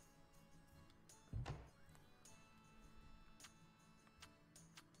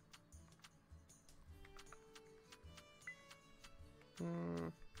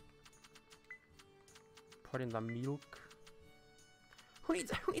 Put in the milk. Who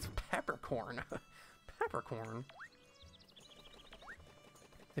needs peppercorn? Peppercorn.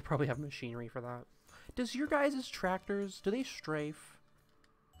 They probably have machinery for that. Does your guys' tractors, do they strafe?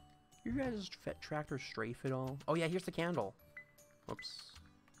 Your guys' tractors strafe at all? Oh yeah, here's the candle. Whoops.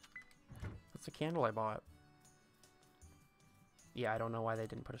 That's the candle I bought. Yeah, I don't know why they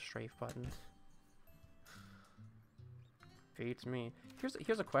didn't put a strafe button. Beats me.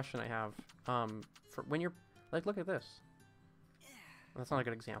 Here's a question I have. For when you're like, look at this. That's not a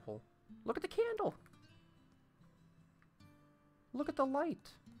good example. Look at the candle. Look at the light.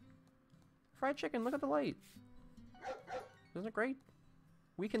 Fried chicken, look at the light. Isn't it great?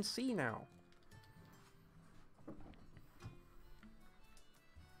 We can see now.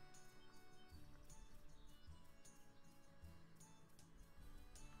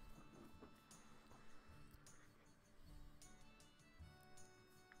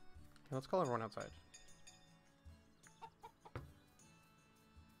 Okay, let's call everyone outside.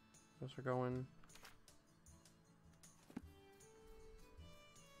 Those are going.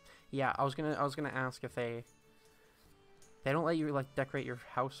 Yeah, I was gonna ask if they don't let you like decorate your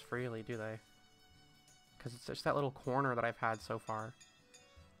house freely, do they? Because it's just that little corner that I've had so far.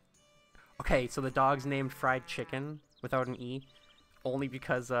 Okay, so the dog's named Fried Chicken without an E, only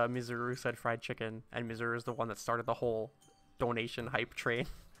because Mizuru said fried chicken, and Mizuru is the one that started the whole donation hype train.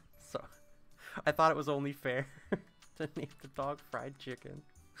 So I thought it was only fair to name the dog Fried Chicken.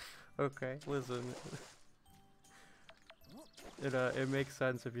 Okay, listen. It makes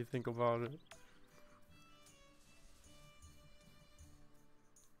sense if you think about it.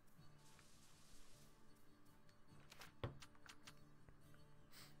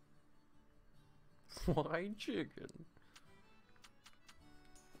 Fried chicken.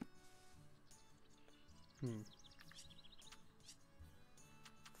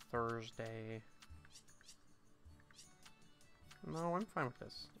 Thursday. No, I'm fine with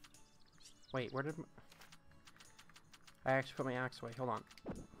this. Wait, where did I actually put my axe away? Hold on.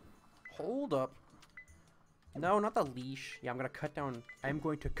 Hold up. No, not the leash. Yeah, I'm going to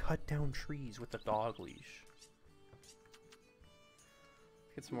cut down trees with the dog leash.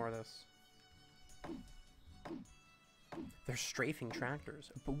 Get some more of this. They're strafing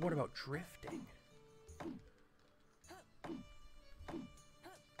tractors, but what about drifting?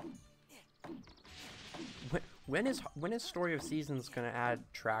 When is Story of Seasons gonna add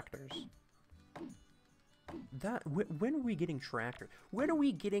tractors? When are we getting tractors?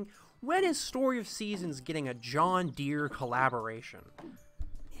 When is Story of Seasons getting a John Deere collaboration?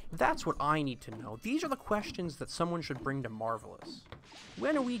 That's what I need to know. These are the questions that someone should bring to Marvelous.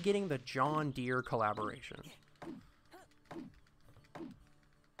 When are we getting the John Deere collaboration?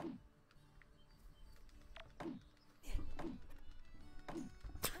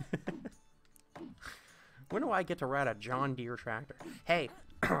 When do I get to ride a John Deere tractor? Hey,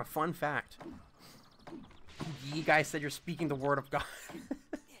 fun fact. You guys said you're speaking the word of God.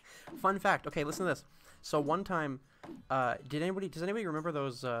 Fun fact. Okay, listen to this. So one time, does anybody remember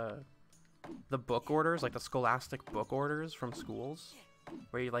those, the book orders, like the Scholastic book orders from schools?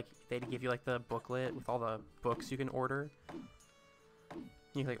 Where you, like, they'd give you, like, the booklet with all the books you can order.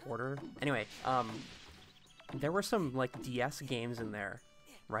 You can, like, order. Anyway, there were some, like, DS games in there,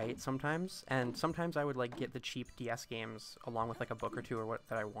 right, sometimes? And sometimes I would, like, get the cheap DS games along with, like, a book or two or what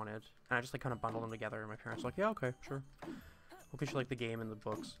that I wanted. And I just, like, kind of bundled them together, and my parents were like, yeah, okay, sure. We'll get you, like, the game and the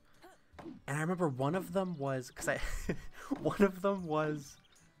books. And I remember one of them was,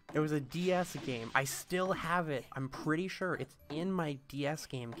 it was a DS game. I still have it. I'm pretty sure it's in my DS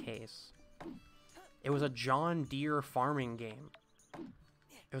game case. It was a John Deere farming game.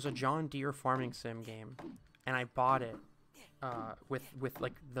 It was a John Deere farming sim game. And I bought it with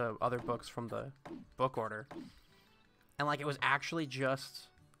like the other books from the book order. And like it was actually just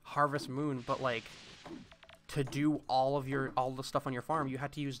Harvest Moon, but like to do all the stuff on your farm, you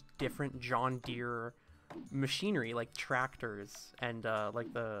had to use different John Deere machinery, like tractors and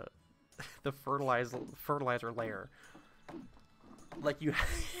like the fertilizer layer. Like you,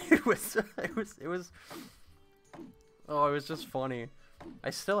 it was oh, it was just funny. I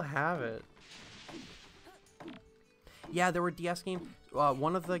still have it. Yeah, there were DS games.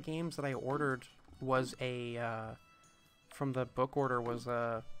 One of the games that I ordered was from the book order was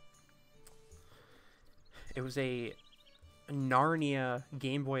it was a Narnia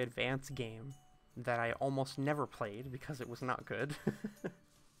Game Boy Advance game that I almost never played because it was not good.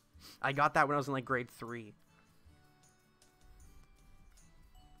 I got that when I was in like grade 3.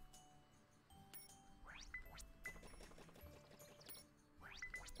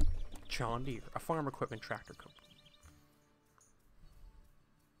 John Deere, a farm equipment tractor company.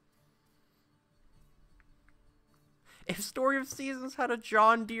 If Story of Seasons had a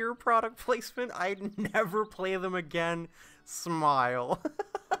John Deere product placement, I'd never play them again. Smile.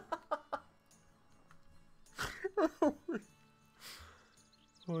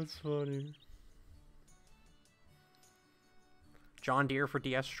 What's funny? John Deere for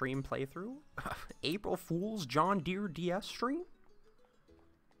DS stream playthrough? April Fool's John Deere DS stream?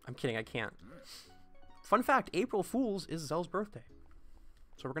 I'm kidding, I can't. Fun fact, April Fool's is Zell's birthday.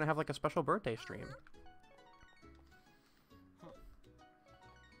 So we're gonna have like a special birthday stream.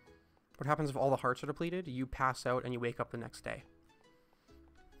 What happens if all the hearts are depleted? You pass out and you wake up the next day.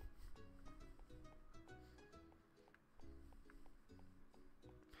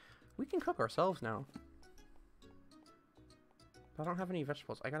 We can cook ourselves now. But I don't have any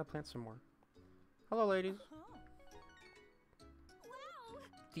vegetables. I gotta plant some more. Hello, ladies.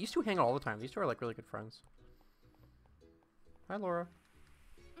 These two hang out all the time. These two are like really good friends. Hi, Laura.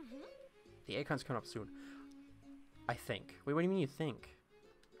 The egg hunt's coming up soon. I think. Wait, what do you mean you think?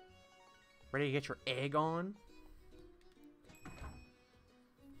 Ready to get your egg on?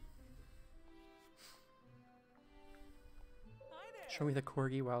 Show me the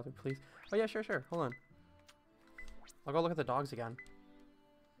corgi wilder, please. Oh yeah, sure, sure. Hold on. I'll go look at the dogs again.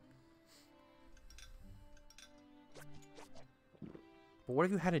 But what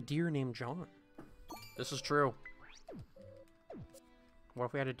if you had a deer named John? This is true. What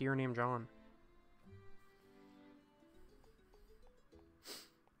if we had a deer named John?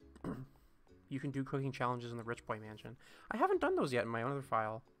 You can do cooking challenges in the Rich Boy Mansion. I haven't done those yet in my other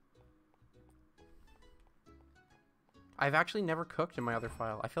file. I've actually never cooked in my other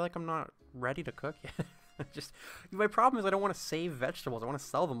file. I feel like I'm not ready to cook yet. Just my problem is I don't want to save vegetables. I want to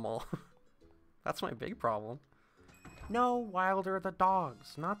sell them all. That's my big problem. No, Wilder, the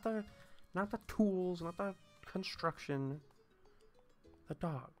dogs, not the tools, not the construction. The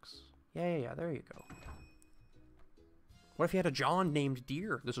dogs. Yeah, there you go. What if you had a John named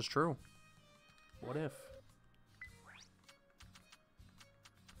Deer? This is true. What if?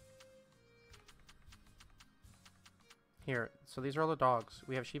 Here, so these are all the dogs.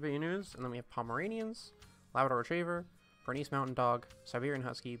 We have Shiba Inus, and then we have Pomeranians, Labrador Retriever, Bernese Mountain Dog, Siberian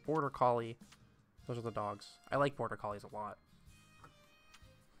Husky, Border Collie. Those are the dogs. I like Border Collies a lot.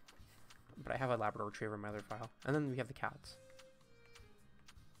 But I have a Labrador Retriever in my other file. And then we have the cats.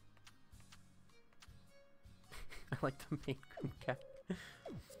 I like the Maine Coon cat.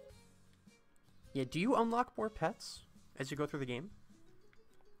 Yeah, do you unlock more pets as you go through the game?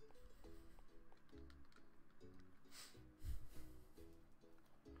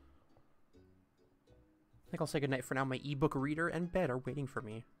 I think I'll say goodnight for now. My ebook reader and bed are waiting for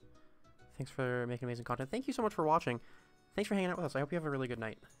me. Thanks for making amazing content. Thank you so much for watching. Thanks for hanging out with us. I hope you have a really good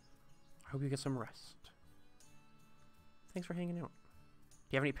night. I hope you get some rest. Thanks for hanging out.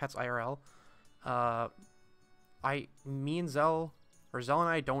 Do you have any pets IRL? Me and Zell, or Zell and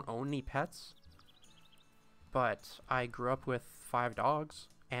I don't own any pets. But I grew up with 5 dogs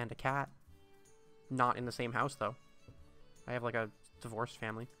and a cat. Not in the same house, though. I have like a divorced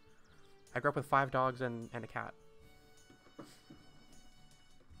family. I grew up with 5 dogs and a cat.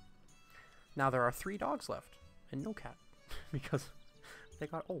 Now there are 3 dogs left and no cat because they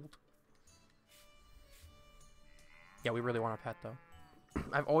got old. Yeah, we really want a pet, though.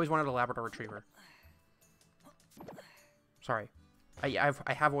 I've always wanted a Labrador Retriever. Sorry. I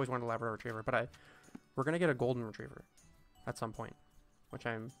have always wanted a Labrador Retriever, but we're going to get a Golden Retriever at some point, which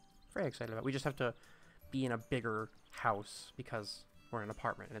I'm very excited about. We just have to be in a bigger house because we're in an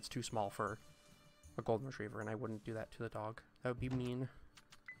apartment and it's too small for a Golden Retriever, and I wouldn't do that to the dog. That would be mean.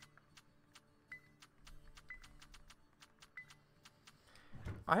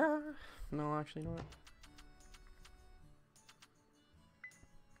 No, actually, not.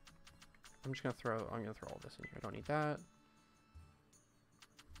 I'm gonna throw all this in here. I don't need that.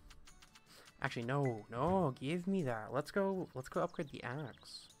 Actually, no, give me that. Let's go upgrade the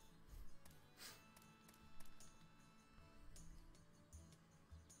axe.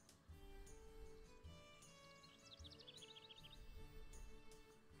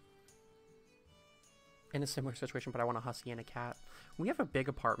 In a similar situation, but I want a husky and a cat. We have a big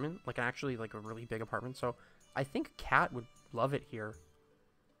apartment, like actually like a really big apartment, so I think cat would love it here.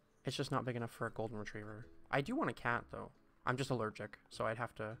 It's just not big enough for a Golden Retriever. I do want a cat though. I'm just allergic, so I'd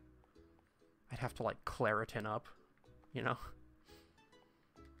have to like Claritin up, you know?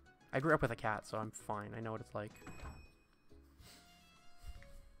 I grew up with a cat, so I'm fine. I know what it's like.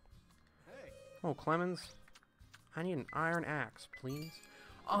 Hey. Oh, Clemens. I need an iron axe, please.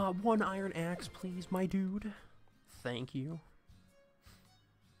 1 iron axe, please, my dude. Thank you.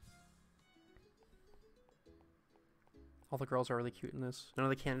 All the girls are really cute in this. None of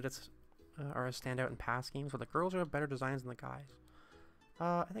the candidates are as standout in past games, but the girls have better designs than the guys.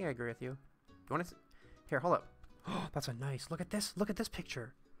 I think I agree with you. You want to? Here, hold up. Oh, that's a nice. Look at this. Look at this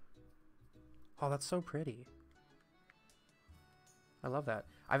picture. Oh, that's so pretty. I love that.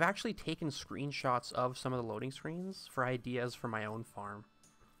 I've actually taken screenshots of some of the loading screens for ideas for my own farm.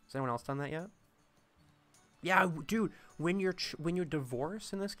 Has anyone else done that yet? Yeah, dude. When you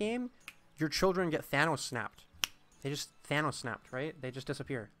divorce in this game, your children get Thanos snapped. They just Thanos snapped, right? They just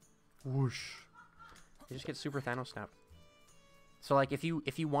disappear. Whoosh. They just get super Thanos snapped. So like if you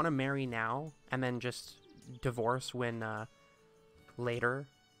want to marry now and then just divorce when later,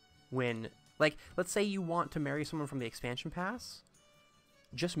 when like let's say you want to marry someone from the expansion pass,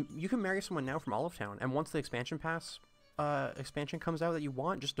 you can marry someone now from Olive Town, and once the expansion pass expansion comes out that you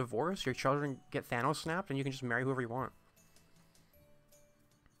want, just divorce, your children get Thanos snapped, and you can just marry whoever you want.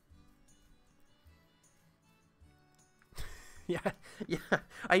 Yeah.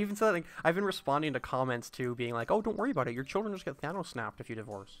 I even said, like, I've been responding to comments too, being like, "Oh, don't worry about it. Your children just get Thanos snapped if you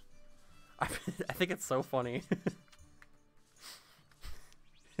divorce." I think it's so funny.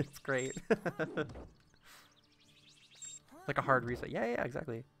 It's great. Like a hard reset. Yeah,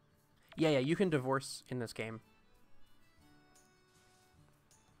 exactly. Yeah, you can divorce in this game.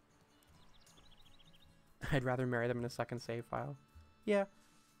 I'd rather marry them in a second save file. Yeah.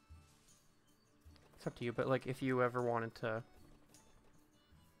 It's up to you, but like if you ever wanted to,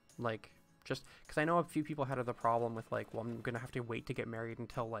 like, just because I know a few people had the problem with like, well, I'm gonna have to wait to get married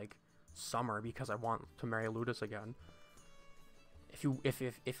until like summer because I want to marry Ludus again. If you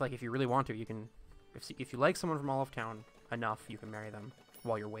really want to, you can. If you like someone from Olive Town enough, you can marry them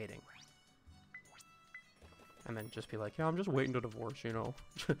while you're waiting. And then just be like, yeah, I'm just waiting to divorce, you know,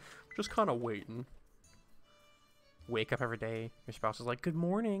 just kind of waiting. Wake up every day, your spouse is like, good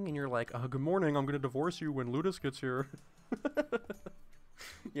morning, and you're like, good morning, I'm gonna divorce you when Ludus gets here.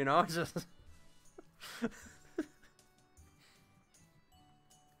 You know, it's just...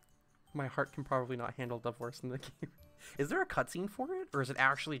 My heart can probably not handle divorce in the game. Is there a cutscene for it? Or is it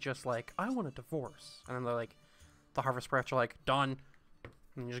actually just like, I want a divorce? And then they're like, the Harvest Sprats are like, done.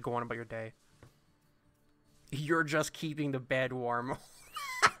 And you just go on about your day. You're just keeping the bed warm.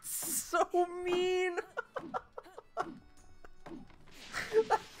 That's so mean!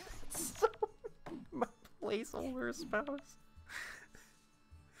 That's so mean. My placeholder spouse.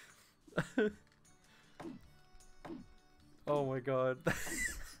 Oh my god.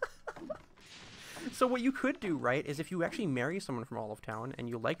 So what you could do, right, is if you actually marry someone from all of town and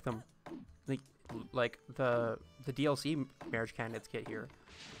you like them, like the DLC marriage candidates kit here,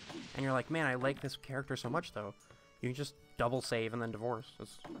 and you're like, man, I like this character so much though, you can just double save and then divorce.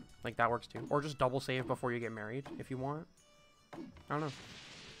 It's, like, that works too. Or just double save before you get married if you want. I don't know.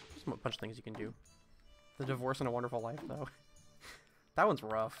 There's a bunch of things you can do. The Divorce and a Wonderful Life though. That one's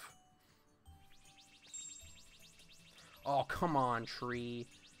rough. Oh, come on, tree.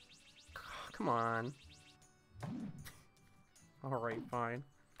 Come on. Alright, fine.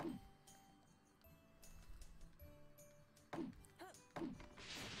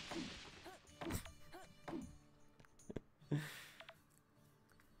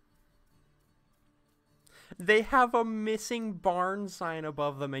 They have a missing barn sign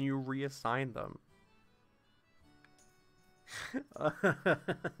above them and you reassign them.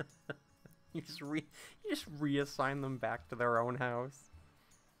 You just reassign them back to their own house.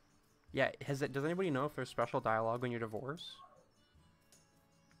 Yeah, does anybody know if there's special dialogue when you divorce?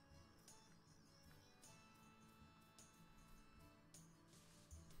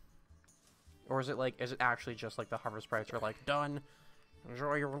 Or is it actually just like the hover sprites are like, done,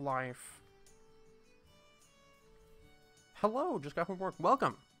 enjoy your life. Hello, just got from work.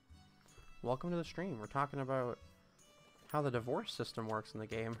 Welcome. Welcome to the stream. We're talking about how the divorce system works in the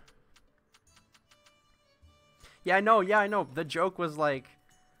game. Yeah, I know. The joke was like,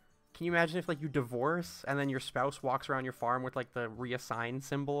 can you imagine if like you divorce and then your spouse walks around your farm with like the reassign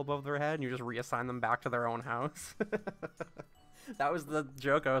symbol above their head and you just reassign them back to their own house? That was the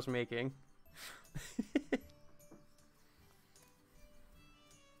joke I was making.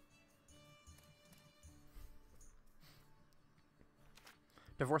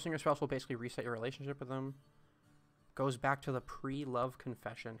 Divorcing your spouse will basically reset your relationship with them. Goes back to the pre-love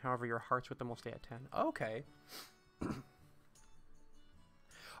confession. However, your hearts with them will stay at 10. Okay.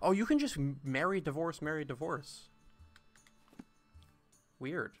 Oh, you can just marry, divorce, marry, divorce.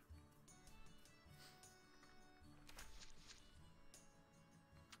 Weird.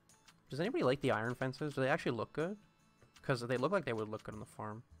 Does anybody like the iron fences? Do they actually look good? Because they look like they would look good on the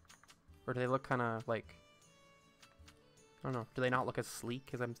farm. Or do they look kind of like... I don't know. Do they not look as sleek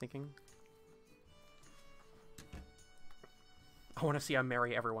as I'm thinking? I want to see a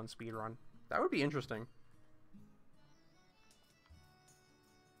marry everyone speedrun. That would be interesting.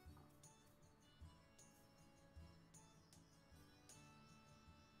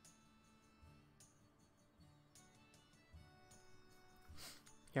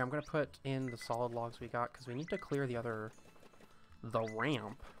 Yeah, I'm going to put in the solid logs we got because we need to clear the ramp.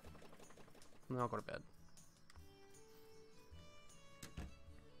 And then I'll go to bed.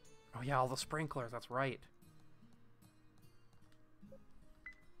 Oh yeah, all the sprinklers, that's right.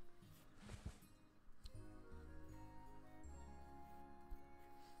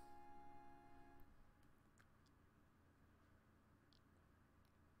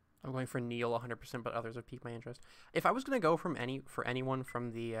 I'm going for Neil 100%, but others have piqued my interest. If I was going to go for anyone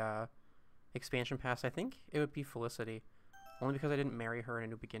from the expansion pass, I think it would be Felicity. Only because I didn't marry her in A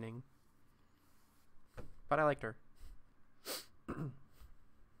New Beginning. But I liked her.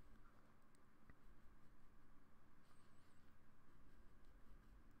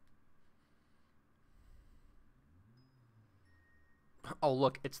 Oh,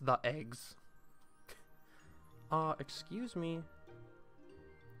 look, it's the eggs. Excuse me.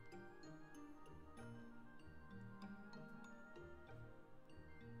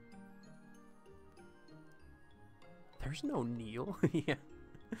 There's no Neil. Yeah.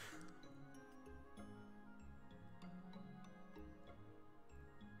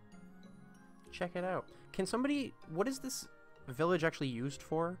 Check it out. Can somebody... What is this village actually used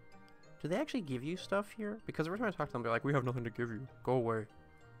for? Do they actually give you stuff here? Because every time I talk to them, they're like, we have nothing to give you. Go away.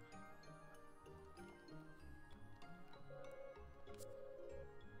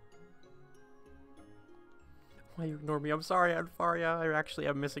 Why you ignore me? I'm sorry, Adfaria. I actually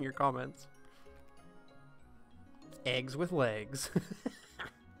am missing your comments. Eggs with legs.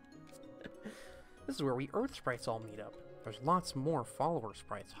 This is where we Earth sprites all meet up. There's lots more follower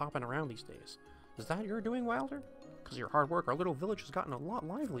sprites hopping around these days. Is that you're doing, Wilder? Because of your hard work, our little village has gotten a lot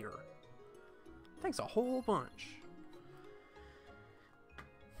livelier. Thanks a whole bunch.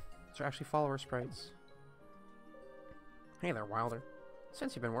 These are actually follower sprites. Hey there, Wilder.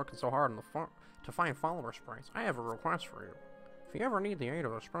 Since you've been working so hard on the farm to find follower sprites, I have a request for you. If you ever need the aid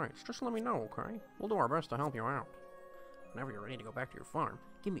of the sprites, just let me know, okay? We'll do our best to help you out. Whenever you're ready to go back to your farm,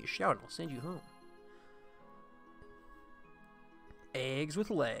 give me a shout and I'll send you home. Eggs with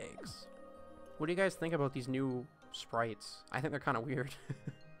legs. What do you guys think about these new sprites? I think they're kind of weird.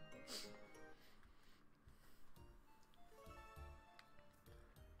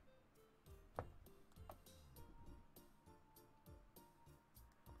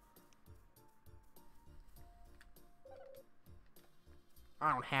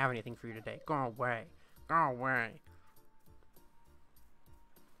 I don't have anything for you today. Go away. Go away.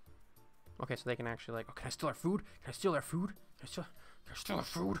 Okay, so they can actually like, oh, can I steal their food? Can I steal their food? Can I steal their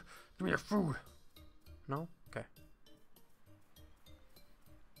food? Give me their food. No? Okay.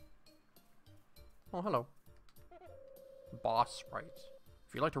 Oh, hello. Boss sprites.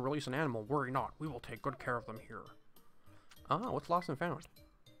 If you'd like to release an animal, worry not. We will take good care of them here. Ah, what's lost and found?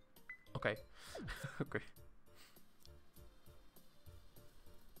 Okay. Okay.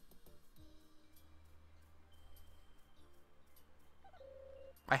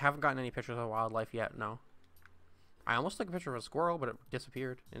 I haven't gotten any pictures of wildlife yet, no. I almost took a picture of a squirrel, but it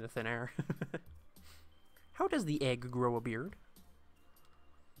disappeared into thin air. How does the egg grow a beard?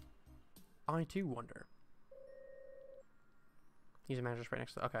 I too wonder. He's a manager sprite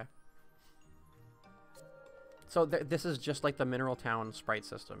next to... Okay. So this is just like the Mineral Town sprite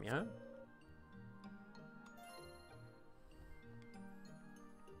system, yeah?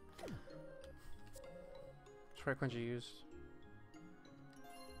 Sprite coins you used.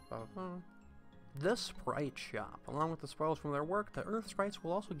 The Sprite Shop. Along with the spoils from their work, the Earth Sprites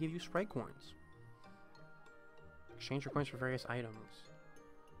will also give you Sprite coins. Exchange your coins for various items.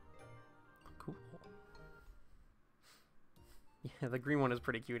 Cool. Yeah, the green one is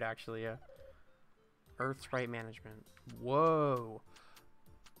pretty cute, actually, yeah. Earth Sprite Management. Whoa.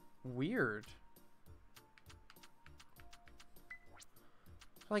 Weird.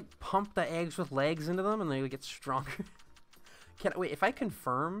 Like, pump the eggs with legs into them and they get stronger. Wait, if I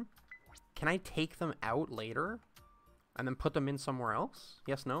confirm, can I take them out later and then put them in somewhere else?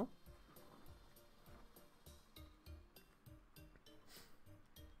 Yes, no?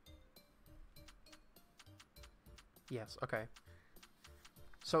 Yes, okay.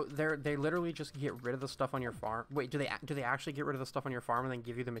 So they literally just get rid of the stuff on your farm. Wait, do they actually get rid of the stuff on your farm and then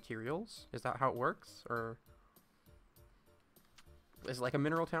give you the materials? Is that how it works? Or is it like a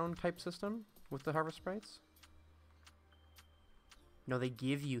Mineral Town type system with the harvest sprites? No, they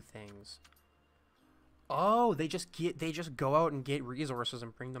give you things. Oh, they just go out and get resources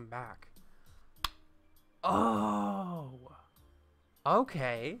and bring them back. Oh.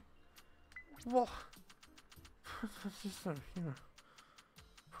 Okay. Well, just you know,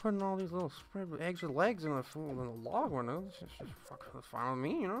 putting all these little spread eggs with legs in the log one. It's just fucking fine with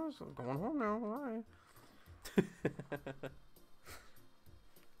me, you know. So I'm going home now. Bye.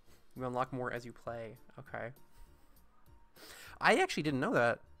 You unlock more as you play. Okay. I actually didn't know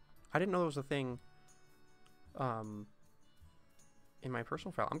that. I didn't know there was a thing in my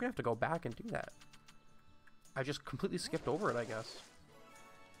personal file. I'm gonna have to go back and do that. I just completely skipped over it, I guess.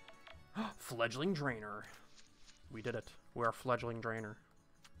 Fledgling Drainer. We did it. We're a fledgling drainer.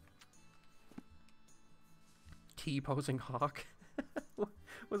 T-posing hawk.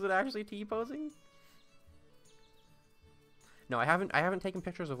 Was it actually T-posing? No, I haven't taken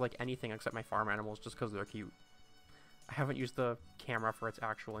pictures of like anything except my farm animals just because they're cute. I haven't used the camera for its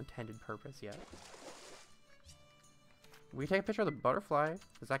actual intended purpose yet. We take a picture of the butterfly.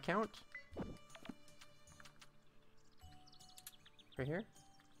 Does that count? Right here?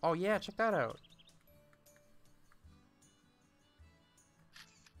 Oh yeah, check that out.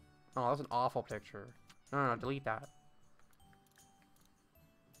 Oh, that was an awful picture. No, delete that.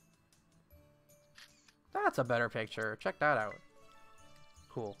 That's a better picture. Check that out.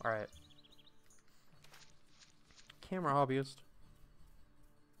 Cool, alright. Camera hobbyist.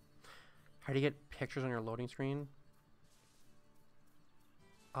 How do you get pictures on your loading screen?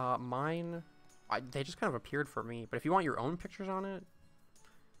 Mine... they just kind of appeared for me. But if you want your own pictures on it,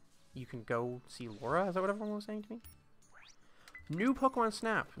 you can go see Laura. Is that what everyone was saying to me? New Pokemon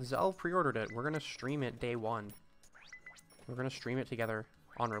Snap. Zell pre-ordered it. We're going to stream it day 1. We're going to stream it together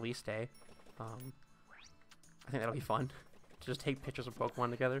on release day. I think that'll be fun. To just take pictures of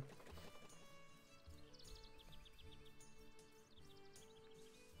Pokemon together.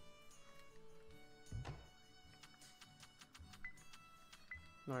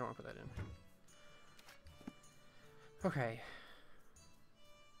 No, I don't want to put that in. Okay.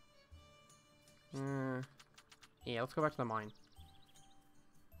 Yeah, let's go back to the mine.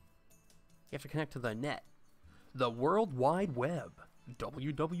 You have to connect to the net. The World Wide Web.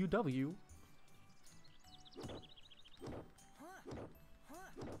 www.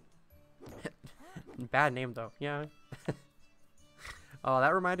 Bad name, though. Yeah. Oh,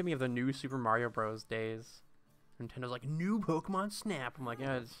 that reminded me of the new Super Mario Bros. Days. Nintendo's like, new Pokemon Snap. I'm like,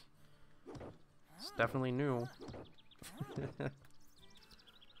 yeah, it's definitely new.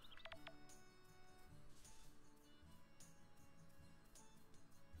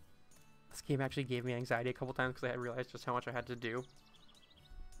 This game actually gave me anxiety a couple times because I had realized just how much I had to do.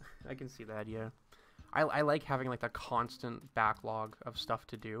 I can see that, yeah. I like having like the constant backlog of stuff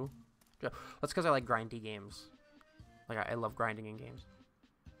to do. That's because I like grindy games. Like I love grinding in games.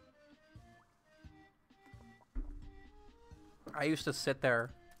 I used to sit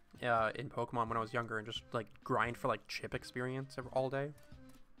there in Pokemon when I was younger and just like grind for like chip experience all day.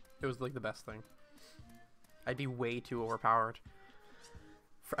 It was like the best thing. I'd be way too overpowered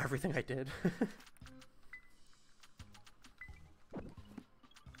for everything I did.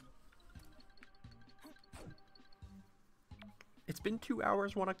 It's been 2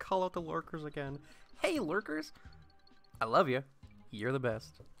 hours. Want to call out the lurkers again? Hey, lurkers! I love you. You're the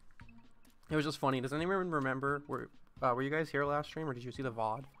best. It was just funny. Does anyone remember were you guys here last stream, or did you see the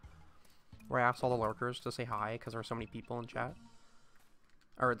VOD where I asked all the lurkers to say hi because there were so many people in chat?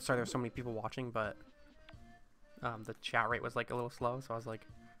 Or sorry, there's so many people watching, but the chat rate was like a little slow. So I was like,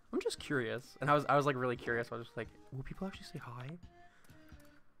 I'm just curious, and I was like really curious. I was just like, will people actually say hi?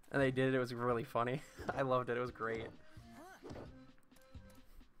 And they did. It was really funny. I loved it. It was great.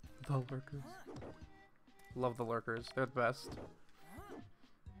 The lurkers. Love the lurkers. They're the best.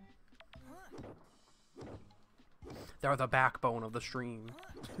 They're the backbone of the stream.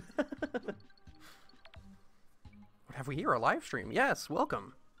 What have we here? A live stream? Yes,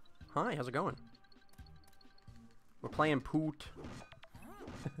 welcome. Hi, how's it going? We're playing Poot.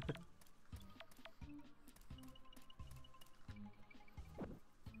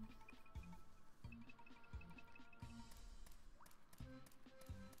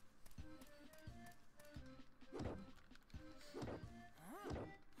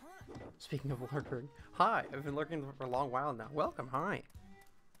 Speaking of lurking, hi, I've been lurking for a long while now. Welcome, hi.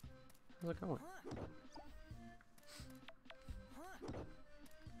 How's it going?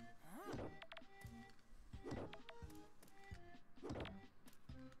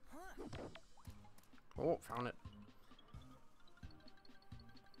 Oh, found it.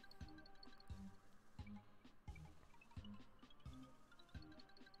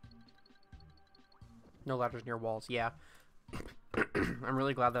 No ladders near walls, yeah. I'm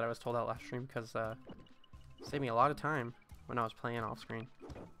really glad that I was told that last stream because it saved me a lot of time when I was playing off screen.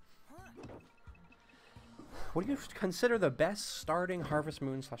 What do you consider the best starting Harvest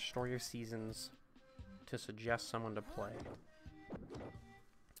Moon / Story of Seasons to suggest someone to play?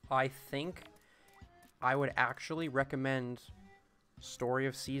 I think I would actually recommend Story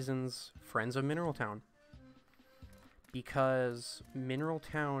of Seasons Friends of Mineral Town, because Mineral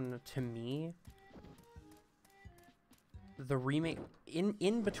Town, to me, the remake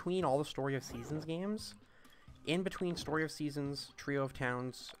in between all the Story of Seasons games, in between Story of Seasons, Trio of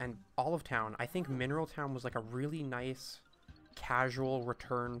Towns, and all of Town, I think Mineral Town was like a really nice casual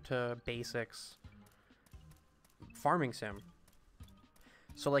return to basics farming sim.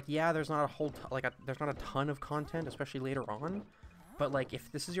 So like, yeah, there's not a whole there's not a ton of content, especially later on, but like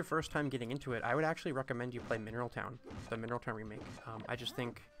if this is your first time getting into it, I would actually recommend you play Mineral Town, the Mineral Town remake. I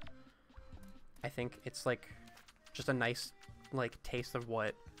think it's like just a nice like taste of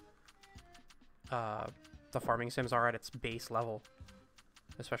what the farming sims are at its base level,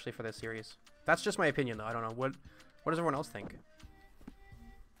 especially for this series. That's just my opinion though. I don't know, what does everyone else think?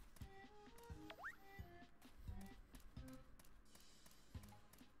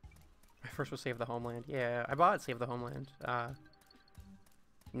 My first was Save the Homeland. Yeah, I bought Save the Homeland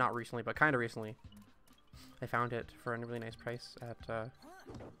not recently, but kind of recently. I found it for a really nice price at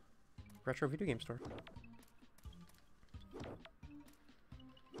Retro Video Game Store.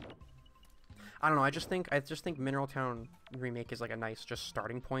 I don't know, I just think Mineral Town remake is like a nice just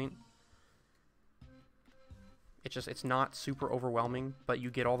starting point. It's not super overwhelming, but you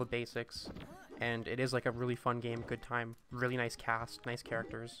get all the basics, and it is like a really fun game, good time, really nice cast, nice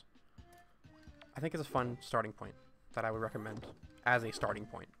characters. I think it's a fun starting point that I would recommend as a starting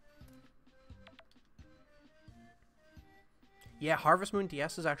point. Yeah, Harvest Moon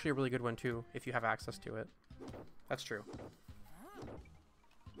DS is actually a really good one too, if you have access to it. That's true.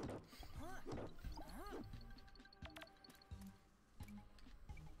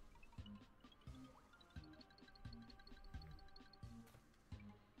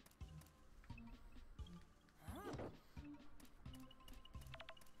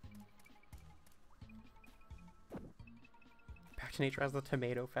 Back to Nature has the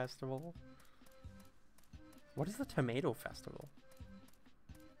Tomato Festival. What is the Tomato Festival?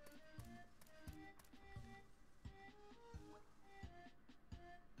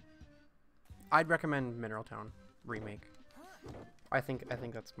 I'd recommend Mineral Town remake. I think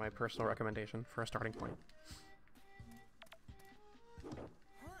that's my personal recommendation for a starting point.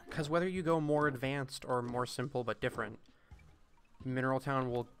 Because whether you go more advanced or more simple but different, Mineral Town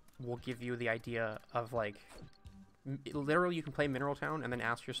will give you the idea of like literally you can play Mineral Town and then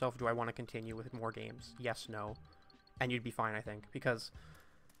ask yourself, do I want to continue with more games? Yes, no. And you'd be fine, I think, because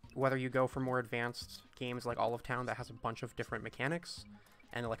whether you go for more advanced games like Olive Town that has a bunch of different mechanics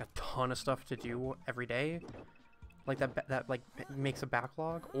and like a ton of stuff to do every day, like that like makes a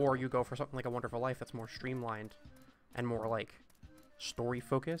backlog, or you go for something like A Wonderful Life that's more streamlined and more like story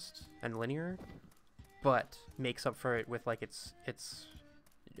focused and linear, but makes up for it with like its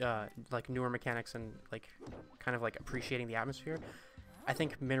like newer mechanics and like kind of like appreciating the atmosphere. I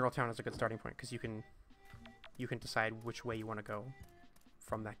think Mineral Town is a good starting point because you can decide which way you want to go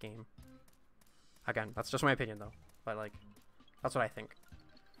from that game. Again, that's just my opinion though, but like that's what I think.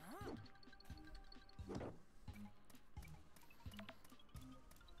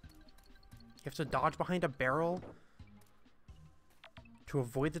 You have to dodge behind a barrel to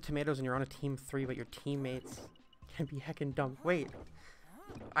avoid the tomatoes, and you're on a team 3, but your teammates can be heckin' dumb. Wait,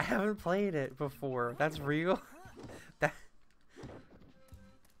 I haven't played it before. That's real?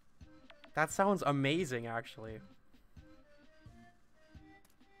 That sounds amazing, actually.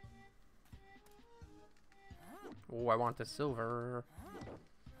 Oh, I want the silver.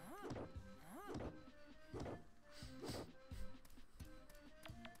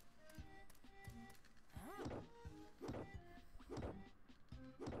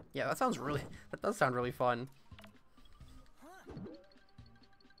 Yeah, that does sound really fun.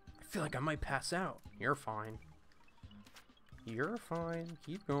 I feel like I might pass out. You're fine. You're fine.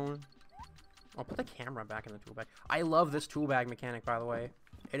 Keep going. I'll put the camera back in the tool bag. I love this tool bag mechanic, by the way.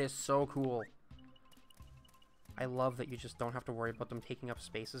 It is so cool. I love that you just don't have to worry about them taking up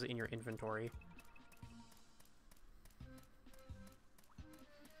spaces in your inventory.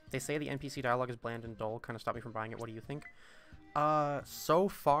 They say the NPC dialogue is bland and dull. Kind of stop me from buying it. What do you think? So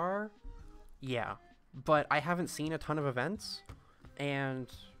far, yeah. But I haven't seen a ton of events,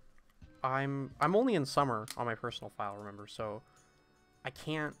 and I'm only in summer on my personal file, remember, so I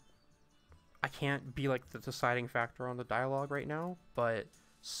can't be like the deciding factor on the dialogue right now, but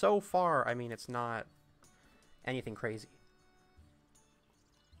so far, I mean, it's not anything crazy.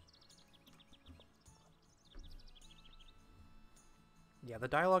 Yeah, the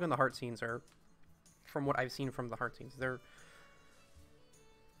dialogue and the heart scenes are, from what I've seen from the heart scenes, they're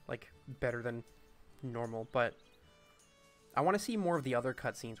like better than normal, but I want to see more of the other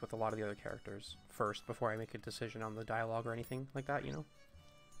cutscenes with a lot of the other characters first before I make a decision on the dialogue or anything like that, you know?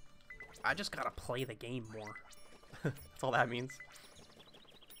 I just gotta play the game more. That's all that means.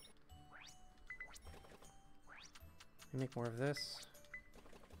 Make more of this.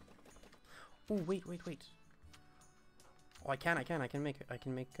 Oh, wait. Oh, I can make it.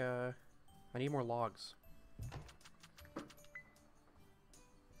 I need more logs.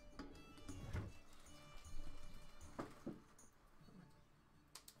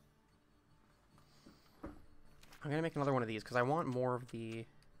 I'm gonna make another one of these because I want more of the...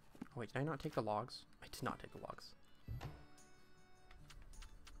 Oh, wait, did I not take the logs? I did not take the logs.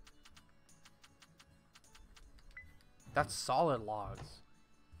 That's solid logs.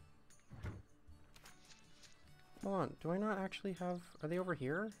 Hold on, do I not actually have... Are they over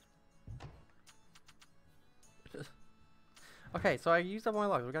here? Okay, so I used up my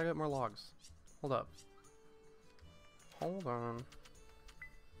logs. We gotta get more logs. Hold up. Hold on.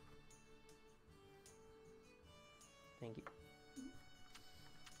 Thank you.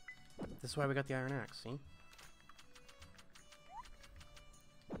 This is why we got the iron axe, see?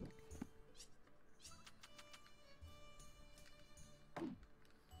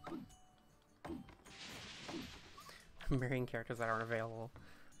 Marrying characters that aren't available.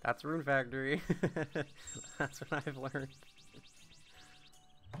 That's Rune Factory. That's what I've learned.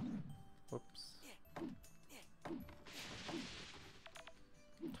 Whoops.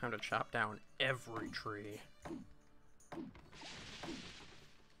 Time to chop down every tree.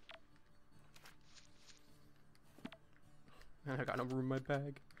 And I got no room in my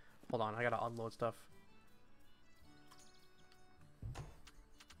bag. Hold on, I gotta unload stuff.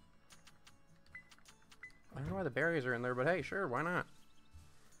 I don't know why the berries are in there, but hey, sure, why not?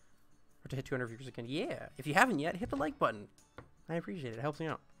 Or to hit 200 viewers again. Yeah, if you haven't yet, hit the like button. I appreciate it. It helps me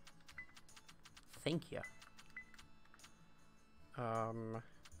out. Thank you. Yeah,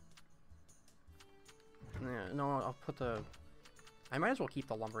 no, I'll put the... I might as well keep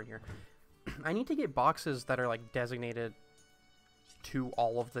the lumber in here. I need to get boxes that are, like, designated to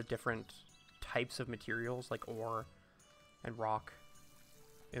all of the different types of materials, like ore and rock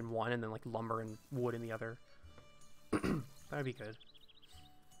in one, and then, like, lumber and wood in the other. That'd be good.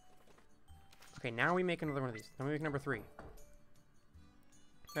 Okay, now we make another one of these. Now we make number 3.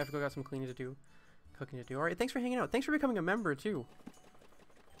 I have to go got some cleaning to do. Cooking to do. Alright, thanks for hanging out. Thanks for becoming a member, too.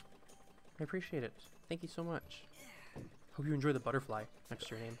 I appreciate it. Thank you so much. Hope you enjoy the butterfly next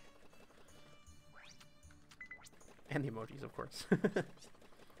to your name. And the emojis, of course.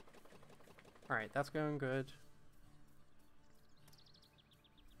 Alright, that's going good.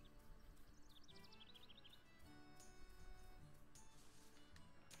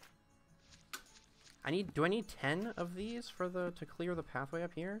 Do I need 10 of these for to clear the pathway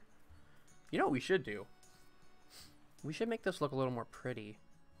up here? You know what we should do? We should make this look a little more pretty.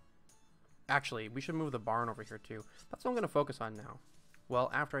 Actually, we should move the barn over here too. That's what I'm going to focus on now. Well,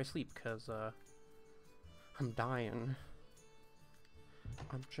 after I sleep, because I'm dying.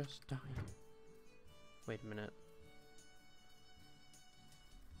 I'm just dying. Wait a minute.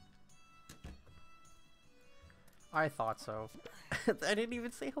 I thought so. I didn't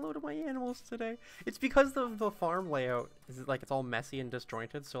even say hello to my animals today. It's because the farm layout is like it's all messy and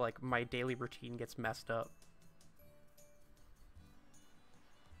disjointed, so like my daily routine gets messed up.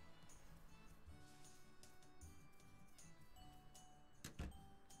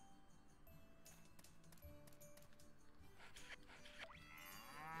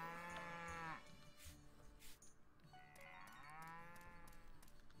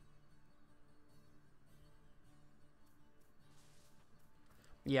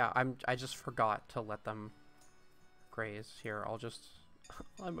 Yeah, I just forgot to let them graze here.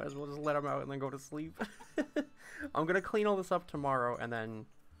 I might as well just let them out and then go to sleep. I'm gonna clean all this up tomorrow and then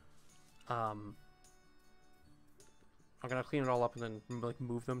I'm gonna clean it all up and then like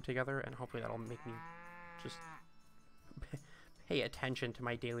move them together, and hopefully that'll make me just pay attention to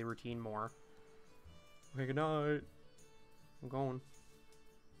my daily routine more. Okay, good night. I'm going.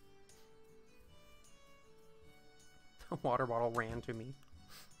 The water bottle ran to me.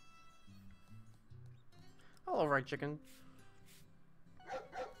 Hello, right chicken.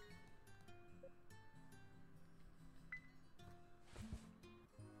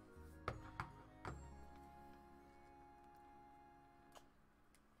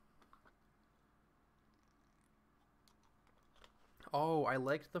 Oh, I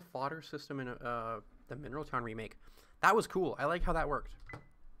liked the fodder system in the Mineral Town remake. That was cool. I like how that worked.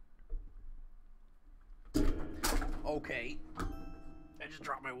 Okay. I just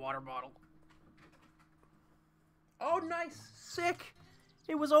dropped my water bottle. Oh, nice. Sick.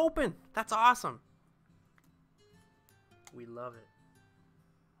 It was open. That's awesome. We love it.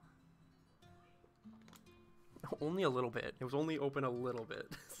 Only a little bit. It was only open a little bit.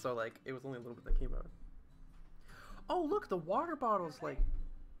 So, like, it was only a little bit that came out. Oh, look, the water bottle's, like...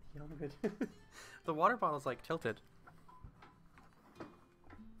 Yeah, I'm good. The water bottle's, like, tilted.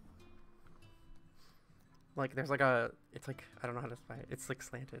 Like, there's, like, a... It's, like... I don't know how to explain it. It's, like,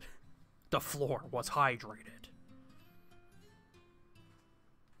 slanted. The floor was hydrated.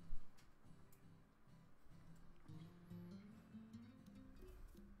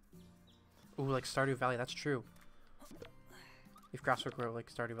 Ooh, like Stardew Valley, that's true. If grass would grow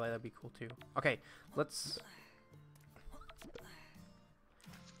like Stardew Valley, that'd be cool too. Okay, let's...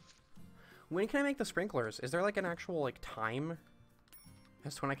 When can I make the sprinklers? Is there like an actual like time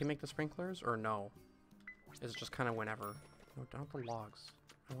as to when I can make the sprinklers, or no? Is it just kind of whenever? No, not the logs.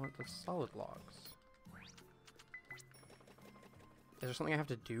 I want the solid logs. Is there something I have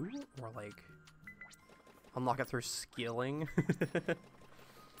to do, or like unlock it through skilling?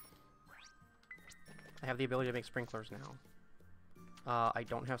 I have the ability to make sprinklers now. I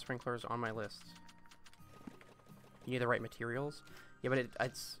don't have sprinklers on my list. You need the right materials? Yeah, but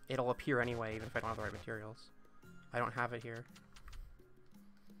it'll appear anyway, even if I don't have the right materials. I don't have it here.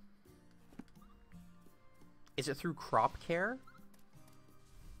 Is it through crop care?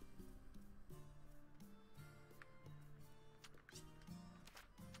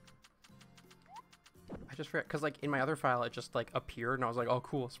 I just forgot, because like in my other file it just like appeared and I was like, oh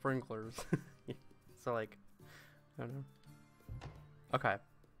cool, sprinklers. So like, I don't know. Okay.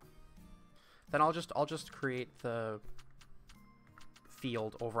 Then I'll just create the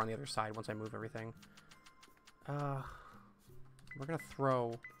field over on the other side once I move everything. We're gonna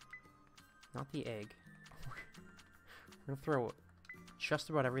throw, not the egg. We're gonna throw just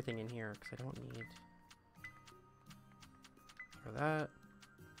about everything in here because I don't need. Throw that.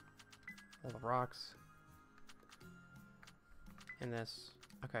 All the rocks. And this.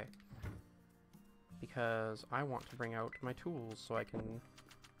 Okay. Because I want to bring out my tools so I can...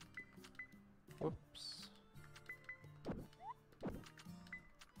 Whoops.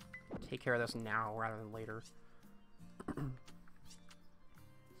 Take care of this now rather than later.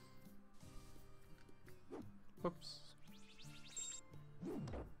 Whoops.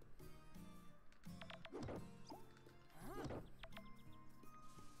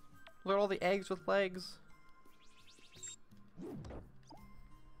 Look at all the eggs with legs.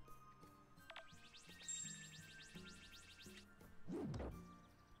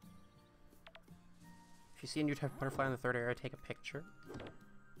 If you see a new type of butterfly in the third area, take a picture.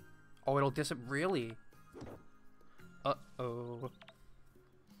 Oh, it'll disappear. Really? Uh-oh.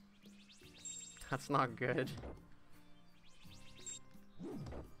 That's not good.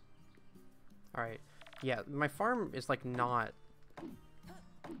 Alright. Yeah, my farm is, like, not...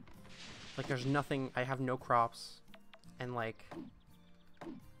 Like, there's nothing... I have no crops. And, like...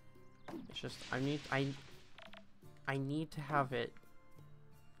 It's just... I need to have it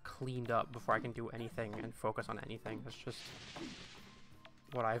cleaned up before I can do anything and focus on anything. That's just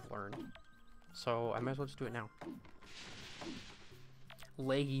what I've learned. So, I might as well just do it now.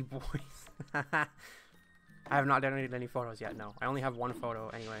 Leggy boys. I have not donated any photos yet, no. I only have one photo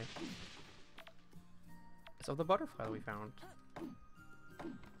anyway. It's of the butterfly that we found.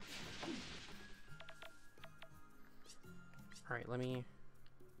 Alright, let me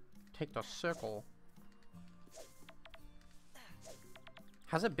take the sickle.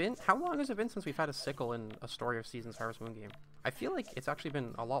 Has it been? How long has it been since we've had a sickle in a Story of Seasons Harvest Moon game? I feel like it's actually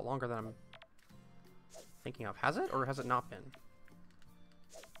been a lot longer than I'm thinking of. Has it, or has it not been?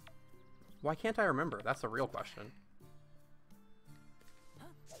 Why can't I remember? That's the real question.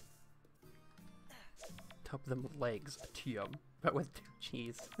 Tub them legs, TM, but with 2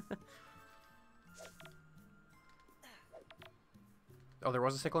 cheese. Oh, there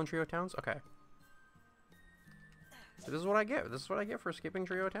was a sickle in Trio Towns? Okay. So this is what I get. This is what I get for skipping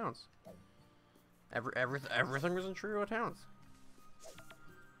Trio Towns. Everything was in Trio Towns.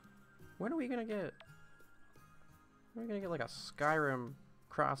 When are we gonna get? When are we gonna get like a Skyrim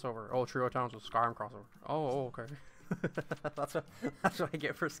crossover? Oh, Trio Towns with Skyrim crossover. Oh, okay. that's what I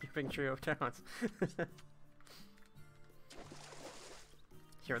get for skipping Trio Towns.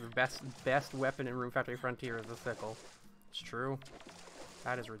 Here, the best weapon in Room Factory Frontier is the sickle. It's true.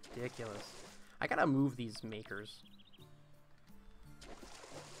 That is ridiculous. I gotta move these makers.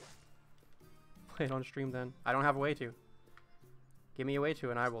 Play it on stream then. I don't have a way to. Give me a way to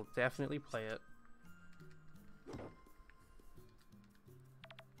and I will definitely play it.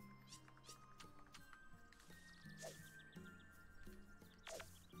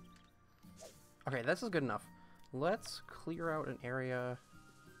 Okay, this is good enough. Let's clear out an area.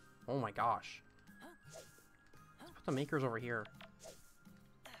 Oh my gosh. Let's put the makers over here.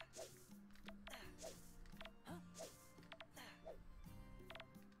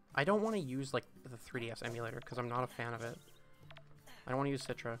 I don't want to use, like, the 3DS emulator, because I'm not a fan of it. I don't want to use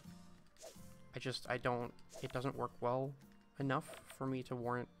Citra. I don't... It doesn't work well enough for me to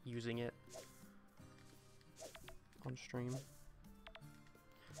warrant using it on stream.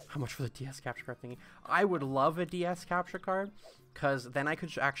 How much for the DS capture card thingy? I would love a DS capture card, because then I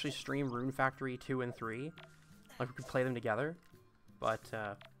could actually stream Rune Factory 2 and 3. Like, we could play them together. But,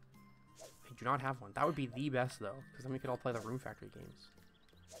 I do not have one. That would be the best, though, because then we could all play the Rune Factory games.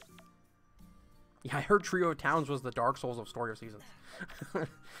 Yeah, I heard Trio of Towns was the Dark Souls of Story of Seasons.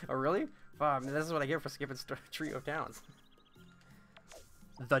 Oh, really? This is what I get for skipping Trio of Towns.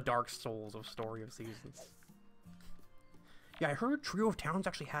 The Dark Souls of Story of Seasons. Yeah, I heard Trio of Towns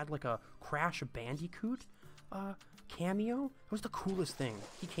actually had, like, a Crash Bandicoot cameo. It was the coolest thing.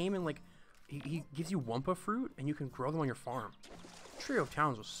 He came in, like, he gives you Wumpa fruit, and you can grow them on your farm. Trio of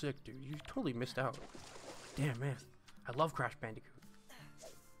Towns was sick, dude. You totally missed out. Damn, man. I love Crash Bandicoot.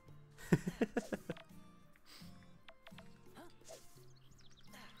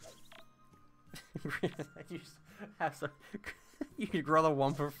 You just have some, you can grow the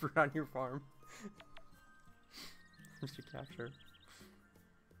Wumpa fruit on your farm. Mr. Capture.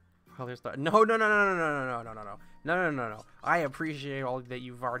 Well, there's the no. I appreciate all that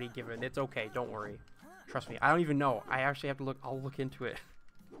you've already given. It's okay. Don't worry. Trust me. I don't even know. I actually have to look. I'll look into it.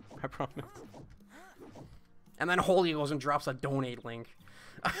 I promise. And then Holy goes and drops a donate link.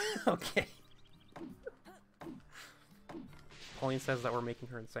 Okay. Pauline says that we're making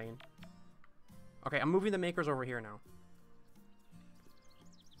her insane. Okay, I'm moving the makers over here now.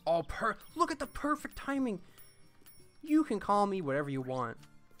 Oh, look at the perfect timing. You can call me whatever you want,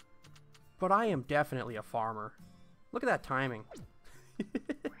 but I am definitely a farmer. Look at that timing.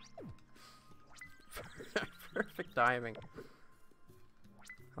 Perfect timing.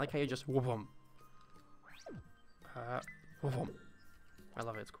 I like how you just whoop 'em. Whoop 'em. I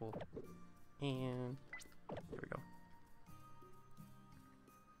love it. It's cool. And there we go.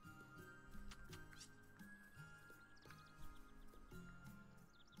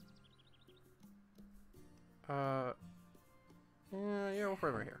 Yeah, we'll put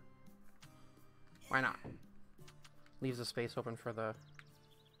it right here. Why not? Leaves the space open for the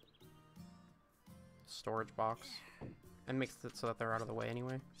storage box, and makes it so that they're out of the way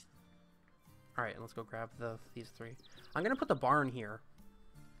anyway. All right, let's go grab these 3. I'm gonna put the barn here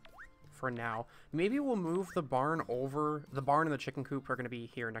for now. Maybe we'll move the barn over. The barn and the chicken coop are going to be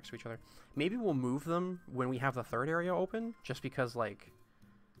here next to each other. Maybe we'll move them when we have the third area open, just because, like,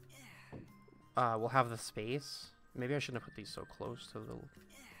 we'll have the space. Maybe I shouldn't have put these so close to the...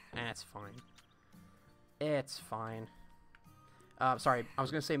 it's fine. It's fine. Sorry, I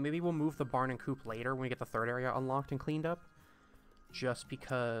was going to say maybe we'll move the barn and coop later when we get the third area unlocked and cleaned up. Just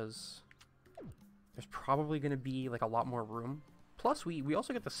because there's probably going to be, like, a lot more room. Plus, we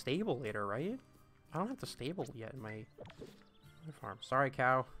also get the stable later, right? I don't have the stable yet in my farm. Sorry,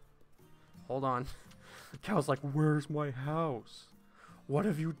 cow. Hold on. The cow's like, where's my house? What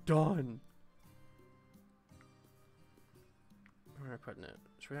have you done? Where am I putting it?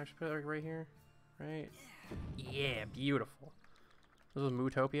 Should we actually put it, like, right here? Right? Yeah, beautiful. This is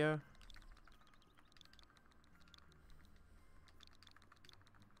Mootopia.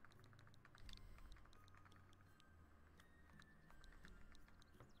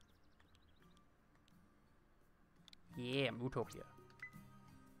 Yeah, Mootopia.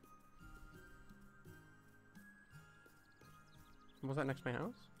 Was that next to my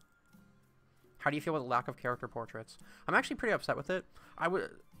house? How do you feel with the lack of character portraits? I'm actually pretty upset with it.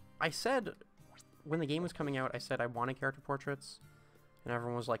 I said, when the game was coming out, I said I wanted character portraits. And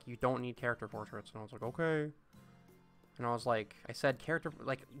everyone was like, you don't need character portraits. And I was like, okay. And I was like, I said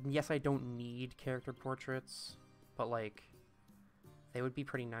yes, I don't need character portraits. But, like, they would be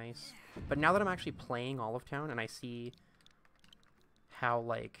pretty nice. But now that I'm actually playing Olive Town and I see how,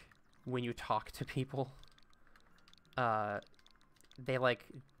 like, when you talk to people, they, like,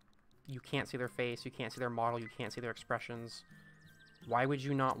 you can't see their face, you can't see their model, you can't see their expressions. Why would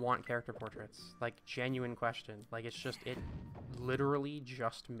you not want character portraits? Like, genuine question. Like, it's just, it literally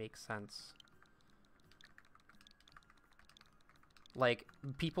just makes sense. Like,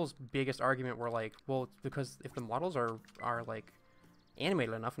 people's biggest argument were like, well, it's because if the models are like,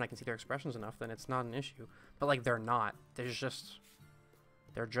 animated enough and I can see their expressions enough, then it's not an issue. But, like, they're not. They're just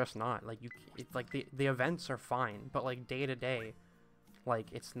not. Like, like, the events are fine, but, like, day to day, like,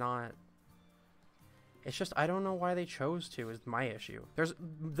 it's not... It's just, I don't know why they chose to, is my issue.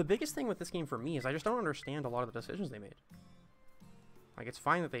 The biggest thing with this game for me is I just don't understand a lot of the decisions they made. Like, it's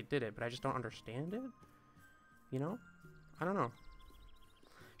fine that they did it, but I just don't understand it. You know? I don't know.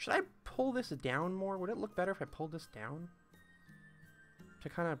 Should I pull this down more? Would it look better if I pulled this down? To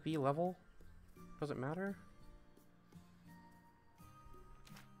kind of be level? Does it matter?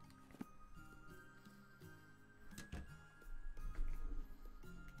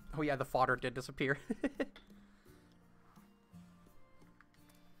 Oh yeah, the fodder did disappear.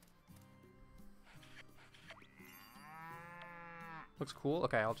 Looks cool.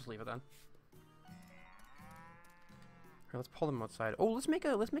 Okay, I'll just leave it then. Here, let's pull them outside. Oh, let's make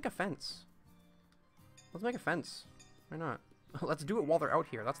a fence. Let's make a fence. Why not? Let's do it while they're out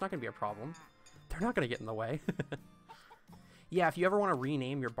here. That's not gonna be a problem. They're not gonna get in the way. Yeah, if you ever want to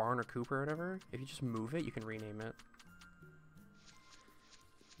rename your barn or coop or whatever, if you just move it, you can rename it.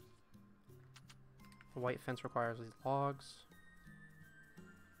 The white fence requires these logs.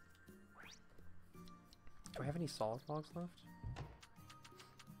 Do I have any solid logs left?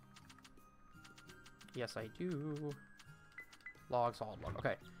 Yes, I do. Log, solid log.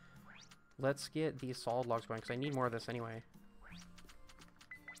 Okay. Let's get these solid logs going, because I need more of this anyway.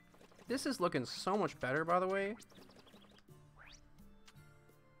 This is looking so much better, by the way.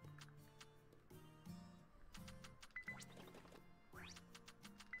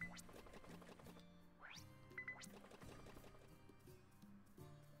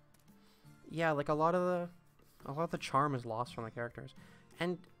 Yeah, like a lot of the charm is lost from the characters.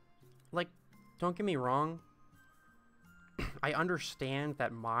 And, like, don't get me wrong, I understand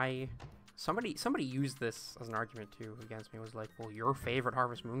that somebody used this as an argument too against me. Was like, well, your favorite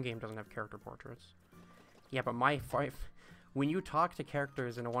Harvest Moon game doesn't have character portraits. Yeah, but when you talk to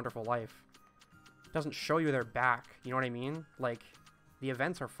characters in A Wonderful Life, it doesn't show you their back. You know what I mean? Like, the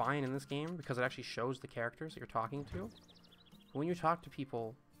events are fine in this game because it actually shows the characters that you're talking to. But when you talk to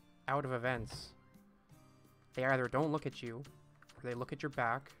people out of events, they either don't look at you or they look at your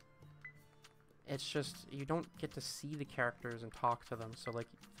back. It's just, you don't get to see the characters and talk to them. So, like,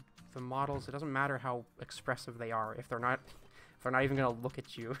 the models, it doesn't matter how expressive they are if they're not even gonna look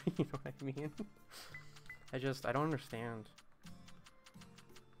at you. You know what I mean? I don't understand.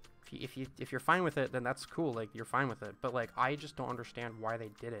 If you're fine with it, then that's cool. Like, you're fine with it. But, like, I just don't understand why they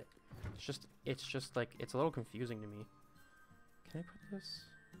did it. It's just like, it's a little confusing to me. Can I put this?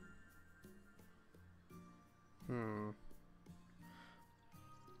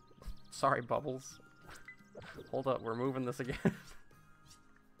 Sorry, Bubbles. Hold up, we're moving this again.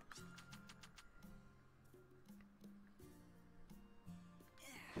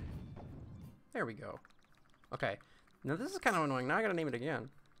 There we go. Okay. Now this is kind of annoying. Now I gotta name it again.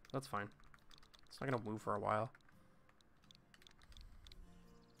 That's fine. It's not gonna move for a while.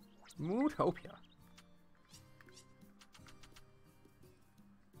 Moodopia.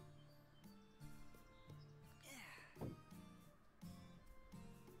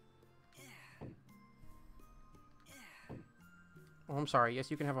 Oh, I'm sorry. Yes,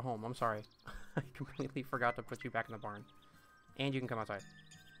 you can have a home. I'm sorry. I completely forgot to put you back in the barn. And you can come outside.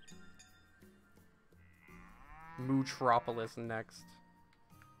 Mootropolis next.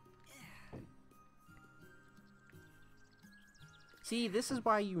 See, this is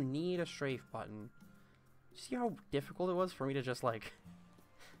why you need a strafe button. See how difficult it was for me to just, like,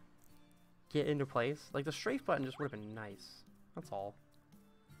 get into place? Like, the strafe button just would have been nice. That's all.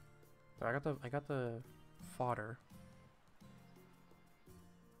 So I got the fodder.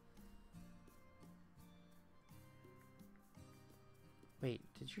 Wait,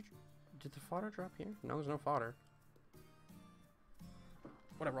 did the fodder drop here? No, there's no fodder.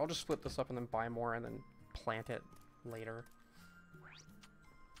 Whatever, I'll just split this up and then buy more and then plant it later.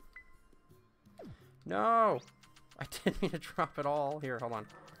 No! I didn't mean to drop it all. Here, hold on.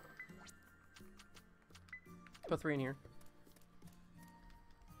 Put 3 in here.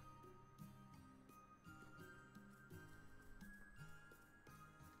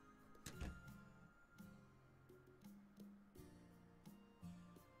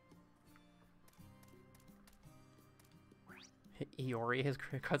 Iori, his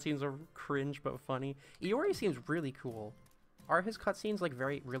cutscenes are cringe but funny. Iori seems really cool. Are his cutscenes like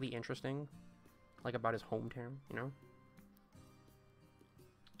really interesting? Like about his hometown, you know?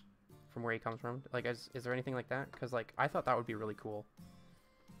 From where he comes from? Like, is there anything like that? Because, like, I thought that would be really cool.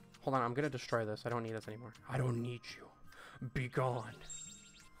 Hold on, I'm gonna destroy this. I don't need this anymore. I don't need you. Be gone.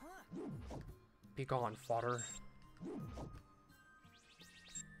 Be gone, fodder.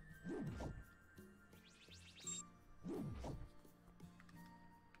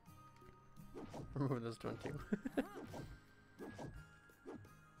 Remove this one too.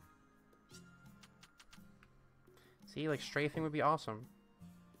 See, like, strafing would be awesome.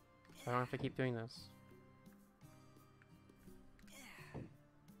 So I don't have to keep doing this.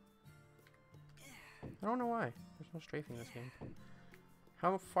 I don't know why. There's no strafing in this game.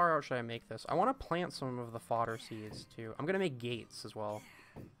 How far out should I make this? I want to plant some of the fodder seeds too. I'm gonna make gates as well.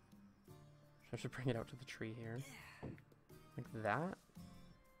 I should bring it out to the tree here. Like that?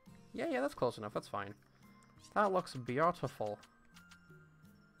 Yeah, that's close enough. That's fine. That looks beautiful.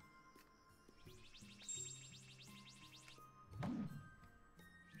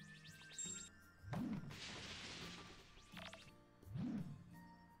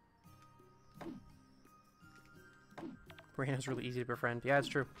 Reyna's really easy to befriend. Yeah, it's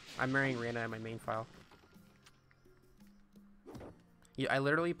true. I'm marrying Reyna in my main file. Yeah, I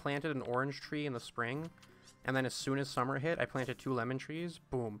literally planted an orange tree in the spring, and then as soon as summer hit, I planted 2 lemon trees.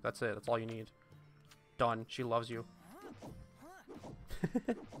 Boom. That's it. That's all you need. Done. She loves you.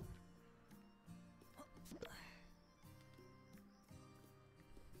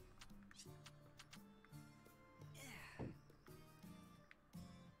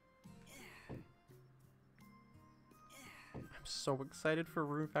 I'm so excited for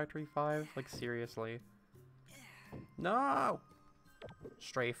Rune Factory 5. Like, seriously. No!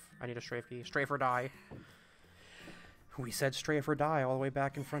 Strafe. I need a strafe key. Strafe or die. We said strafe or die all the way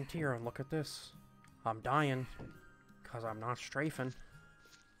back in Frontier, and look at this. I'm dying. Because I'm not strafing.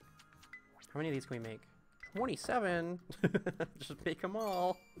 How many of these can we make? 27! Just make them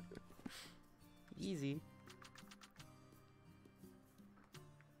all. Easy.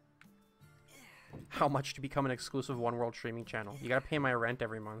 How much to become an exclusive One World streaming channel? You gotta pay my rent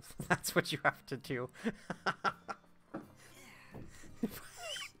every month. That's what you have to do.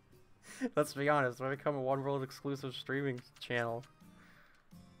 Let's be honest, when I become a One World exclusive streaming channel,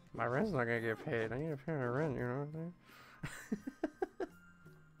 my rent's not gonna get paid. I need to pay my rent, you know what I'm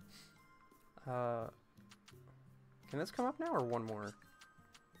saying? Can this come up now or one more?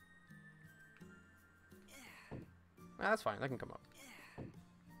 That's fine, that can come up.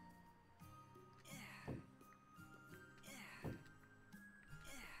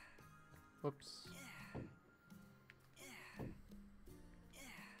 Whoops.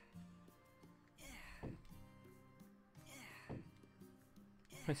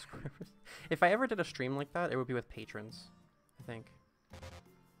 If I ever did a stream like that, it would be with patrons, I think.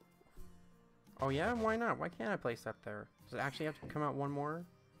 Oh yeah? Why not? Why can't I place that there? Does it actually have to come out one more?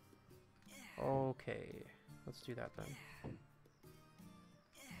 Okay. Let's do that then.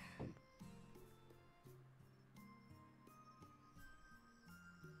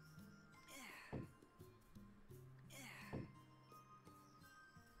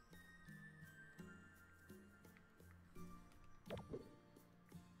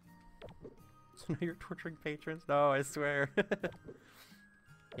 know you're torturing patrons. No, I swear.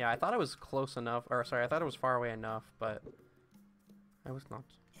 Yeah, I thought I was close enough. Or sorry, I thought it was far away enough, but I was not.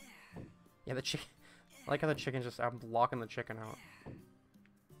 Yeah, the chicken. I like how the chicken just. I'm locking the chicken out.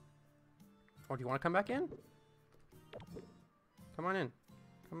 Oh, do you want to come back in? Come on in.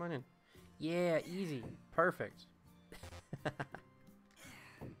 Come on in. Yeah, easy. Perfect.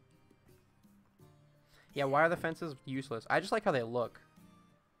 Yeah, why are the fences useless? I just like how they look.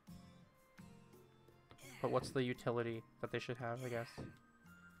 But what's the utility that they should have, I guess?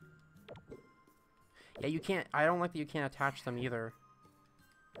 Yeah, you can't... I don't like that you can't attach them either.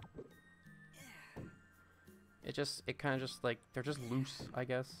 It just... It kind of just, like... They're just loose, I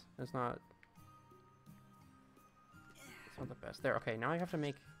guess. It's not... It's not the best. There, okay, now I have to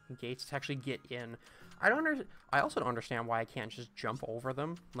make gates to actually get in. I also don't understand why I can't just jump over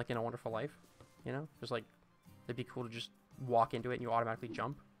them, like in A Wonderful Life. You know? Just like... It'd be cool to just walk into it and you automatically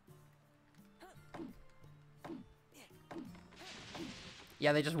jump.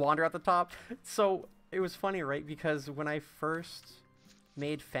 Yeah, they just wander at the top. So, it was funny, right? Because when I first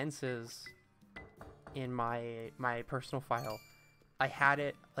made fences in my personal file, I had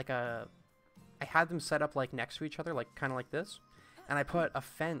it like I had them set up like next to each other, like kind of like this. And I put a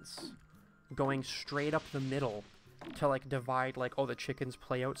fence going straight up the middle to like divide, like, oh, the chickens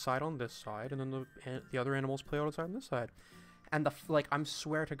play outside on this side, and then the other animals play outside on this side. And like, I'm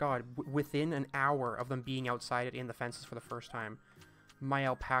swear to God, within an hour of them being outside in the fences for the first time, my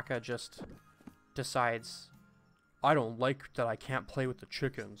alpaca just decides, I don't like that I can't play with the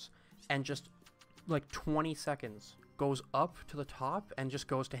chickens, and just like 20 seconds goes up to the top and just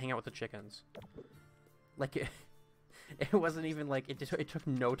goes to hang out with the chickens. Like it wasn't even like it took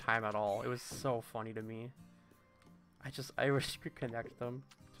no time at all. It was so funny to me. I wish you could connect them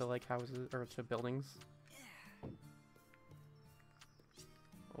to like houses or to buildings.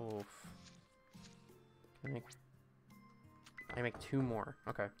 Oof. I make 2 more.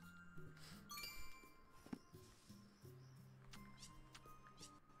 Okay.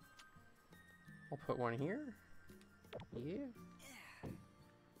 I'll put one here. Yeah.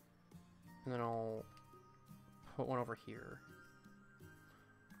 And then I'll put one over here.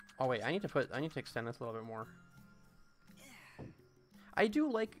 Oh wait, I need to extend this a little bit more. I do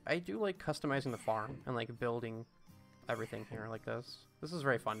like customizing the farm and like building everything here like this. This is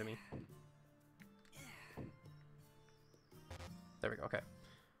very fun to me. There we go, okay.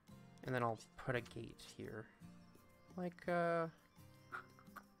 And then I'll put a gate here. Like, where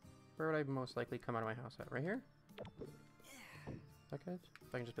would I most likely come out of my house at? Right here? Is that good? So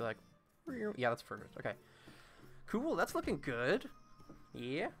I can just be like, yeah, that's perfect. Okay. Cool, that's looking good.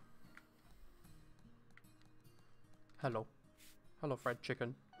 Yeah. Hello. Hello, fried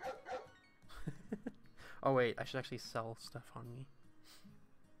chicken. Oh wait, I should actually sell stuff on me.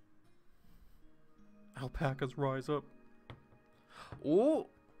 Alpacas rise up. Oh!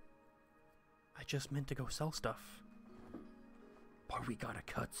 I just meant to go sell stuff. But we got a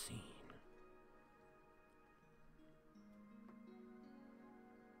cutscene.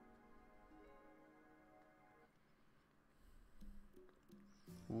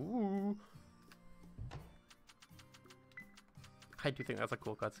 Ooh. I do think that's a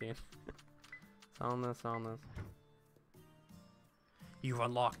cool cutscene. Selling this, selling this. You've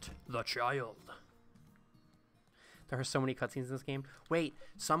unlocked the child. There are so many cutscenes in this game. Wait,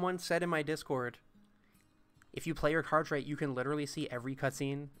 someone said in my Discord, if you play your cards right, you can literally see every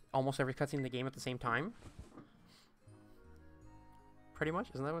cutscene, almost every cutscene in the game at the same time. Pretty much?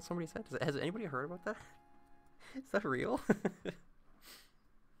 Isn't that what somebody said? Has anybody heard about that? Is that real?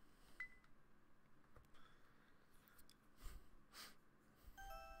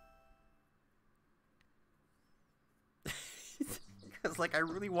 Because, like, I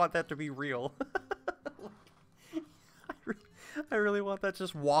really want that to be real. I really want that to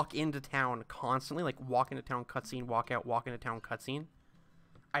just walk into town constantly. Like, walk into town, cutscene, walk out, walk into town, cutscene.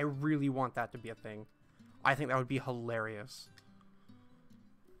 I really want that to be a thing. I think that would be hilarious.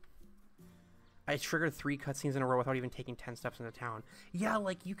 I triggered 3 cutscenes in a row without even taking 10 steps into town. Yeah,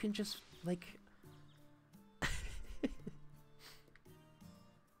 like, you can just, like...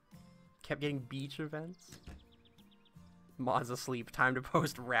 Kept getting beach events. Mod's asleep. Time to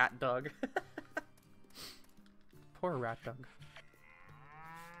post Rat Doug. Poor Rat Doug.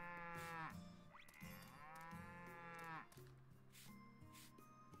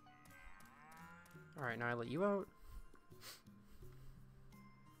 Alright, now I let you out.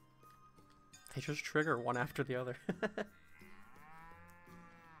 I just trigger one after the other.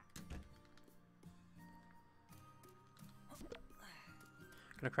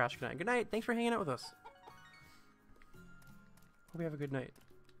 Gonna crash. Good night. Good night. Thanks for hanging out with us. Hope you have a good night.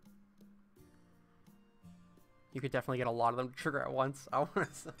 You could definitely get a lot of them to trigger at once. I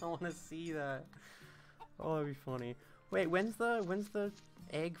want to see that. Oh, that'd be funny. Wait, when's the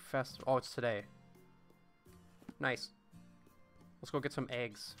egg festival? Oh, it's today. Nice. Let's go get some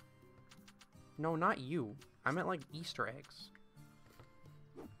eggs. No, not you. I meant like Easter eggs.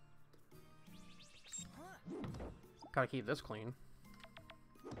 Gotta keep this clean.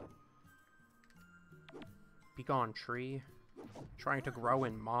 Be gone, tree. Trying to grow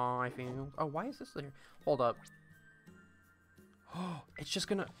in my field. Oh, why is this there? Hold up. Oh, it's just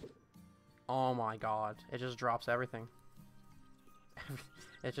gonna... Oh my god. It just drops everything.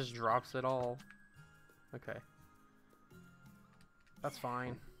 It just drops it all. Okay. That's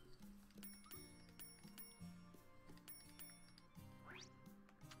fine.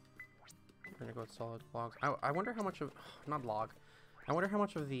 We're gonna go with solid logs. I wonder how much of... Not log. I wonder how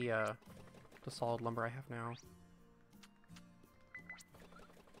much of the solid lumber I have now.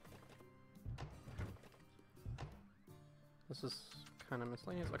 This is kind of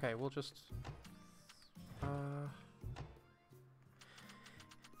miscellaneous. Okay, we'll just...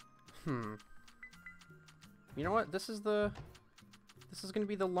 You know what? This is gonna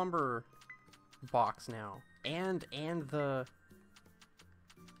be the lumber box now. And the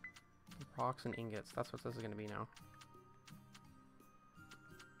rocks and ingots. That's what this is gonna be now.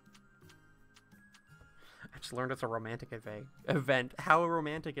 I just learned it's a romantic event. How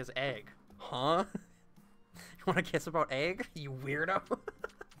romantic is egg? Huh? You want to kiss about egg? You weirdo.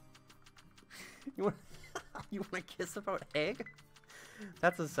 You want to kiss about egg?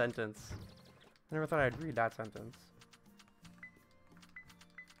 That's a sentence. I never thought I'd read that sentence.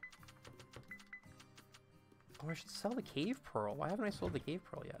 Oh, I should sell the cave pearl. Why haven't I sold the cave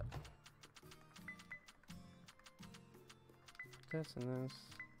pearl yet? This and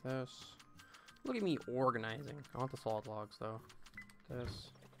this. Look at me organizing. I want the solid logs though.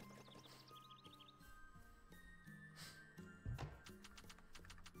 This.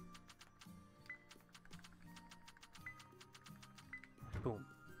 Boom.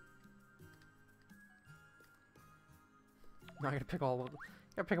 Now I gotta pick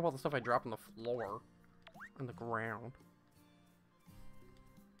up all the stuff I dropped on the floor, on the ground.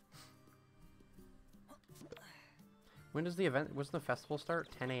 When does the event? When's the festival start?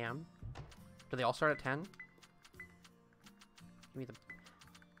 10 a.m. Do they all start at 10? Give me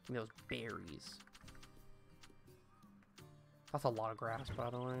those berries. That's a lot of grass, by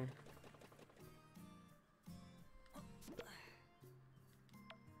the way.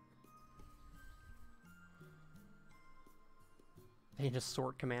 They just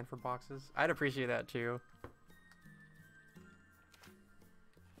sort command for boxes. I'd appreciate that too.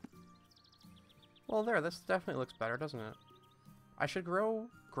 Well, there, this definitely looks better, doesn't it? I should grow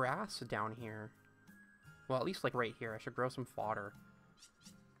grass down here. Well, at least like right here. I should grow some fodder.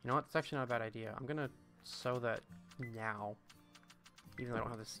 You know what? It's actually not a bad idea. I'm gonna sow that now, even though I don't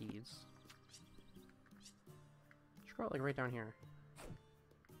have the seeds. Should grow it like right down here.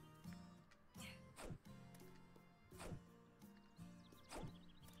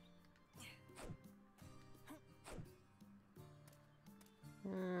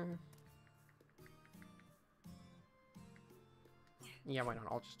 Yeah, why not?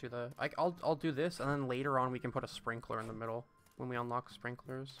 I'll just do the... I'll do this, and then later on we can put a sprinkler in the middle when we unlock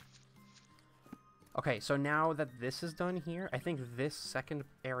sprinklers. Okay, so now that this is done here, I think this second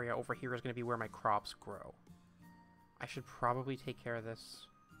area over here is going to be where my crops grow. I should probably take care of this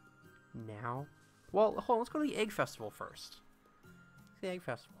now. Well, hold on, let's go to the Egg Festival first. The Egg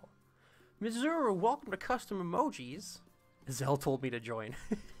Festival. Mizuru, welcome to Custom Emojis. Zell told me to join.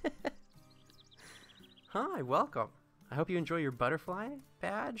 Hi, welcome. I hope you enjoy your butterfly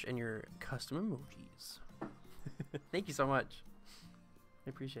badge and your custom emojis. Thank you so much. I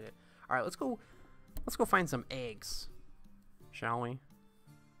appreciate it. All right, let's go find some eggs, shall we?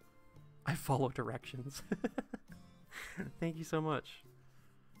 I follow directions. Thank you so much.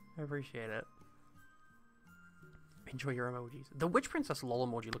 I appreciate it. Enjoy your emojis. The Witch Princess LOL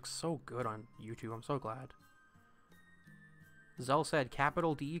emoji looks so good on YouTube. I'm so glad. Zell said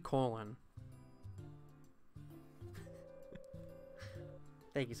capital D colon.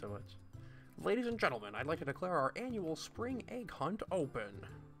 Thank you so much. Ladies and gentlemen, I'd like to declare our annual spring egg hunt open.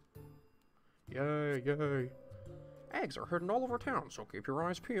 Yay, yay. Eggs are hidden all over town, so keep your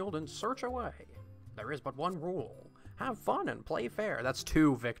eyes peeled and search away. There is but one rule. Have fun and play fair. That's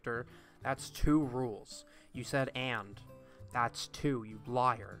 2, Victor. That's 2 rules. You said and. That's 2, you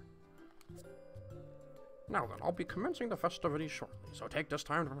liar. Now then, I'll be commencing the festivities shortly, so take this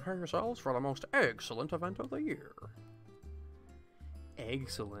time to prepare yourselves for the most excellent event of the year.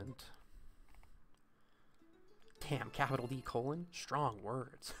 Excellent. Damn, capital D colon? Strong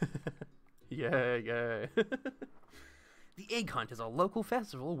words. Yay, yay. The Egg Hunt is a local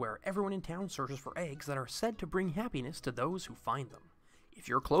festival where everyone in town searches for eggs that are said to bring happiness to those who find them. If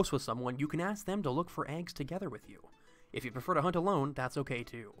you're close with someone, you can ask them to look for eggs together with you. If you prefer to hunt alone, that's okay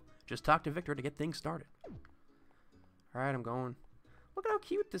too. Just talk to Victor to get things started. Alright, I'm going. Look at how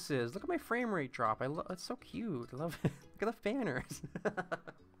cute this is. Look at my frame rate drop. It's so cute. I love it. Look at the banners.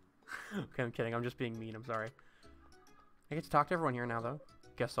 Okay, I'm kidding. I'm just being mean. I'm sorry. I get to talk to everyone here now, though.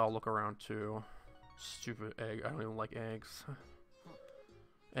 Guess I'll look around too. Stupid egg. I don't even like eggs.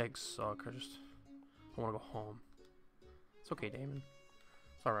 Eggs suck. I want to go home. It's okay, Damon.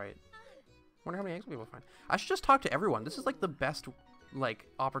 It's alright. Wonder how many eggs we'll be able to find. I should just talk to everyone. This is like the best, like,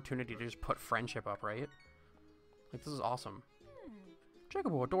 opportunity to just put friendship up, right? Like, this is awesome.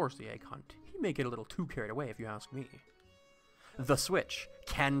 Jacob adores the egg hunt. He may get a little too carried away if you ask me. The Switch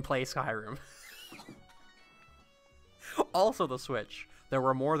can play Skyrim. Also the Switch. There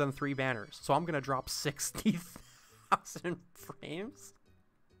were more than 3 banners, so I'm gonna drop 60,000 frames.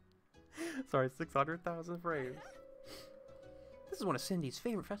 Sorry, 600,000 frames. This is one of Cindy's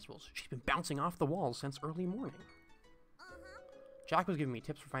favorite festivals. She's been bouncing off the walls since early morning. Jack was giving me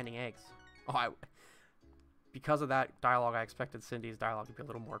tips for finding eggs. Oh, because of that dialogue, I expected Cindy's dialogue to be a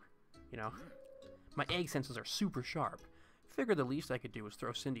little more, you know. My egg senses are super sharp. Figured the least I could do was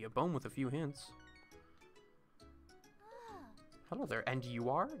throw Cindy a bone with a few hints. Hello there, and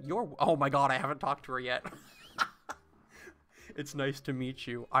you're... Oh my god, I haven't talked to her yet. It's nice to meet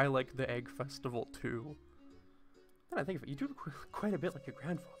you. I like the Egg Festival too. And I think of it, you do look quite a bit like your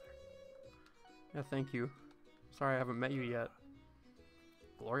grandfather. Yeah, thank you. Sorry I haven't met you yet.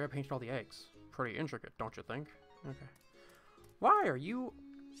 Gloria painted all the eggs. Pretty intricate, don't you think? Okay. Why are you...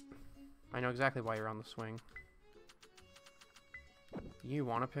 I know exactly why you're on the swing. You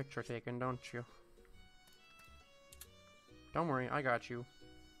want a picture taken, don't you? Don't worry, I got you.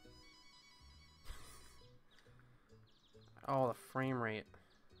 Oh, the frame rate.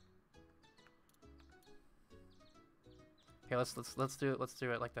 Okay, let's do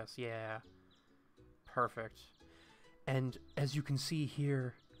it like this. Yeah. Perfect. And as you can see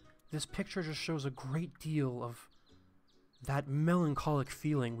here, this picture just shows a great deal of that melancholic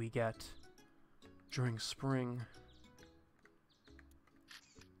feeling we get during spring.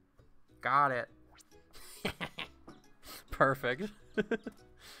 Got it. Perfect.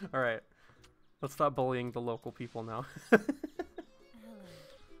 Alright. Let's stop bullying the local people now.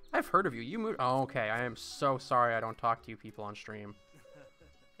 I've heard of you. You moved. Oh, okay. I am so sorry I don't talk to you people on stream.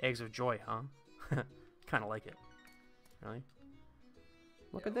 Eggs of joy, huh? Kind of like it. Really?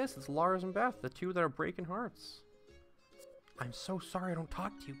 Look at this. It's Lars and Beth, the two that are breaking hearts. I'm so sorry I don't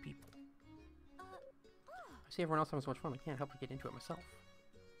talk to you people. I see everyone else having so much fun. I can't help but get into it myself.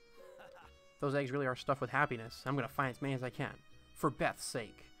 Those eggs really are stuffed with happiness. I'm gonna find as many as I can. For Beth's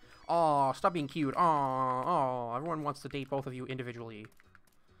sake. Aw, stop being cute. Aw, everyone wants to date both of you individually.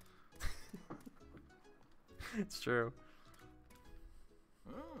 It's true.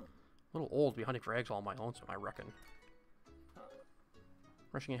 A little old to be hunting for eggs all on my own, so I reckon.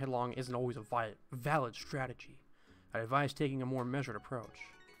 Rushing headlong isn't always a valid strategy. I advise taking a more measured approach.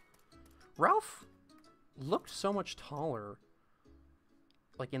 Ralph looked so much taller,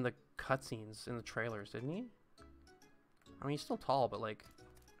 like in the cutscenes, in the trailers, didn't he? I mean, he's still tall, but like,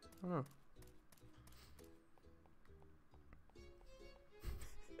 I don't know.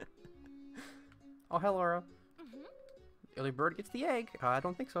 Oh, hello, Laura. Early bird gets the egg. I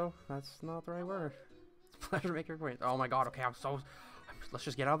don't think so. That's not the right word. It's a pleasure to make your point. Oh my god, okay, let's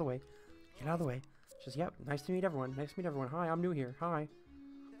just get out of the way. Get out of the way. Just, yep, nice to meet everyone. Nice to meet everyone. Hi, I'm new here. Hi.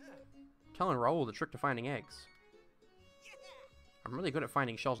 Telling Raoul the trick to finding eggs. I'm really good at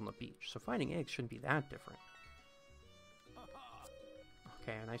finding shells on the beach, so finding eggs shouldn't be that different.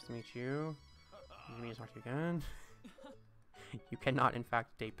 Okay, nice to meet you. Let me talk to you again. You cannot, in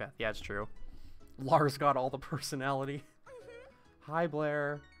fact, date Beth. Yeah, it's true. Lars got all the personality. Hi,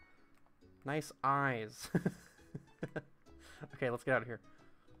 Blair. Nice eyes. Okay, let's get out of here.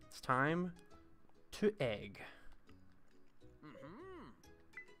 It's time to egg.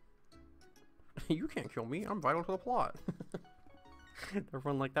 You can't kill me. I'm vital to the plot.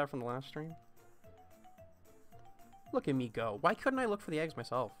 Everyone like that from the last stream? Look at me go. Why couldn't I look for the eggs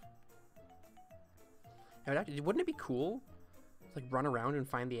myself? Wouldn't it be cool to, like, run around and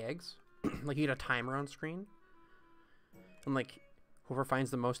find the eggs? Like, you get a timer on screen. And, like, whoever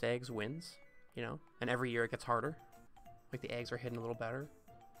finds the most eggs wins, you know? And every year it gets harder. Like, the eggs are hidden a little better.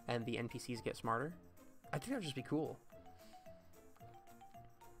 And the NPCs get smarter. I think that would just be cool.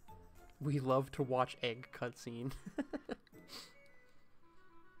 We love to watch egg cutscene.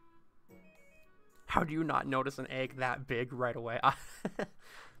 How do you not notice an egg that big right away?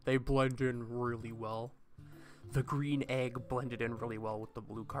 They blend in really well. The green egg blended in really well with the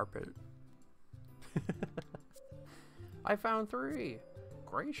blue carpet. I found 3.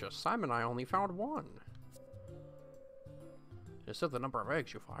 Gracious, Simon and I only found 1. It said the number of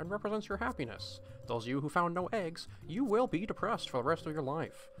eggs you find represents your happiness. Those of you who found no eggs, you will be depressed for the rest of your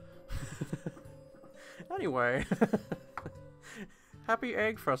life. Anyway, happy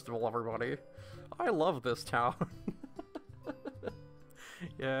Egg Festival, everybody. I love this town.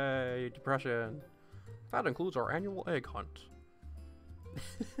 Yay, depression. That includes our annual egg hunt.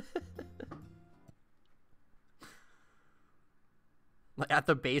 Like at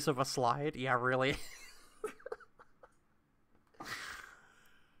the base of a slide? Yeah, really?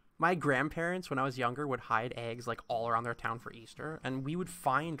 My grandparents, when I was younger, would hide eggs like all around their town for Easter, and we would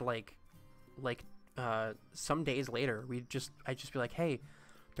find some days later, I'd just be like, hey,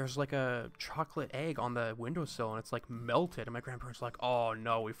 there's like a chocolate egg on the windowsill and it's like melted, and my grandparents were like, oh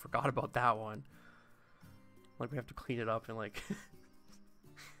no, we forgot about that one. Like we have to clean it up and like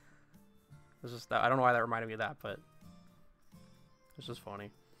it's just that I don't know why that reminded me of that, but it's just funny.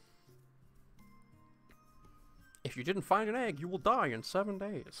 If you didn't find an egg, you will die in 7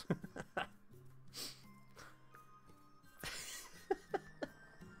 days.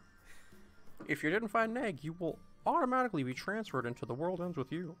 If you didn't find an egg, you will automatically be transferred into The World Ends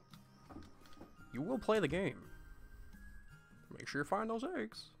With You. You will play the game. Make sure you find those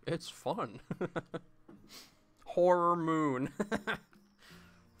eggs. It's fun. Horror Moon.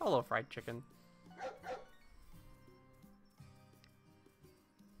 Hello, fried chicken.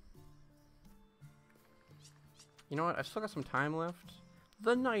 You know what? I've still got some time left.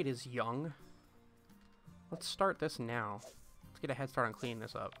 The night is young. Let's start this now. Let's get a head start on cleaning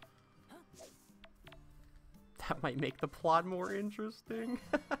this up. That might make the plot more interesting.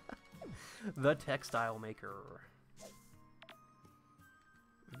 The textile maker.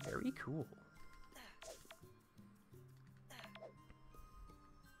 Very cool.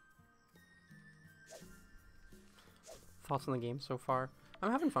 Thoughts on the game so far?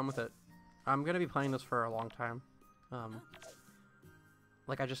 I'm having fun with it. I'm gonna be playing this for a long time.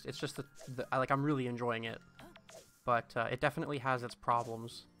 It's just I'm really enjoying it, but it definitely has its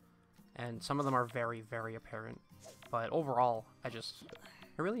problems, and some of them are very, very apparent. But overall, I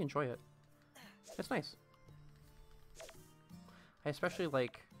really enjoy it. It's nice. I especially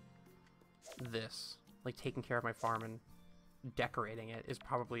like this, like taking care of my farm and decorating it is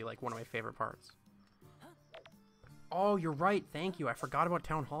probably like one of my favorite parts. Oh, you're right. Thank you. I forgot about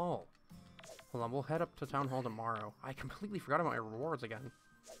Town Hall. Hold on, we'll head up to Town Hall tomorrow. I completely forgot about my rewards again.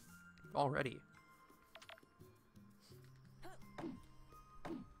 Already.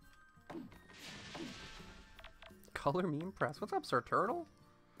 Color Meme Press. What's up, Sir Turtle?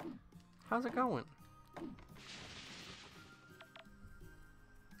 How's it going?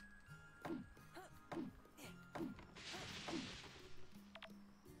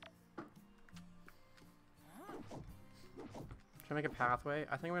 Should I make a pathway?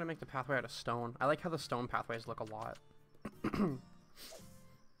 I think I'm gonna make the pathway out of stone. I like how the stone pathways look a lot.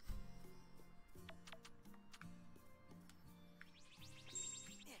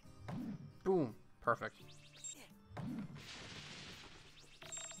 Boom. Perfect.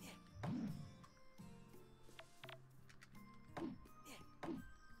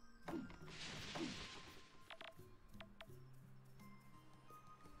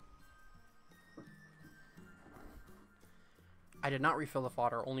 I did not refill the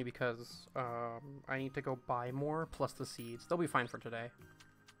fodder only because I need to go buy more, plus the seeds. They'll be fine for today.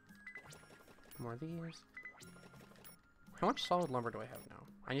 More of these. How much solid lumber do I have now?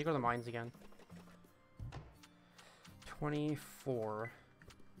 I need to go to the mines again. 24.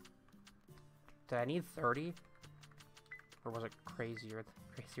 Did I need 30? Or was it crazier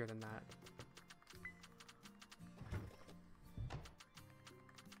than that?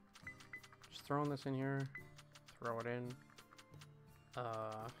 Just throwing this in here. Throw it in.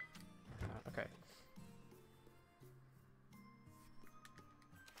 Okay.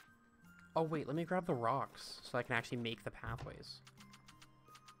 Oh wait, let me grab the rocks so I can actually make the pathways.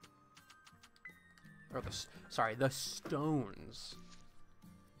 Or the stones.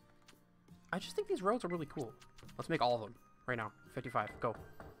 I just think these roads are really cool. Let's make all of them right now. 55, go.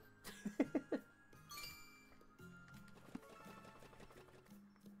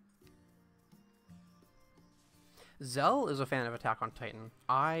 Zell is a fan of Attack on Titan.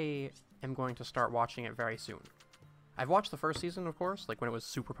 I am going to start watching it very soon. I've watched the first season, of course, like when it was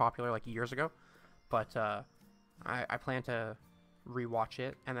super popular, like years ago. But I plan to rewatch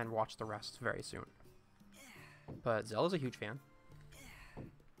it and then watch the rest very soon. But Zell is a huge fan.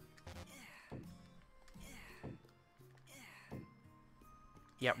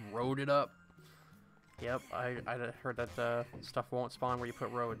 Yep, road it up. Yep, I heard that stuff won't spawn where you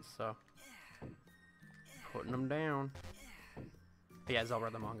put roads, so putting them down. But yeah, Zelda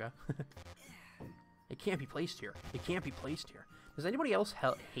the manga. It can't be placed here. It can't be placed here. Does anybody else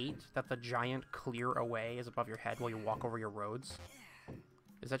hate that the giant clear away is above your head while you walk over your roads?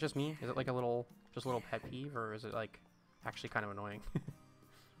 Is that just me? Is it like a little pet peeve, or is it like actually kind of annoying?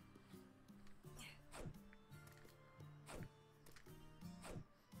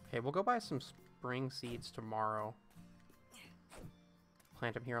 Okay, we'll go buy some spring seeds tomorrow.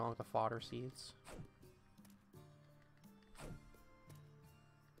 Plant them here along with the fodder seeds.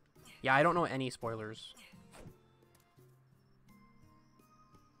 Yeah, I don't know any spoilers.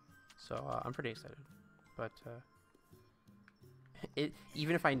 So, I'm pretty excited. But,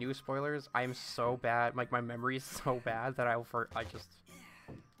 even if I knew spoilers, I'm so bad, like, my memory is so bad that I just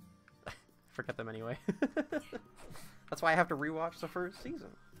forget them anyway. That's why I have to rewatch the first season,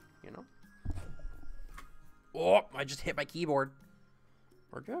 you know? Oh, I just hit my keyboard.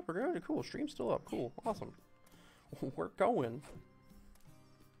 We're good, cool. Stream's still up, cool, awesome. We're going.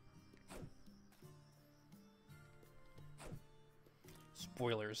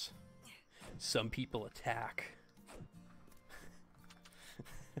 Spoilers. Some people attack.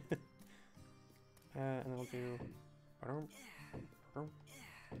 And I'll do...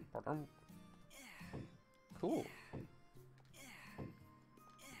 Cool.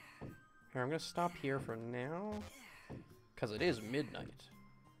 Here, I'm gonna stop here for now, because it is midnight.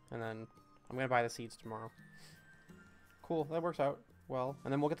 And then I'm gonna buy the seeds tomorrow. Cool, that works out well.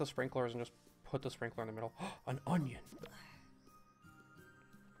 And then we'll get the sprinklers and just put the sprinkler in the middle. An onion!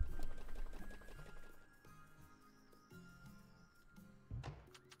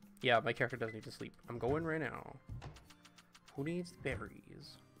 Yeah, my character does need to sleep. I'm going right now. Who needs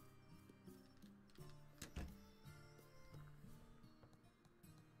berries?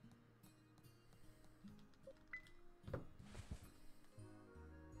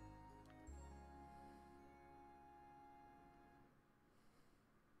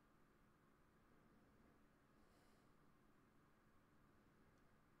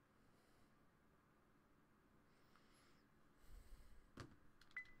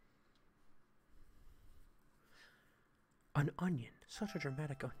 An onion. Such a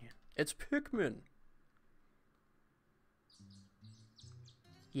dramatic onion. It's Pikmin!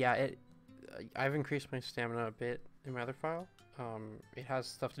 Yeah, I've increased my stamina a bit in my other file. It has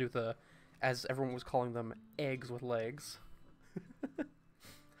stuff to do with the, as everyone was calling them, eggs with legs.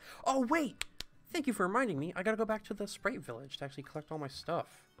 Oh, wait! Thank you for reminding me. I gotta go back to the Sprite Village to actually collect all my stuff.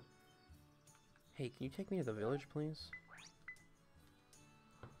 Hey, can you take me to the village, please?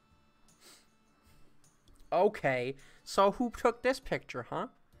 Okay, so who took this picture, huh?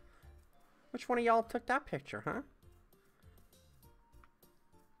 Which one of y'all took that picture, huh?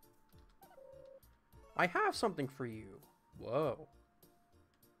 I have something for you. Whoa.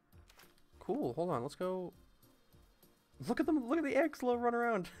 Cool, hold on, let's go. Look at them, look at the eggs run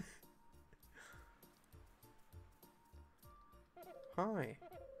around. Hi.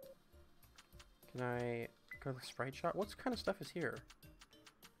 Can I go to the sprite shop? What kind of stuff is here?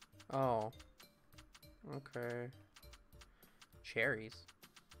 Oh. Okay. Cherries.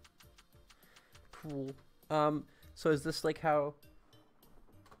 Cool. So is this like how...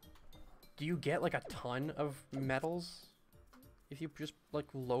 Do you get like a ton of metals if you just like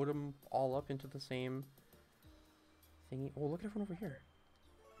load them all up into the same thingy? Oh, look at everyone over here.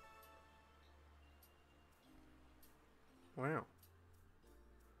 Wow.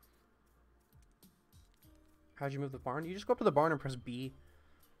 How'd you move the barn? You just go up to the barn and press B,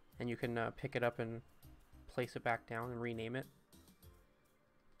 and you can pick it up and place it back down and rename it.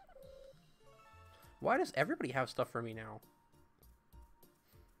 Why does everybody have stuff for me now?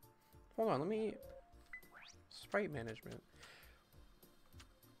 Hold on, let me... Sprite management.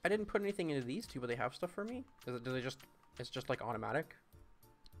 I didn't put anything into these two, but they have stuff for me? Do they just... It's just like automatic?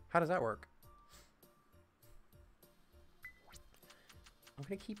 How does that work? I'm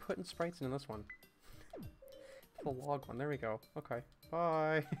gonna keep putting sprites into this one. The log one, there we go. Okay,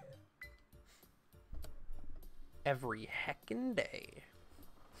 bye. Every heckin' day.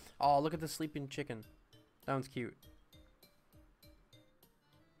 Oh, look at the sleeping chicken. That one's cute.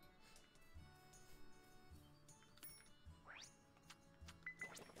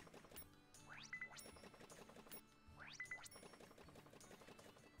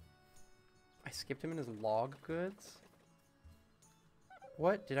 I skipped him in his log goods?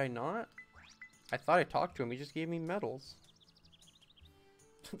 What? Did I not? I thought I talked to him. He just gave me medals.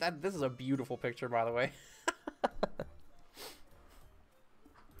 This is a beautiful picture, by the way.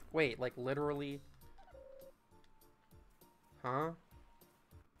 Wait, like literally? Huh?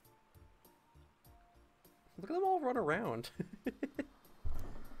 Look at them all run around.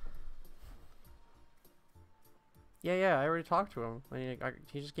 Yeah, I already talked to him.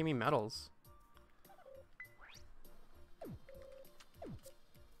 He just gave me medals.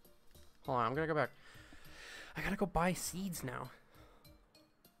 Hold on, I'm gonna go back. I gotta go buy seeds now.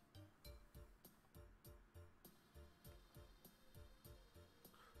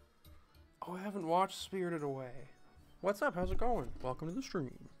 Oh, I haven't watched Spirited Away. What's up? How's it going? Welcome to the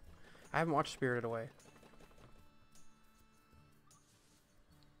stream. I haven't watched Spirited Away.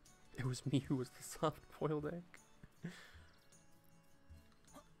 It was me who was the soft-boiled egg.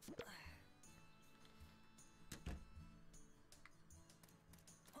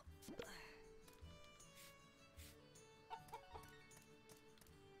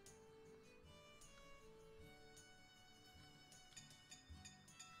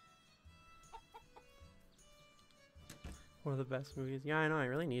 One of the best movies. Yeah, I know. I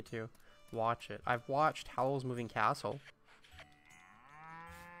really need to watch it. I've watched Howl's Moving Castle.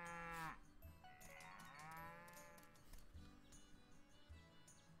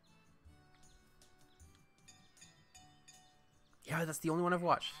 Yeah, that's the only one I've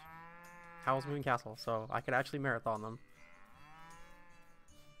watched. Howl's Moving Castle. So I could actually marathon them.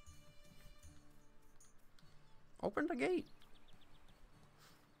 Open the gate.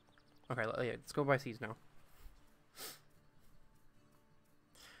 Okay, yeah, let's go buy seeds now.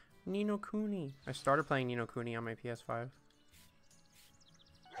 Ni no Kuni. I started playing Ni no Kuni on my PS5.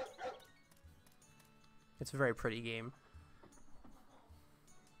 It's a very pretty game.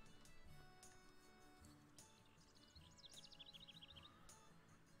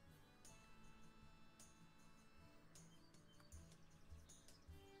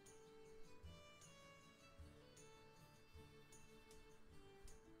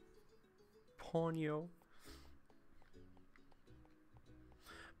 Ponyo.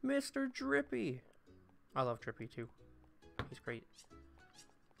 Mr. Drippy. I love Drippy too. He's great.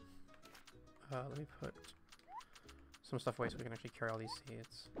 Let me put some stuff away so we can actually carry all these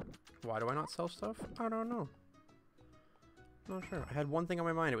seeds. Why do I not sell stuff? I don't know. Not sure. I had one thing on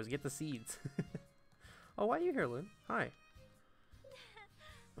my mind. It was get the seeds. Oh, why are you here, Lynn? Hi.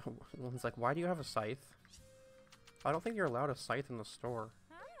 Lynn's like, why do you have a scythe? I don't think you're allowed a scythe in the store.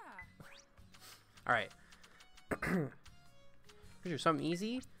 Alright. We'll do something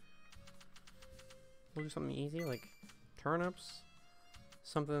easy. We'll do something easy like turnips.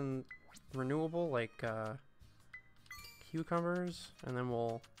 Something renewable like cucumbers. And then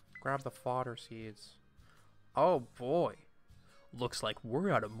we'll grab the fodder seeds. Oh boy. Looks like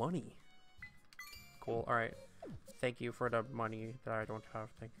we're out of money. Cool. Alright. Thank you for the money that I don't have.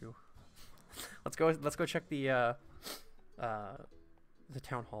 Thank you. Let's go check the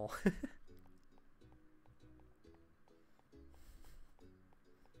town hall.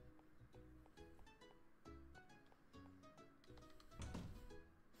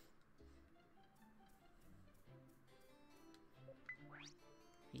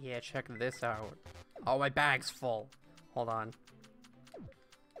 Yeah, check this out. Oh, my bag's full. Hold on.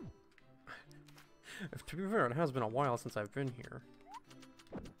 To be fair, it has been a while since I've been here.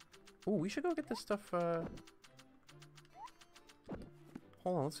 Ooh, we should go get this stuff, Hold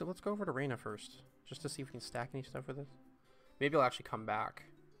on, let's go over to Reina first. Just to see if we can stack any stuff with it. Maybe I'll actually come back.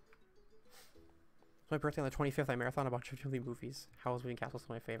 It's my birthday on the 25th. I marathon a bunch of Ghibli movies. Howl's Moving Castle is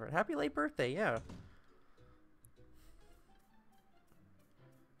my favorite. Happy late birthday, yeah.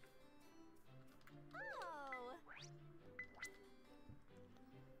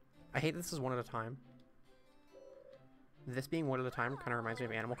 I hate this is one at a time. This being one at a time kind of reminds me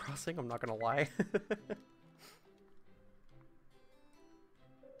of Animal Crossing, I'm not gonna lie.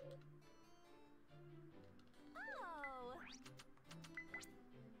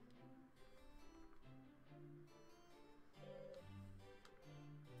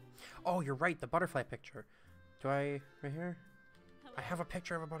 Oh, you're right, the butterfly picture. Do I... right here? Hello? I have a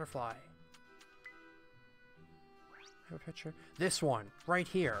picture of a butterfly. I have a picture. This one, right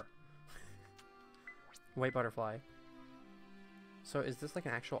here. White butterfly. So is this like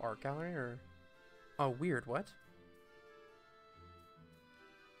an actual art gallery or... Oh, weird, what?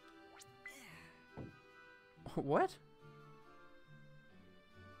 What?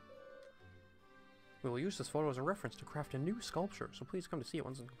 We will use this photo as a reference to craft a new sculpture, so please come to see it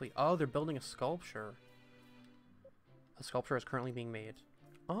once it's complete. Oh, they're building a sculpture. A sculpture is currently being made.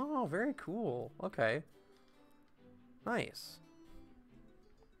 Oh, very cool. Okay. Nice.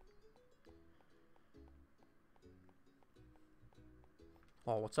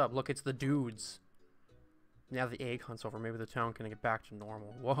 Oh, what's up? Look, it's the dudes. Now the egg hunt's over, maybe the town can get back to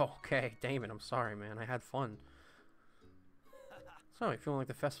normal. Whoa, okay. Damon, I'm sorry, man. I had fun. So, you feeling like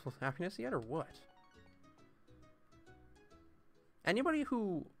the festival of happiness yet, or what? Anybody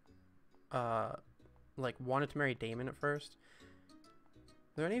who, like, wanted to marry Damon at first,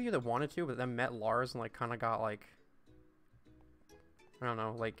 are there any of you that wanted to, but then met Lars and, like, kind of got, like, I don't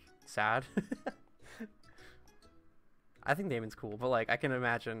know, like, sad? I think Damon's cool, but, like, I can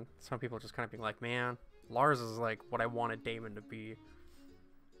imagine some people just kind of being like, man, Lars is, like, what I wanted Damon to be.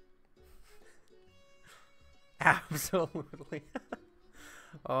 Absolutely.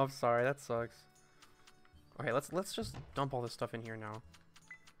 Oh, I'm sorry, that sucks. Okay, let's just dump all this stuff in here now.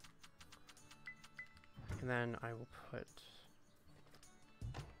 And then I will put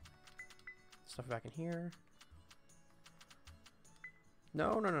stuff back in here.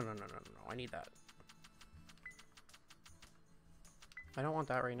 No, I need that. I don't want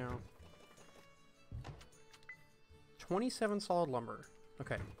that right now. 27 solid lumber.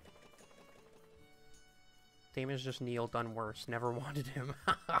 Okay. Damon's just Neil done worse. Never wanted him.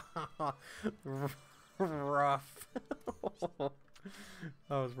 Rough. That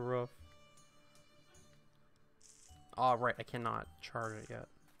was rough. Oh, right. I cannot charge it yet.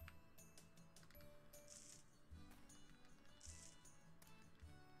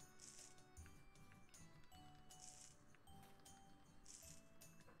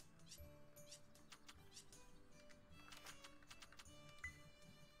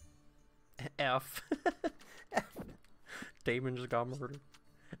 F. F. Damon just got murdered.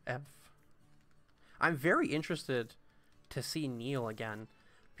 F. I'm very interested to see Neil again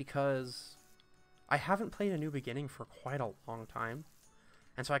because I haven't played A New Beginning for quite a long time.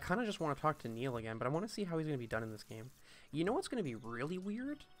 And so I kind of just want to talk to Neil again, but I want to see how he's going to be done in this game. You know what's going to be really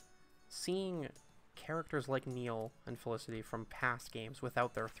weird? Seeing characters like Neil and Felicity from past games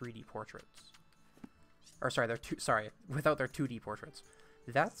without their 3D portraits. Or sorry, without their 2D portraits.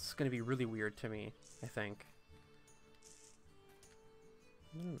 That's going to be really weird to me, I think.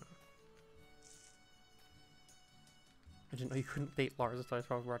 I don't know. I didn't know you couldn't date Lars until I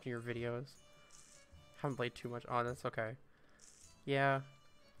started watching your videos. Haven't played too much. Oh, that's okay. Yeah.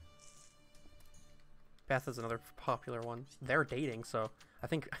 Beth is another popular one. They're dating, so I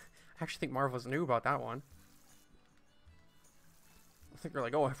actually think Marvel's knew about that one. I think they're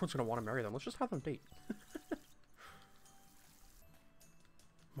like, oh, everyone's gonna want to marry them. Let's just have them date.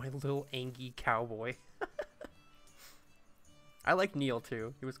 My little angy cowboy. I like Neil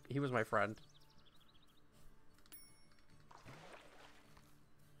too. He was my friend.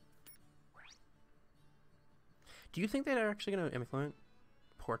 Do you think they're actually going to implement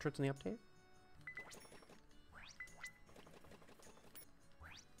portraits in the update?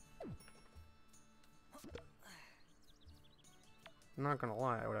 I'm not gonna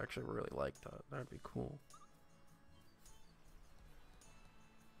lie, I would actually really like that. That'd be cool.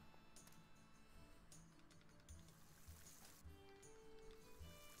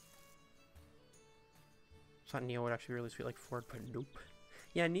 I thought Neil would actually really sweet like Ford, but nope.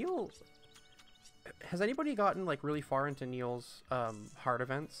 Yeah, Neil... Has anybody gotten like really far into Neil's hard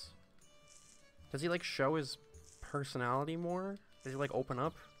events? Does he like show his personality more? Does he like open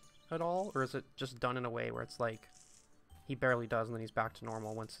up at all? Or is it just done in a way where it's like he barely does and then he's back to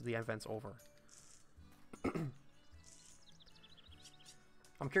normal once the event's over? I'm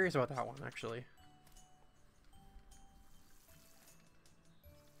curious about that one actually.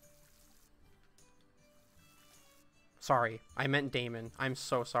 Sorry, I meant Damon. I'm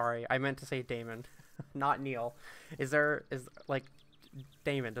so sorry. I meant to say Damon, not Neil. Is like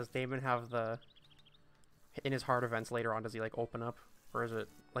Damon? Does Damon have the in his hard events later on? Does he like open up, or is it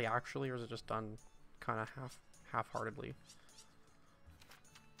like actually, or is it just done kind of half-heartedly?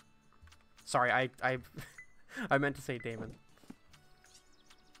 Sorry, I I meant to say Damon.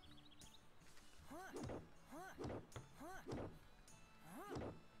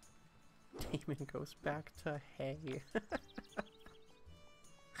 Damon goes back to hay.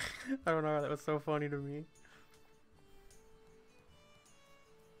 I don't know, that was so funny to me.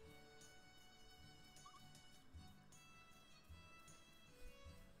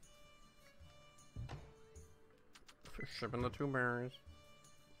 For shipping the 2 berries.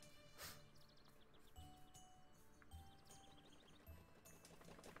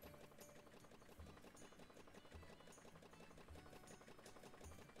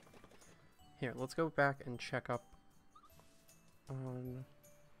 Here, let's go back and check up on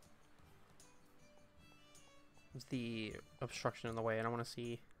the obstruction in the way, and I want to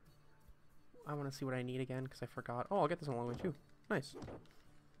see what I need again because I forgot. Oh, I'll get this along the way too. Nice.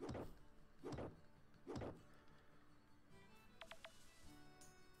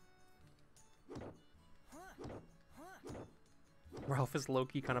 Ralph is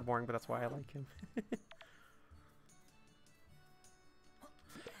low-key kind of boring, but that's why I like him.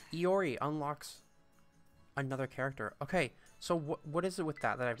 Iori unlocks Another character. Okay, so what is it with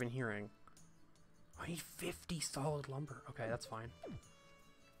that I've been hearing? I need 50 solid lumber. Okay, that's fine.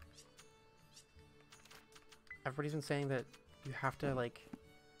 Everybody's been saying that you have to, like...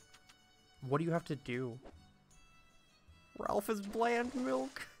 What do you have to do? Ralph is bland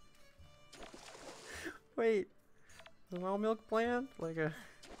milk. Wait. Is well milk bland? Like a...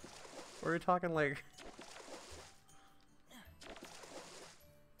 Or are we talking like...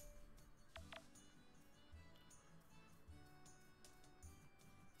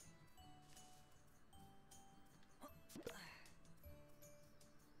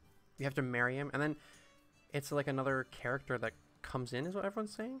 You have to marry him, and then it's like another character that comes in, is what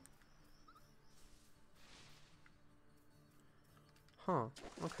everyone's saying? Huh,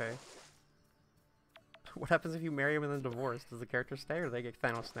 okay. What happens if you marry him and then divorce? Does the character stay, or do they get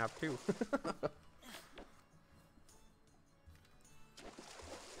Thanos snapped too?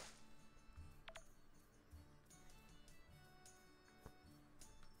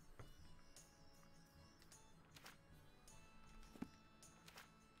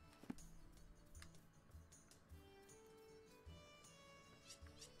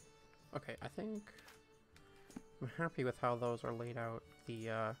 Okay, I think I'm happy with how those are laid out,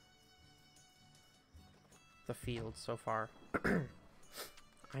 the fields so far.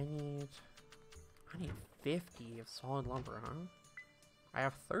 I need 50 of solid lumber, huh? I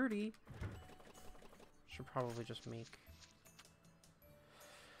have 30. Should probably just make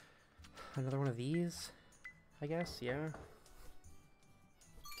another one of these, I guess, yeah.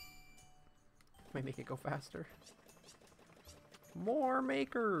 Might make it go faster. More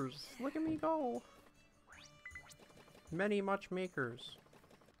makers! Look at me go! Many much makers.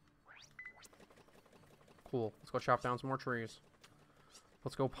 Cool. Let's go chop down some more trees.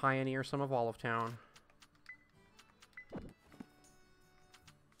 Let's go pioneer some of Olive Town.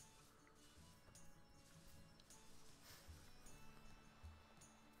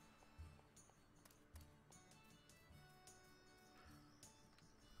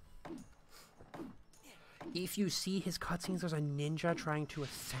 If you see his cutscenes, there's a ninja trying to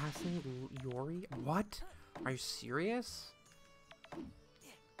assassinate Yori. What? Are you serious?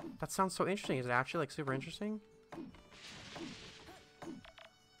 That sounds so interesting. Is it actually like super interesting?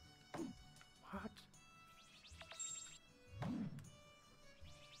 What?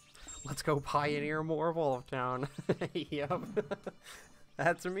 Let's go pioneer more of Olive Town. Yep.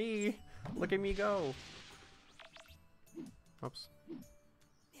 That's me. Look at me go. Oops.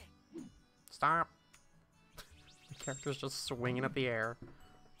 Stop. The character's just swinging at the air.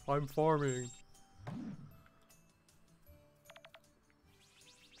 I'm farming.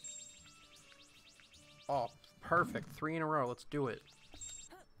 Oh, perfect. 3 in a row. Let's do it.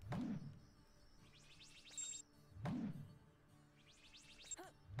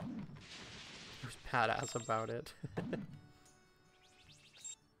 Who's badass about it? My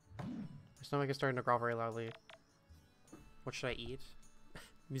stomach is starting to growl very loudly. What should I eat?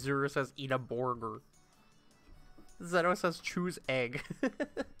 Mizuru says eat a burger. Zeno says choose egg.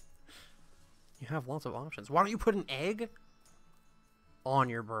 You have lots of options. Why don't you put an egg on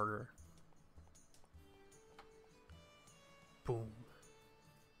your burger? Boom.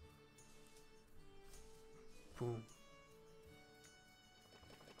 Boom.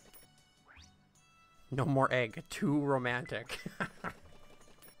 No more egg. Too romantic.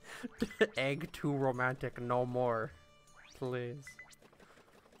 Egg too romantic. No more. Please.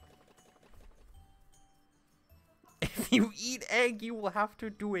 If you eat egg, you will have to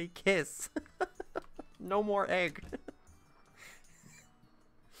do a kiss. No more egg.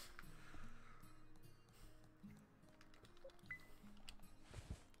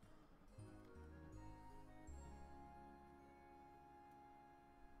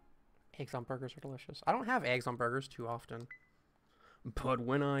 Eggs on burgers are delicious. I don't have eggs on burgers too often. But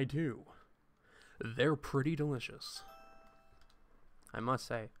when I do, they're pretty delicious. I must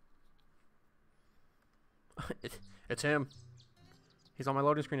say. It's him. He's on my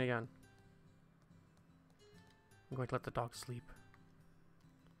loading screen again. I'm going to let the dog sleep.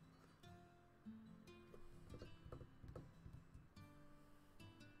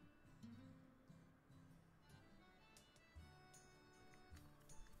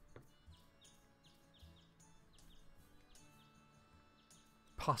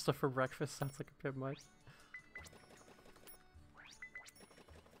 Pasta for breakfast sounds like a bit much.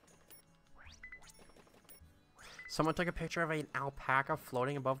 Someone took a picture of an alpaca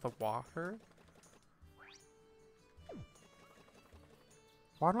floating above the water.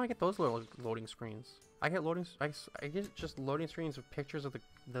 Why don't I get those little loading screens? I get I get just loading screens with pictures of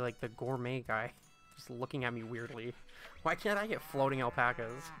the gourmet guy just looking at me weirdly. Why can't I get floating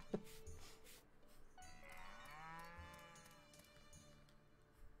alpacas?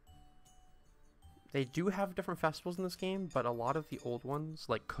 They do have different festivals in this game, but a lot of the old ones,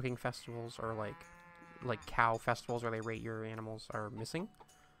 like cooking festivals or like cow festivals where they rate your animals, are missing.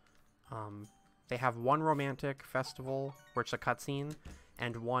 They have one romantic festival where it's a cutscene,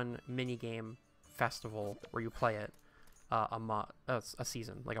 and one minigame festival where you play it a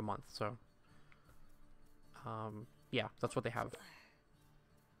season, like a month. So, yeah, that's what they have.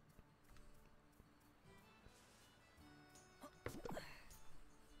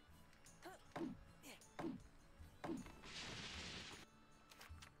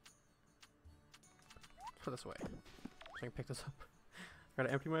 Put this away so I can pick this up.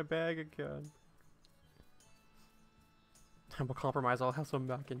 Gotta empty my bag again. I will compromise. I'll have some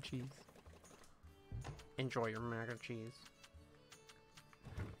mac and cheese. Enjoy your mac and cheese.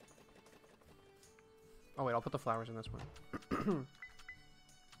 Oh wait, I'll put the flowers in this one.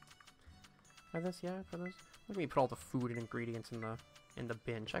 Try this, yeah, for this. Look at me put all the food and ingredients in the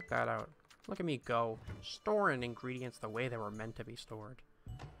bin. Check that out. Look at me go. Storing ingredients the way they were meant to be stored.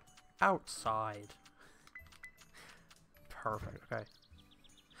 Outside. Perfect, okay.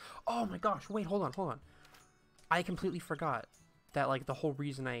 Oh my gosh, wait, hold on. I completely forgot that, like, the whole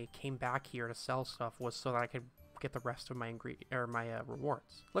reason I came back here to sell stuff was so that I could get the rest of my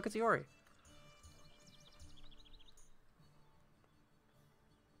rewards. Look, it's Iori.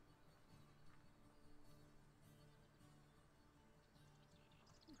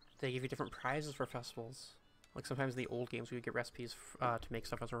 They give you different prizes for festivals. Like, sometimes in the old games we would get recipes to make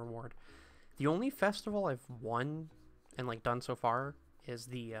stuff as a reward. The only festival I've won and, like, done so far is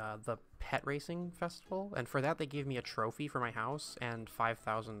the pet racing festival, and for that they gave me a trophy for my house and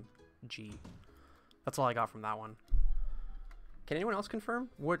 5,000 G. That's all I got from that one. Can anyone else confirm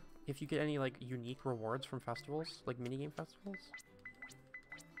what if you get any, like, unique rewards from festivals, like minigame festivals?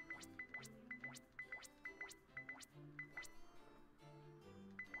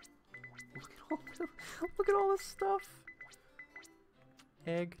 Look at all this stuff.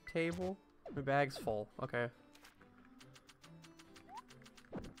 Egg table. My bag's full. Okay.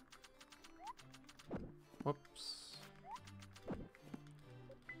 Whoops.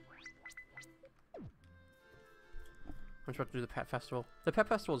 I'm about to do the pet festival. The pet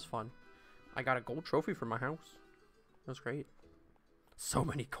festival is fun. I got a gold trophy for my house. That's great. So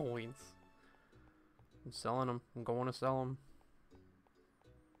many coins. I'm selling them. I'm going to sell them.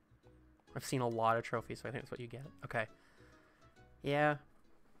 I've seen a lot of trophies, so I think that's what you get. Okay. Yeah.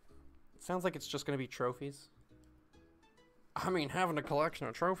 Sounds like it's just going to be trophies. I mean, having a collection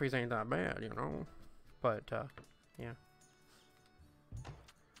of trophies ain't that bad, you know? But, yeah.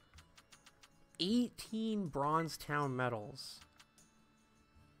 18 Bronze Town medals.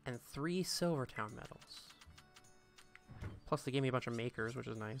 And 3 Silver Town medals. Plus, they gave me a bunch of makers, which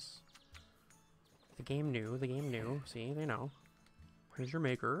is nice. The game knew. See, they know. Here's your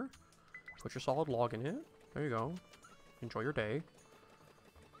maker. Put your solid log in it. There you go. Enjoy your day.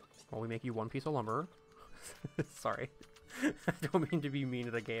 While we make you 1 piece of lumber. Sorry. I don't mean to be mean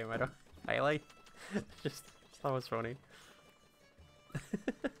to the game. I like... just thought it was funny.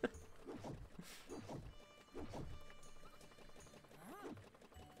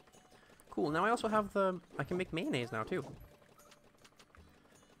 Cool, now I also have I can make mayonnaise now too.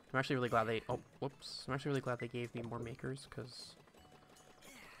 I'm actually really glad they... oh, whoops. I'm actually really glad they gave me more makers, because...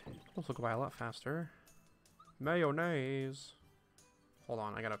 those will go by a lot faster. Mayonnaise! Hold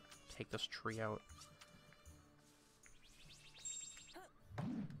on, I gotta take this tree out.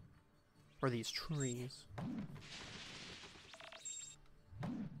 Or these trees.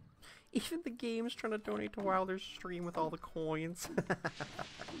 Even the game's trying to donate to Wilder's stream with all the coins.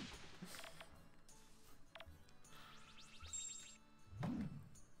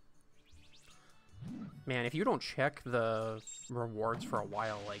 Man, if you don't check the rewards for a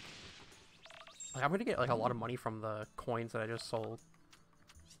while, like I'm gonna get like a lot of money from the coins that I just sold.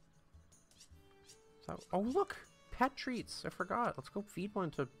 So, oh look, pet treats. I forgot. Let's go feed one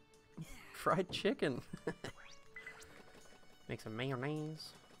to fried chicken. Make some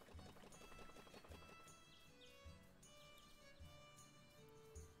mayonnaise.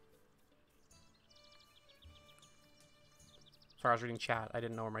 Sorry, I was reading chat. I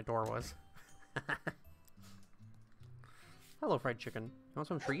didn't know where my door was. Hello, fried chicken. You want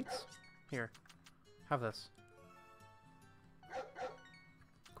some treats? Here. Have this.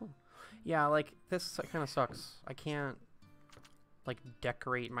 Cool. Yeah, like, this kind of sucks. I can't, like,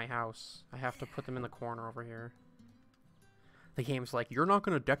 decorate my house. I have to put them in the corner over here. The game's like, you're not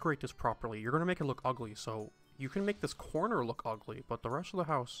going to decorate this properly. You're going to make it look ugly, so you can make this corner look ugly, but the rest of the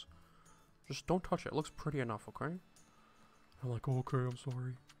house, just don't touch it. It looks pretty enough, okay? I'm like, okay, I'm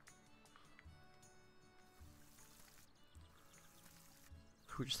sorry.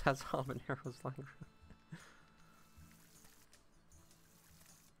 Who just has habaneros lying around?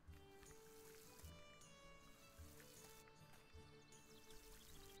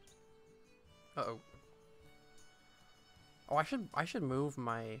 Uh-oh. Oh, I should move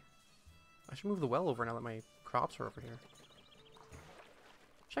the well over now that my crops are over here.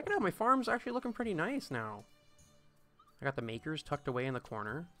 Check it out, my farm's actually looking pretty nice now. I got the makers tucked away in the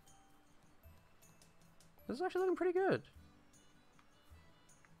corner. This is actually looking pretty good.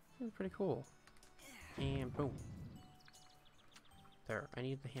 This is pretty cool. And boom. There, I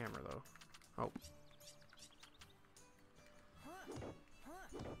need the hammer though. Oh.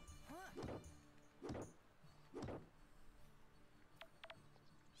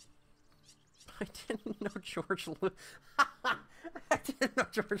 I didn't know George I didn't know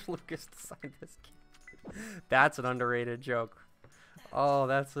George Lucas designed this game. That's an underrated joke. Oh,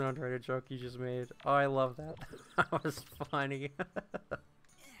 that's an underrated joke you just made. Oh, I love that. That was funny.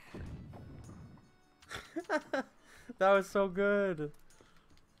 That was so good.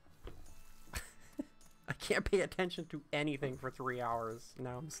 I can't pay attention to anything for 3 hours.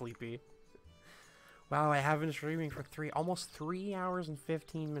 Now I'm sleepy. Wow, I have been streaming for almost 3 hours and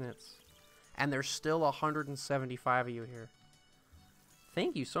 15 minutes. And there's still 175 of you here.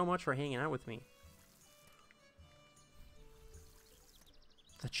 Thank you so much for hanging out with me.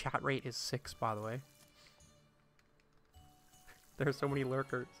 The chat rate is 6, by the way. There's so many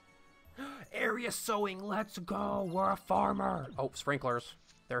lurkers. Area sowing, let's go. We're a farmer. Oh, sprinklers.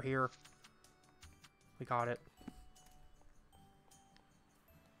 They're here. We got it.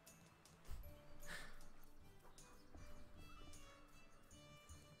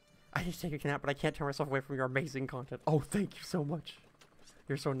 I need to take a nap, but I can't turn myself away from your amazing content. Oh, thank you so much.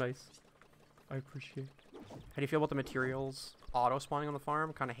 You're so nice. I appreciate it. How do you feel about the materials auto spawning on the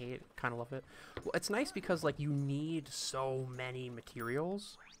farm? Kind of hate, kind of love it. Well, it's nice because like you need so many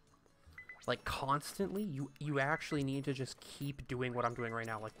materials. Like constantly, you actually need to just keep doing what I'm doing right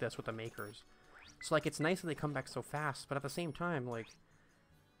now, like this with the makers. So like it's nice that they come back so fast, but at the same time, like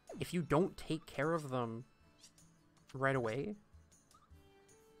if you don't take care of them right away,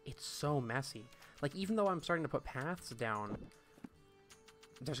 it's so messy. Like even though I'm starting to put paths down,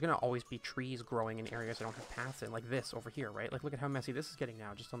 there's gonna always be trees growing in areas I don't have paths in, like this over here, right? Like look at how messy this is getting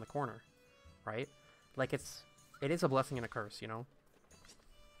now, just on the corner, right? Like it is a blessing and a curse, you know?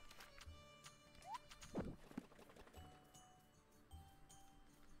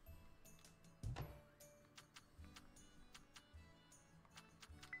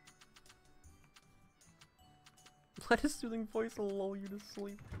 Let a soothing voice lull you to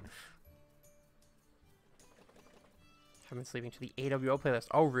sleep. I've been sleeping to the AWO playlist.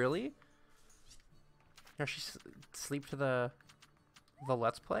 Oh, really? Yeah, she sleep to the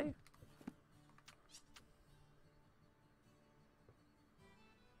Let's Play?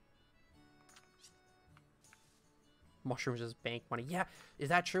 Mushrooms is bank money. Yeah, is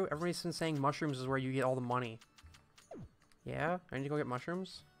that true? Everybody's been saying mushrooms is where you get all the money. Yeah? I need to go get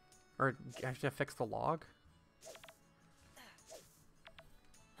mushrooms? Or I have to fix the log?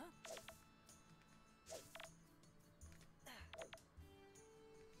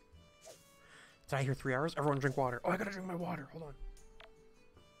 Did I hear 3 hours? Everyone drink water. Oh, I gotta drink my water. Hold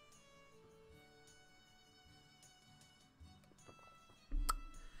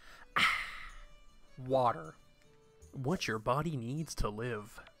on. Water. What your body needs to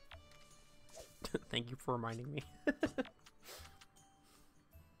live. Thank you for reminding me.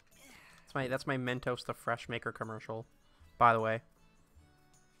 That's my Mentos the Fresh Maker commercial, by the way.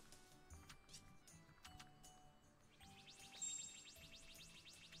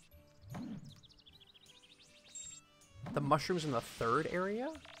 The mushrooms in the third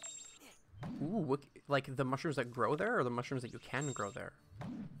area? Ooh, look, like the mushrooms that grow there, or the mushrooms that you can grow there?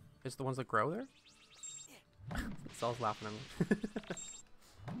 Is it the ones that grow there? Sal's laughing at me.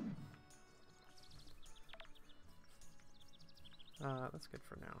 That's good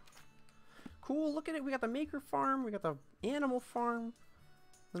for now. Cool, look at it. We got the maker farm, we got the animal farm.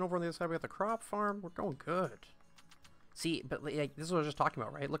 Then over on the other side, we got the crop farm. We're going good. See, but like, this is what I was just talking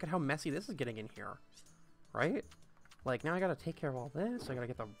about, right? Look at how messy this is getting in here, right? Like, now I gotta take care of all this. I gotta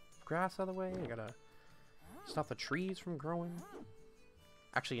get the grass out of the way. I gotta stop the trees from growing.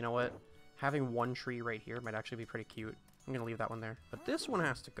 Actually, you know what? Having one tree right here might actually be pretty cute. I'm gonna leave that one there. But this one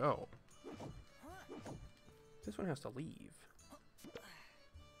has to go. This one has to leave.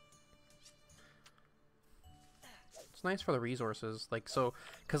 It's nice for the resources. Like, so,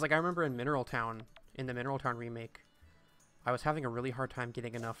 because, like, I remember in Mineral Town, in the Mineral Town remake, I was having a really hard time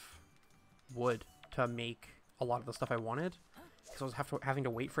getting enough wood to make a lot of the stuff I wanted, because I was having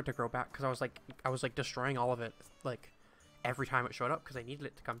to wait for it to grow back, because I was like destroying all of it like every time it showed up because I needed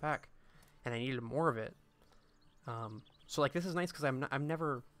it to come back, and I needed more of it. So like this is nice because I'm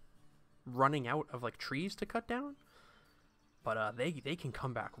never running out of like trees to cut down, but they can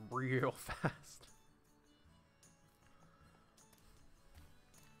come back real fast.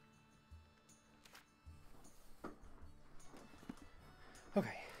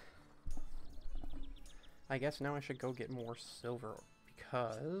 Okay. I guess now I should go get more silver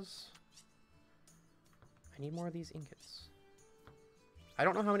because I need more of these ingots. I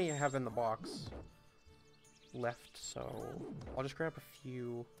don't know how many I have in the box left, so I'll just grab a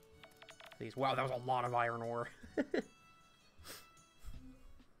few of these. Wow, that was a lot of iron ore.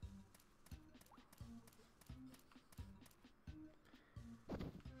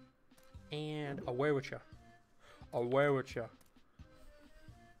 And away with ya. Away with ya.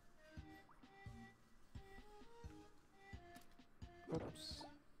 Oops.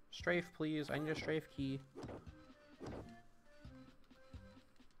 Strafe, please. I need a strafe key.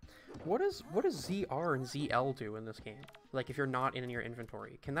 What does ZR and ZL do in this game? Like, if you're not in your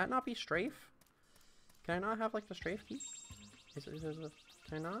inventory. Can that not be strafe? Can I not have, like, the strafe key? Can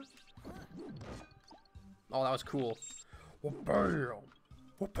I not? Oh, that was cool. Wha-bam!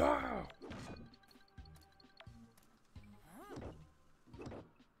 Wha-pow!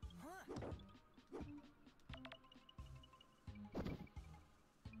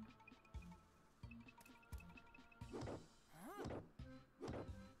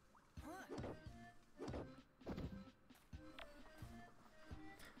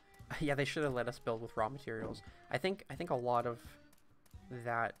 Yeah, they should have let us build with raw materials. I think a lot of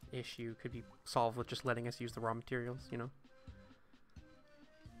that issue could be solved with just letting us use the raw materials, you know?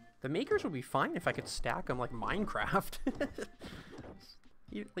 The makers would be fine if I could stack them like Minecraft.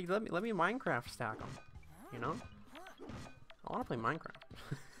 Like, let me Minecraft stack them, you know? I want to play Minecraft.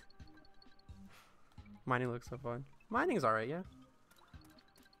 Mining looks so fun. Mining's alright, yeah.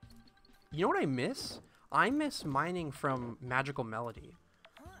 You know what I miss? I miss mining from Magical Melody.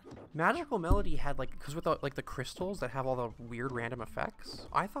 Magical Melody had like, because with the, like the crystals that have all the weird random effects,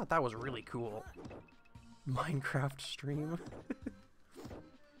 I thought that was really cool. Minecraft stream.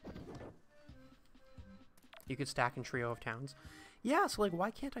 You could stack in Trio of Towns. Yeah, so like,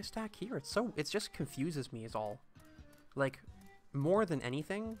 why can't I stack here? It just confuses me is all. Like, more than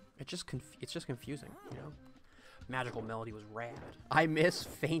anything, it's just confusing, you know? Magical Melody was rad. I miss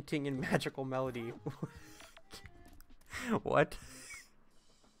fainting in Magical Melody. What?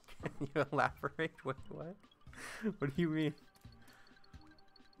 Can you elaborate? Wait, what? What do you mean?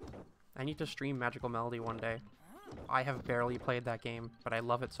 I need to stream Magical Melody one day. I have barely played that game, but I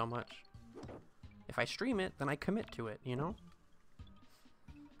love it so much. If I stream it, then I commit to it, you know?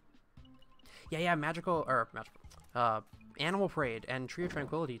 Yeah, Animal Parade and Tree of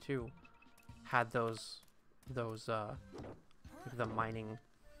Tranquility too had those the mining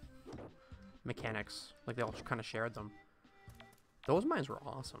mechanics. Like they all kind of shared them. Those mines were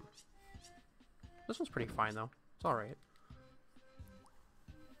awesome. This one's pretty fine though. It's alright.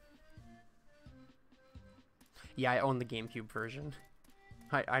 Yeah, I own the GameCube version.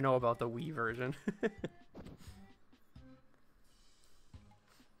 I know about the Wii version.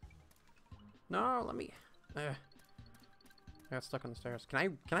 No, let me... I got stuck on the stairs.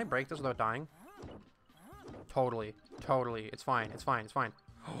 Can I break this without dying? Totally. It's fine. It's fine.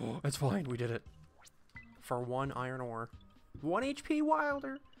 Oh, it's fine. We did it. For 1 iron ore. 1 HP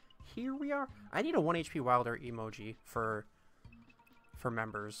Wilder. Here we are. I need a 1 HP Wilder emoji for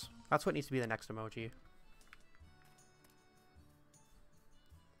members. That's what needs to be the next emoji.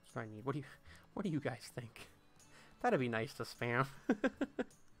 That's what I need. What do you guys think? That'd be nice to spam.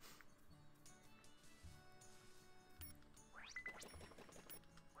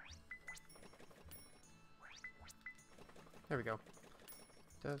 There we go.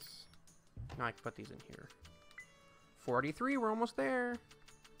 Now I can put these in here. 43, we're almost there.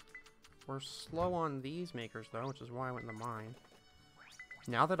 We're slow on these makers though, which is why I went in the mine.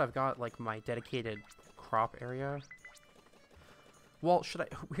 Now that I've got like my dedicated crop area. Well,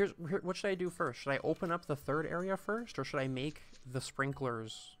 what should I do first? Should I open up the 3rd area first, or should I make the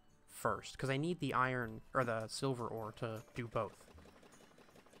sprinklers first? Because I need the iron or the silver ore to do both.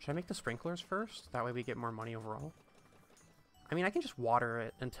 Should I make the sprinklers first? That way we get more money overall. I mean, I can just water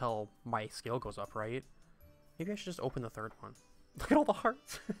it until my skill goes up, right? Maybe I should just open the 3rd one. Look at all the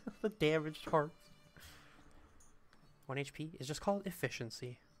hearts. The damaged hearts. 1 HP is just called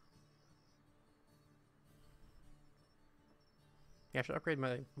efficiency. Yeah, I should upgrade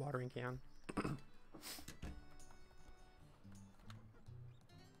my watering can.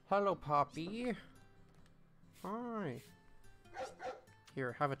 Hello, Poppy. Hi.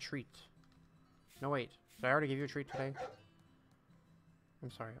 Here, have a treat. No, wait. Did I already give you a treat today?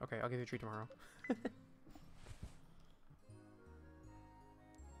 I'm sorry. Okay, I'll give you a treat tomorrow.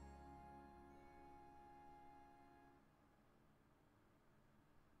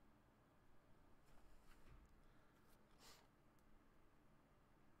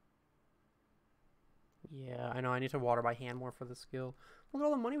 Yeah, I know. I need to water by hand more for the skill. Look at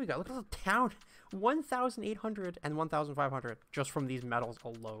all the money we got. Look at the town. 1,800 and 1,500 just from these medals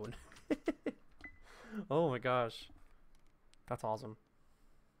alone. Oh my gosh. That's awesome.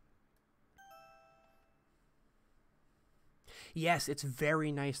 Yes, it's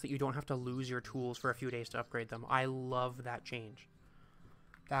very nice that you don't have to lose your tools for a few days to upgrade them. I love that change.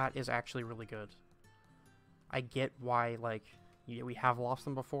 That is actually really good. I get why, like, we have lost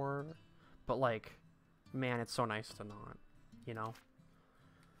them before, but, like, man, it's so nice to not, you know?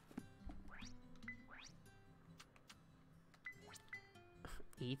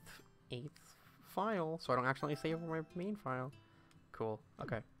 Eighth file, so I don't accidentally save over my main file. Cool.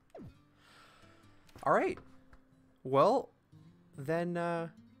 Okay. Alright. Well, then,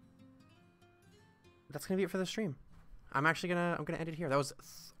 that's gonna be it for the stream. I'm gonna end it here. That was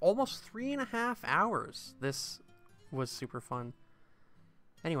almost 3.5 hours. This was super fun.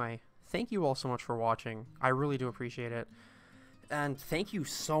 Anyway, thank you all so much for watching. I really do appreciate it. And thank you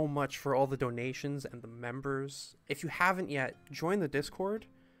so much for all the donations and the members. If you haven't yet, join the Discord.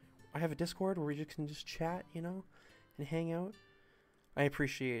 I have a Discord where you can just chat, you know, and hang out. I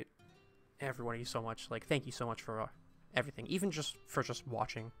appreciate every one of you so much. Like, thank you so much for everything. Even just for just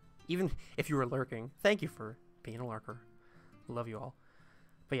watching. Even if you were lurking. Thank you for being a lurker. Love you all.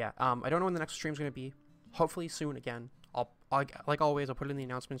 But yeah, I don't know when the next stream's going to be. Hopefully soon again. I'll, like always, I'll put it in the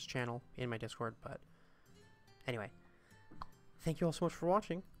announcements channel in my Discord. But anyway, thank you all so much for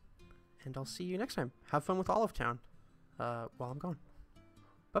watching. And I'll see you next time. Have fun with Olive Town while I'm gone.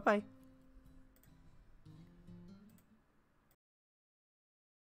 Bye-bye.